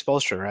 it's probably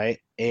Spoelstra, right?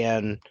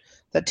 And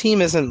that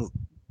team isn't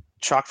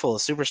chock full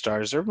of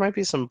superstars. There might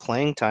be some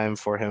playing time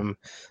for him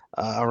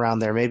around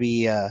there.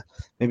 Maybe a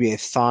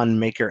Thon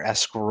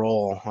Maker-esque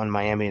role on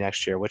Miami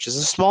next year, which is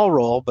a small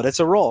role, but it's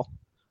a role.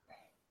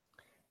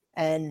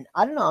 And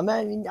I don't know.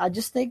 I mean, I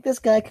just think this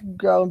guy could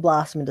grow and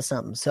blossom into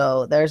something.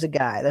 So there's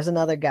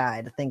another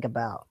guy to think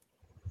about.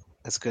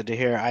 That's good to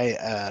hear.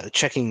 I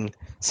checking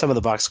some of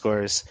the box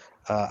scores.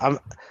 I'm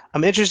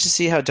interested to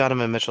see how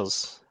Donovan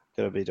Mitchell's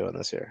going to be doing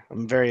this year.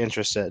 I'm very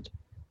interested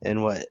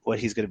in what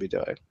he's going to be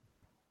doing.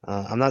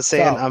 I'm not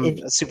saying So I'm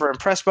if super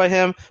impressed by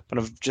him, but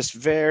I'm just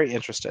very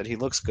interested. He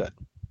looks good.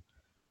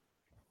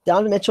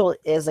 Donovan Mitchell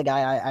is a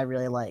guy I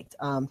really liked.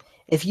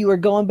 If you were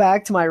going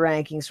back to my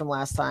rankings from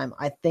last time,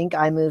 I think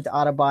I moved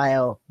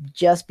Adebayo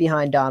just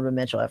behind Donovan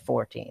Mitchell at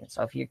 14.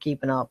 So if you're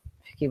keeping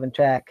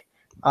track,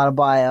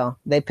 Adebayo,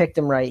 they picked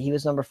him right. He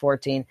was number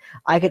 14.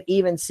 I could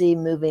even see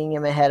moving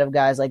him ahead of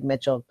guys like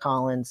Mitchell,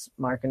 Collins,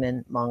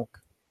 Markkanen, Monk.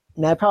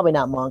 No, probably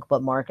not Monk,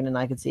 but Markkanen,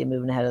 I could see him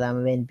moving ahead of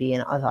them and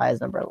being as high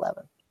as number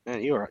 11.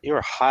 Man, you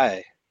were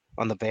high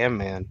on the Bam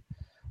man.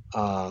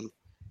 Um,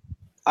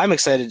 I'm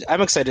excited.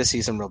 I'm excited to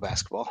see some real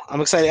basketball.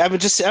 I'm excited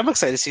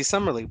to see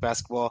summer league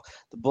basketball.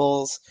 The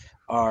Bulls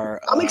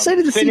are I'm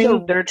excited to see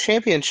defending their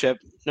championship.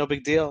 No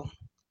big deal.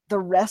 the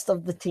rest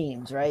of the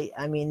teams, right?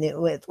 I mean,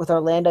 with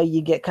Orlando,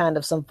 you get kind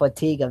of some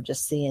fatigue of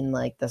just seeing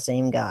like the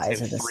same guys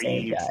Same and the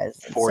same three, guys,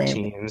 and four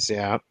same, teams.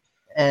 Yeah.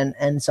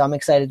 and so I'm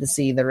excited to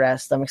see the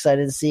rest. I'm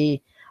excited to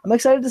see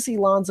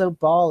Lonzo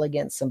Ball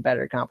against some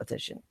better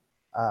competition.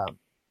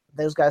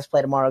 Those guys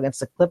play tomorrow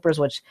against the Clippers,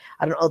 which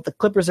I don't know if the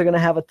Clippers are going to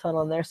have a ton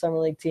on their summer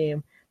league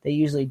team. They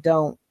usually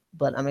don't,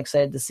 but I'm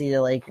excited to see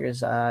the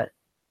Lakers.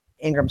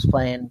 Ingram's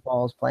playing,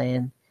 Ball's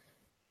playing.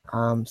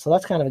 So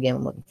that's kind of a game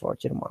I'm looking forward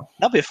to tomorrow.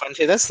 That'll be fun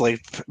too. That's like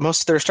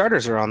most of their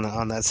starters are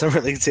on that summer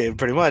league team,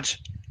 pretty much.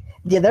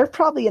 Yeah, they're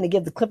probably going to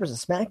give the Clippers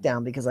a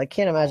smackdown because I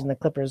can't imagine the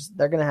Clippers.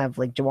 They're going to have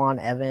like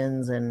Jawan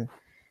Evans and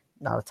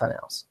not a ton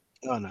else.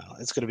 Oh no,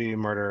 it's going to be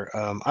murder.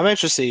 I'm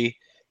anxious to see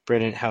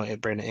how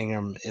Brandon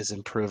Ingram is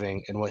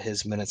improving and what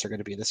his minutes are going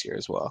to be this year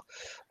as well.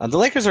 The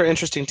Lakers are an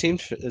interesting team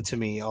to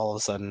me all of a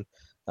sudden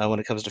when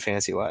it comes to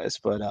fantasy wise,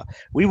 but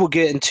we will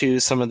get into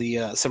some of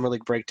the summer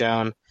league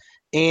breakdown,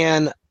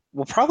 and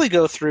we'll probably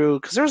go through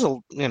because there's I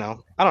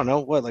don't know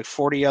what, like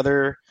 40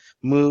 other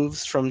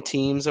moves from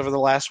teams over the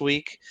last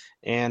week,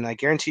 and I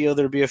guarantee you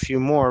there'll be a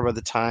few more by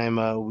the time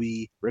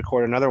we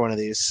record another one of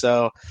these.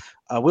 So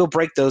we'll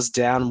break those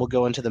down. We'll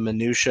go into the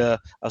minutia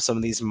of some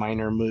of these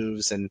minor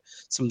moves and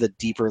some of the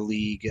deeper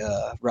league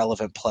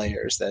relevant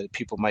players that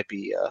people might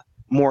be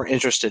more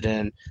interested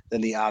in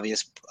than the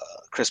obvious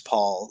Chris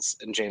Pauls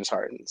and James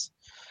Hardens.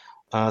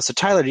 So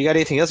Tyler, do you got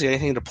anything else? You got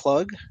anything to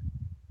plug?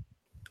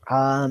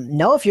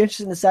 No, if you're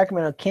interested in the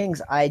Sacramento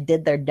Kings, I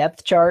did their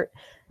depth chart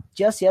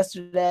just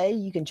yesterday.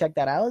 You can check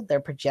that out. Their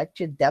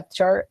projected depth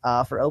chart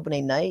for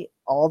opening night,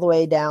 all the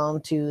way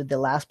down to the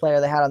last player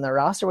they had on their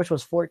roster, which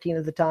was 14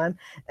 at the time.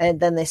 And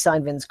then they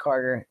signed Vince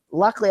Carter.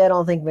 Luckily, I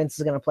don't think Vince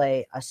is going to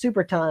play a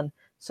super ton,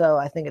 so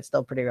I think it's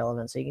still pretty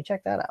relevant. So you can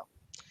check that out.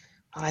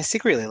 I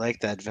secretly like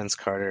that Vince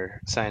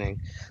Carter signing.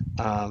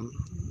 Um,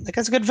 that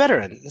guy's a good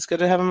veteran. It's good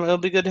to have him. It'll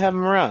be good to have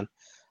him around.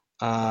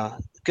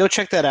 Go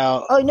check that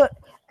out. Oh no,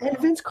 and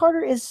Vince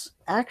Carter has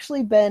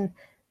actually been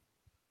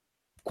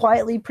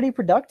quietly pretty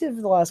productive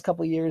the last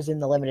couple years in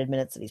the limited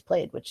minutes that he's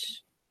played,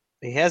 which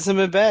He hasn't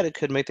been bad. It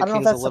could make the I don't know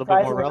if Kings a that's little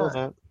bit more surprising or not.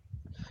 relevant.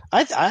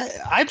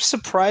 I'm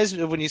surprised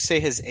when you say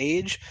his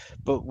age,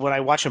 but when I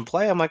watch him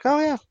play, I'm like, oh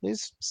yeah,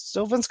 he's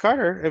still Vince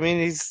Carter. I mean,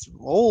 he's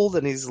old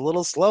and he's a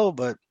little slow,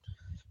 but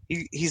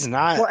he's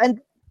not Well, and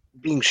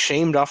being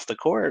shamed off the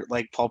court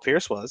like Paul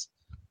Pierce was.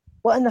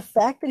 and the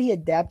fact that he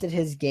adapted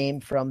his game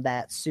from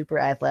that super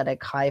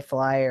athletic, high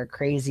flyer,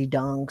 crazy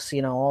dunks,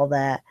 all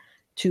that,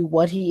 to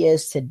what he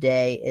is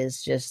today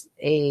is just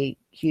a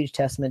huge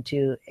testament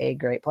to a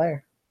great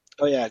player.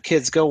 Oh yeah,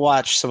 kids, go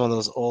watch some of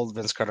those old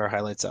Vince Carter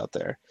highlights out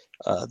there.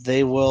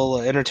 They will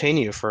entertain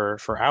you for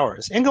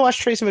hours. And go watch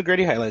Tracy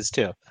McGrady highlights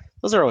too.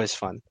 Those are always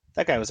fun.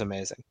 That guy was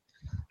amazing.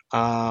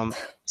 So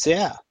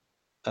yeah.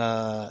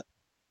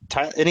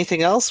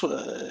 Anything else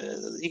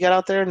you got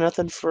out there?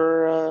 Nothing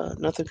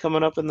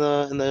coming up in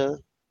the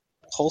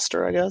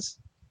holster, I guess.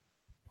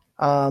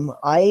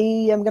 I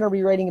am going to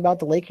be writing about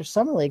the Lakers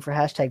Summer League for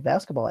hashtag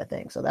basketball, I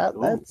think. So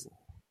Ooh.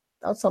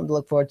 that's something to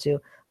look forward to.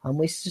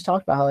 We just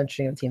talked about how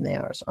interesting of a team they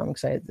are, so I'm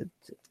excited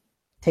to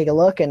take a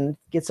look and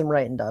get some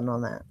writing done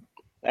on that.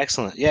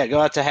 Excellent. Yeah,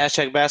 go out to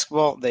hashtag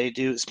basketball. They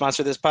do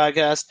sponsor this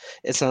podcast.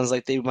 It sounds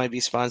like they might be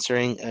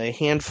sponsoring a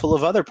handful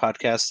of other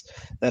podcasts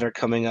that are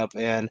coming up,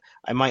 and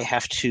I might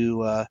have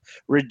to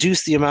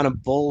reduce the amount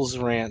of Bulls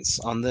rants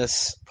on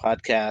this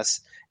podcast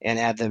and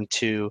add them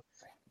to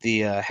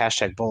the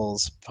hashtag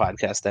Bulls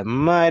podcast that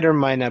might or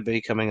might not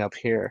be coming up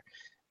here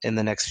in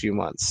the next few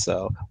months.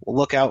 So we'll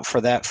look out for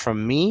that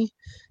from me.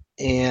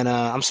 And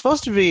I'm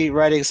supposed to be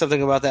writing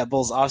something about that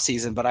Bulls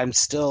offseason, but I'm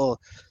still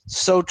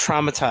so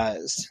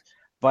traumatized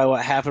by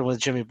what happened with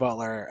Jimmy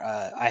Butler.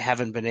 I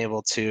haven't been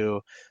able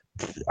to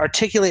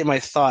articulate my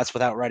thoughts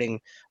without writing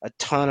a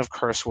ton of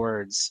curse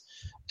words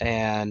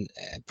and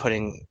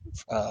putting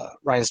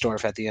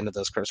Reinsdorf at the end of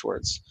those curse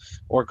words,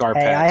 or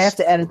Hey, I have Garpax,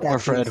 to edit or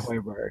that Fred piece.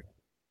 Hoiberg.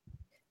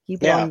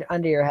 Keep it Yeah, on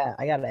under your hat.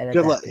 I got to edit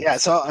good luck. that Yeah,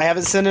 piece. so I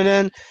haven't sent it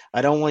in.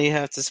 I don't want you to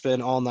have to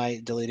spend all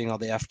night deleting all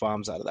the F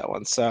bombs out of that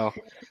one. So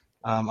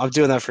I'm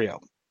doing that for you.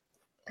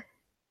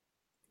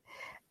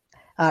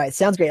 All right,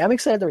 sounds great. I'm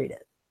excited to read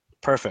it.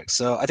 Perfect.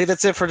 So I think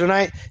that's it for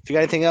tonight. If you got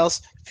anything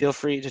else, feel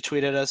free to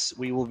tweet at us.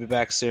 We will be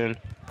back soon.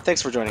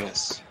 Thanks for joining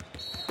us.